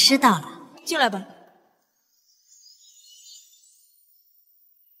园艺师到了，进来吧。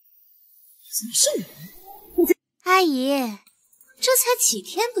怎么是你？阿姨，这才几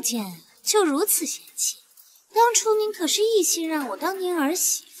天不见，就如此嫌弃。当初您可是一心让我当您儿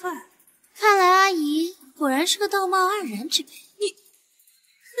媳妇儿，看来阿姨果然是个道貌岸然之辈。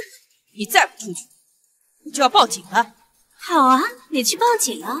你再不出去，你就要报警了。好啊，你去报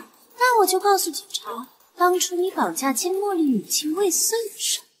警啊，那我就告诉警察，当初你绑架金茉莉女亲未遂的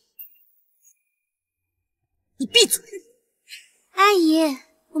事。你闭嘴！阿姨，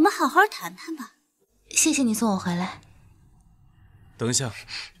我们好好谈谈吧。谢谢你送我回来。等一下。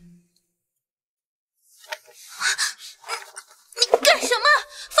你干什么？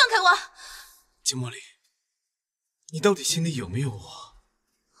放开我！金茉莉，你到底心里有没有我？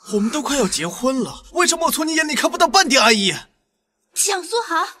我们都快要结婚了，为什么我从你眼里看不到半点爱意？蒋苏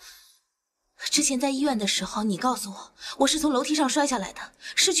杭，之前在医院的时候，你告诉我是从楼梯上摔下来的，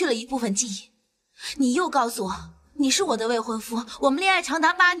失去了一部分记忆。你又告诉我你是我的未婚夫，我们恋爱长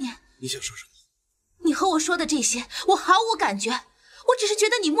达8年。你想说什么？你和我说的这些，我毫无感觉，我只是觉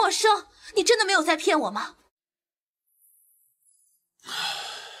得你陌生。你真的没有在骗我吗？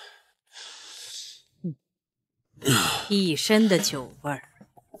一身的酒味儿，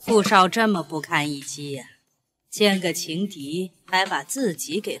傅少这么不堪一击呀、见个情敌，还把自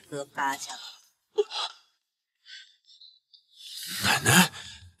己给喝趴下了。奶奶，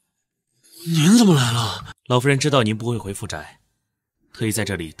您怎么来了？老夫人知道您不会回府宅，特意在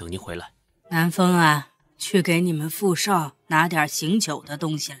这里等您回来。南风啊，去给你们傅少拿点醒酒的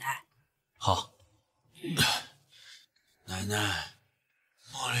东西来。好。奶奶，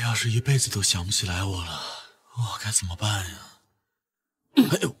茉莉要是一辈子都想不起来我了，我该怎么办呀？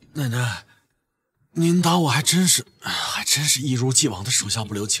哎呦，奶奶，您打我还真是一如既往的手下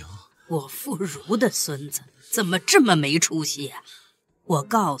不留情。我傅如的孙子怎么这么没出息呀、我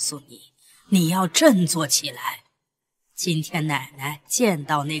告诉你，你要振作起来。今天奶奶见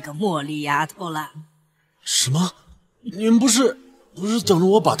到那个茉莉丫头了。什么？您不是等着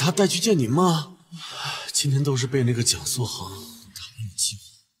我把她带去见您吗？今天都是被那个蒋素航他们激活。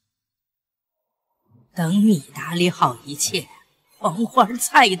等你打理好一切，黄花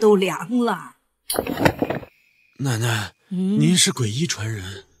菜都凉了。奶奶，您是鬼医传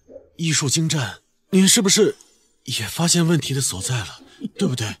人，医术精湛，您是不是也发现问题的所在了，对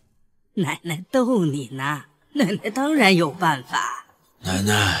不对？奶奶逗你呢，奶奶当然有办法。奶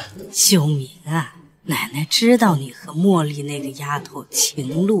奶，修明啊，奶奶知道你和茉莉那个丫头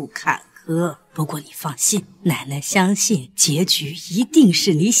情路坎坷，不过你放心，奶奶相信结局一定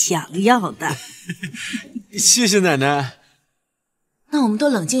是你想要的。谢谢奶奶。那我们都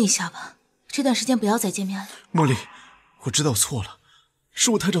冷静一下吧，这段时间不要再见面了。茉莉，我知道错了，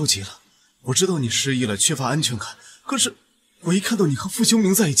是我太着急了。我知道你失忆了，缺乏安全感，可是我一看到你和傅修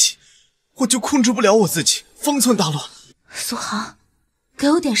明在一起，我就控制不了我自己，方寸大乱。苏杭，给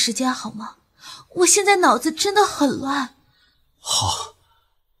我点时间好吗？我现在脑子真的很乱。好，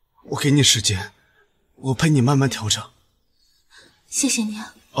我给你时间，我陪你慢慢调整。谢谢你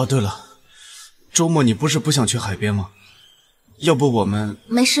啊。哦，对了，周末你不是不想去海边吗？要不我们……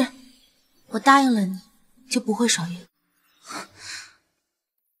没事，我答应了你，就不会爽约。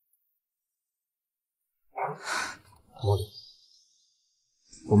茉莉，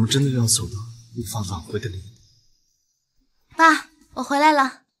我们真的要走到无法挽回的地步。爸，我回来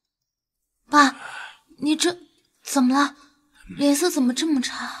了。爸，你这怎么了？脸色怎么这么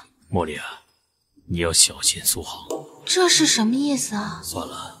差？茉莉啊，你要小心苏杭。这是什么意思啊？算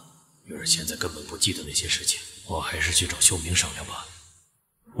了，女儿现在根本不记得那些事情，我还是去找秀明商量吧。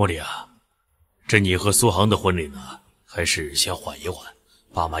茉莉啊，这你和苏杭的婚礼呢，还是先缓一缓。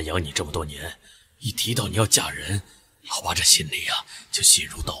爸妈养你这么多年，一提到你要嫁人，老爸这心里啊就心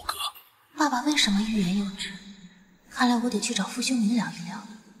如刀割。爸爸为什么欲言又止？看来我得去找傅修明聊一聊了。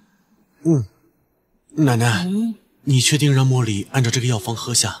奶奶，你确定让茉莉按照这个药方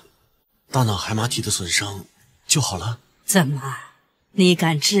喝下，大脑海马体的损伤就好了？怎么，你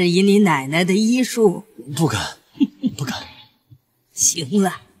敢质疑你奶奶的医术？不敢，不敢。行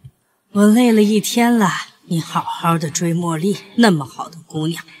了，我累了一天了，你好好的追茉莉，那么好的姑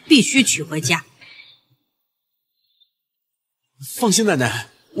娘，必须娶回家。放心，奶奶，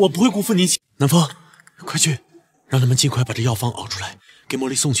我不会辜负您。南风，快去，让他们尽快把这药方熬出来，给茉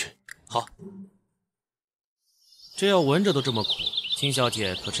莉送去。好。这药闻着都这么苦，金小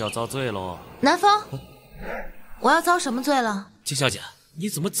姐可是要遭罪喽。南风，我要遭什么罪了？金小姐，你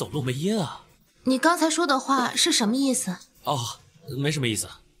怎么走漏没音啊？你刚才说的话是什么意思？哦，没什么意思。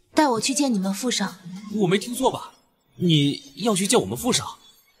带我去见你们父上。我没听错吧？你要去见我们父上？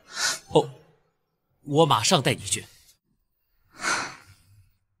哦，我马上带你去。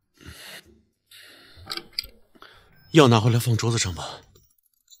药拿回来放桌子上吧。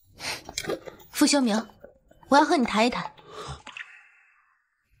傅修明，我要和你谈一谈。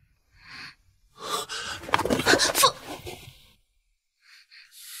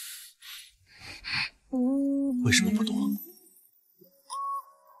为什么不躲？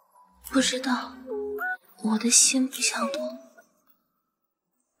不知道，我的心不想躲。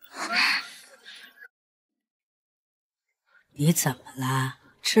你怎么了？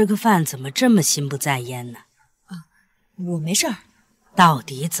吃个饭怎么这么心不在焉呢？我没事儿。到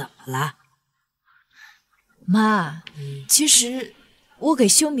底怎么了？妈，其实我给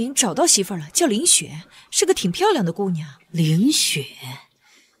修明找到媳妇了，叫林雪，是个挺漂亮的姑娘。林雪，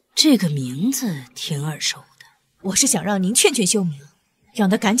这个名字挺耳熟的。我是想让您劝劝修明，让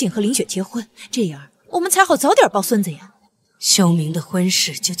他赶紧和林雪结婚，这样我们才好早点抱孙子呀。修明的婚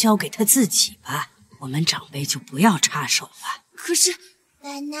事就交给他自己吧，我们长辈就不要插手了。可是，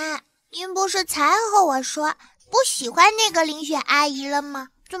奶奶，您不是才和我说不喜欢那个林雪阿姨了吗？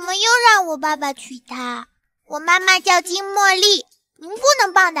怎么又让我爸爸娶她？我妈妈叫金茉莉，您不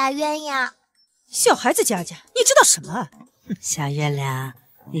能棒打鸳鸯。小孩子家家，你知道什么？小月亮，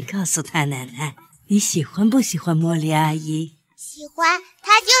你告诉太奶奶，你喜欢不喜欢茉莉阿姨？喜欢，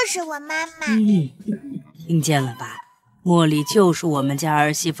她就是我妈妈。听见了吧？茉莉就是我们家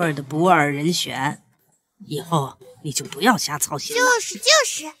儿媳妇儿的不二人选，以后你就不要瞎操心了。就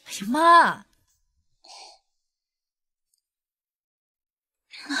是。哎呀妈！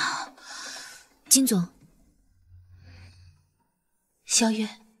金总，萧月，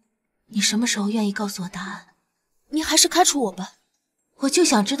你什么时候愿意告诉我答案？你还是开除我吧。我就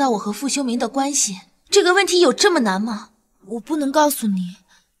想知道我和傅修明的关系，这个问题有这么难吗？我不能告诉你。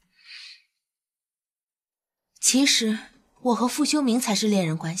其实我和傅修明才是恋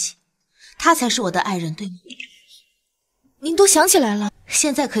人关系，他才是我的爱人，对吗？您都想起来了，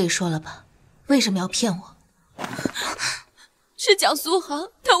现在可以说了吧？为什么要骗我？是蒋苏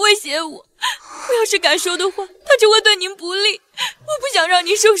杭，他威胁我，我要是敢说的话，他就会对您不利。我不想让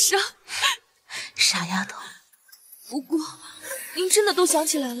您受伤。傻丫头。不过，您真的都想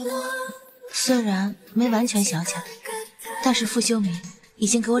起来了吗？虽然没完全想起来，但是傅修明已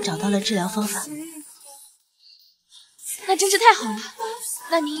经给我找到了治疗方法。那真是太好了。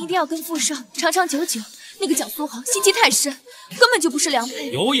那您一定要跟傅少长长久久。那个蒋苏杭心机太深，根本就不是良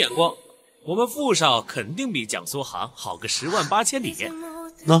配。有眼光，我们傅少肯定比蒋苏杭好个108000里。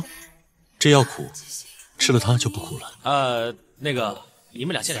那这药苦，吃了它就不苦了。那个你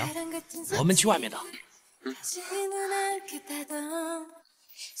们俩先聊，我们去外面等。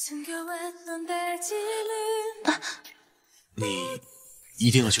你一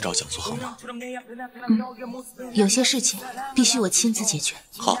定要去找蒋苏杭吗？有些事情必须我亲自解决。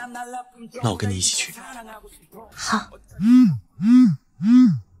好，那我跟你一起去。好。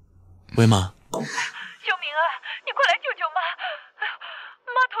喂，妈。救命啊！你快来救救妈！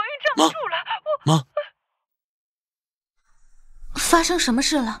妈头晕站不住了，妈，发生什么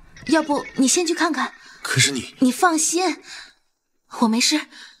事了？要不你先去看看。可是你放心，我没事，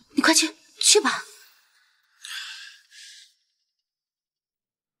你快去吧。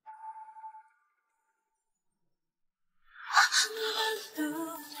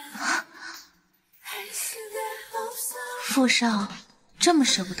傅少这么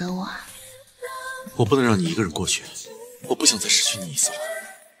舍不得我啊？我不能让你一个人过去，我不想再失去你一次了。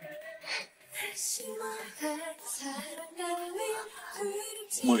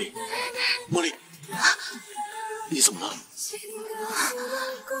茉莉，你怎么了？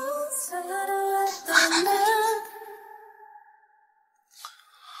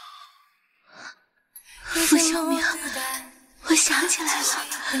傅修明，我想起来了。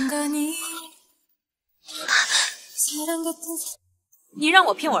你让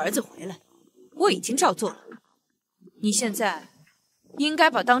我骗我儿子回来，我已经照做了。你现在应该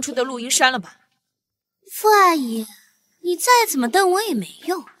把当初的录音删了吧？傅阿姨，你再怎么瞪我也没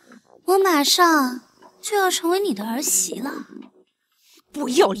用，我马上就要成为你的儿媳了。不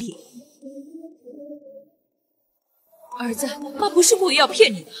要脸！儿子，妈不是故意要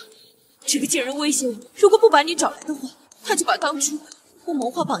骗你的。这个贱人威胁我，如果不把你找来的话，他就把当初我谋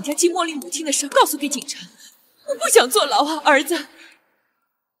划绑架季茉莉母亲的事告诉给警察。我不想坐牢啊，儿子。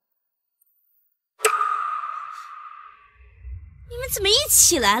你们怎么一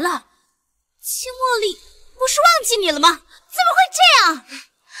起来了？季茉莉不是忘记你了吗？怎么会这样？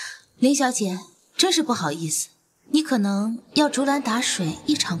林小姐，真是不好意思，你可能要竹篮打水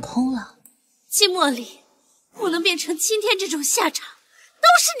一场空了。季茉莉，我能变成今天这种下场，都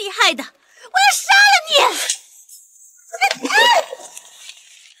是你害的！我要杀了你！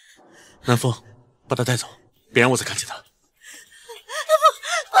南风，把他带走，别让我再看见他。我不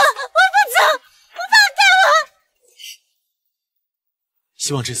走，不放开我！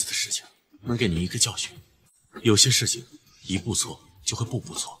希望这次的事情能给你一个教训，有些事情一步错就会步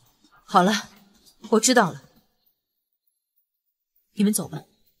步错。好了，我知道了，你们走吧。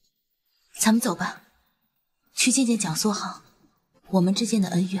咱们走吧，去见见蒋苏杭，我们之间的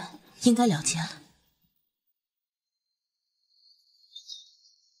恩怨应该了结了。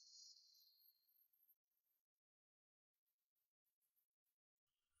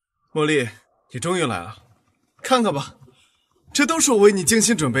茉莉，你终于来了，看看吧，这都是我为你精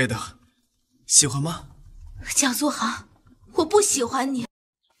心准备的，喜欢吗？蒋苏杭，我不喜欢你。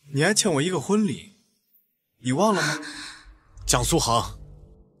你还欠我一个婚礼，你忘了吗？蒋苏杭，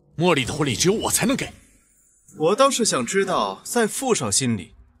茉莉的婚礼只有我才能给。我倒是想知道，在傅少心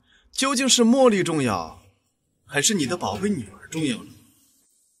里，究竟是茉莉重要，还是你的宝贝女儿重要呢？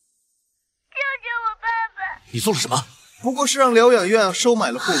救救我爸爸！你做了什么？不过是让疗养院收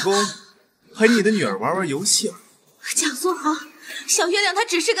买了护工，陪你的女儿玩游戏而已。蒋苏杭，小月亮她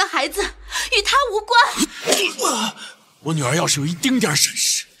只是个孩子，与她无关。我女儿要是有一丁点闪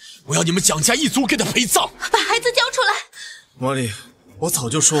失，我要你们蒋家一族给她陪葬。把孩子交出来！茉莉，我早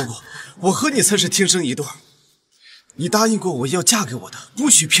就说过，我和你才是天生一对。你答应过我要嫁给我的，不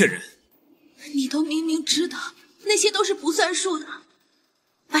许骗人。你都明明知道那些都是不算数的，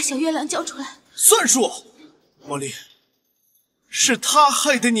把小月亮交出来。算数，茉莉，是他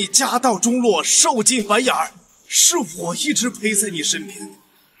害得你家道中落，受尽白眼儿，是我一直陪在你身边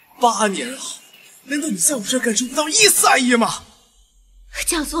8年了，难道你在我这感受不到一丝爱意吗？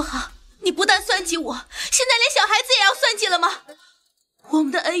江苏豪，你不但算计我，现在连小孩子也要算计了吗？我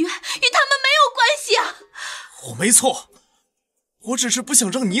们的恩怨与他们没有关系啊！我没错，我只是不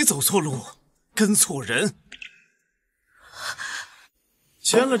想让你走错路，跟错人。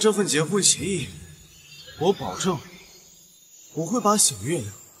签了这份结婚协议，我保证我会把小月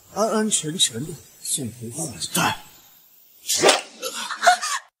亮安安全全的送回父家。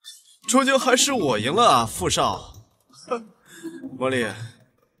终究还是我赢了啊，傅少。茉莉，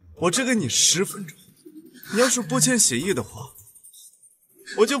我只给你10分钟，你要是不签协议的话，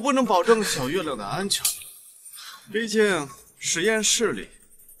我就不能保证小月亮的安全。毕竟实验室里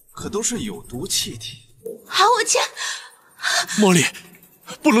可都是有毒气体。好，我签。茉莉，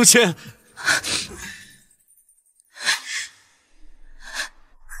不能签。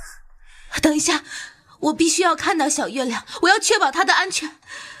等一下，我必须要看到小月亮，我要确保她的安全。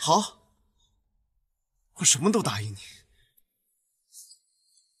好，我什么都答应你。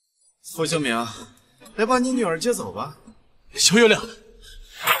傅秀明，来把你女儿接走吧。小月亮，傅秀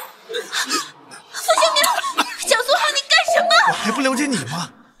明，江苏豪，你干什么？我还不了解你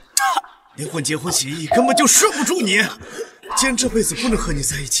吗？离婚结婚协议根本就拴不住你。既然这辈子不能和你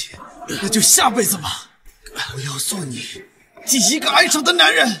在一起，那就下辈子吧。我要做你第一个爱上的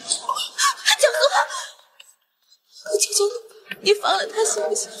男人。江苏豪，我求求你，你放了他行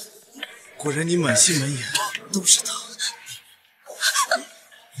不行？果然你满心满眼都是他。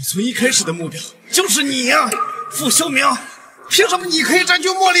我从一开始的目标就是你呀，傅秀明。凭什么你可以占据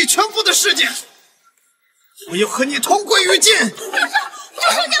茉莉全部的世界？我要和你同归于尽！住手！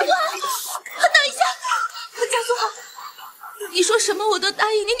江苏豪，等一下，江苏豪，你说什么我都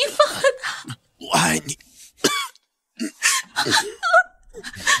答应你，你放了他。我爱你。傅秀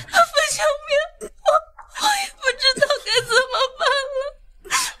明，我也不知道该怎么办了。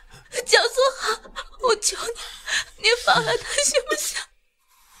江苏豪，我求你，你放了他行不行？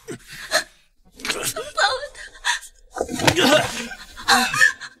放了他。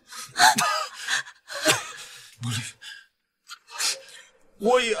茉莉，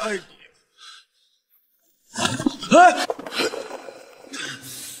我也爱你。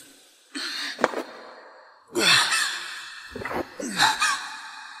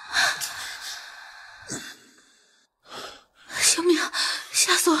小明，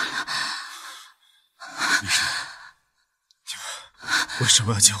吓死我了！为什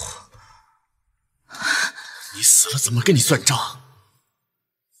么要救我？你死了怎么跟你算账？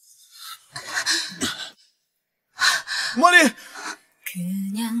茉莉，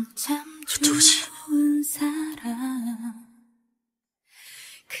对不起。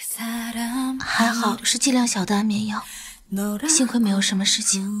还好是剂量小的安眠药，幸亏没有什么事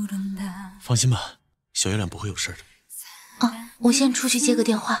情。放心吧，小月亮不会有事的。啊，我先出去接个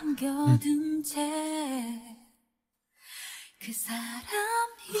电话。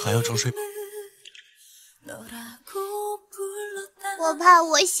还要装睡吗？我怕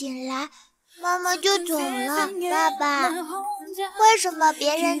我醒来，妈妈就走了。爸爸，为什么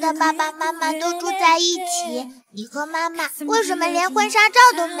别人的爸爸妈妈都住在一起，你和妈妈为什么连婚纱照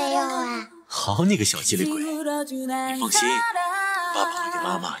都没有啊？好你个小机灵鬼，你放心，爸爸会给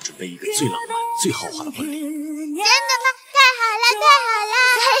妈妈准备一个最浪漫、最豪华的婚礼。真的吗？太好了，太好了！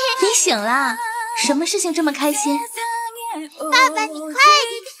你醒啦？什么事情这么开心？爸爸，你快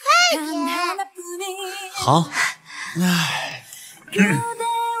点，快点！好，哎，茉莉，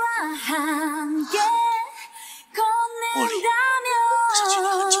我想娶你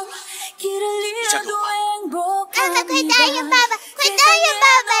很久了，你嫁给我吧。妈妈，快答应爸爸，快答应爸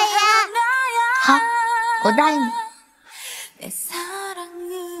爸呀！好，我答应你。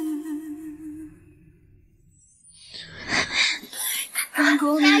小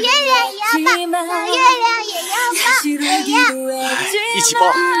月亮也要抱，小月亮也要抱，也要一起抱。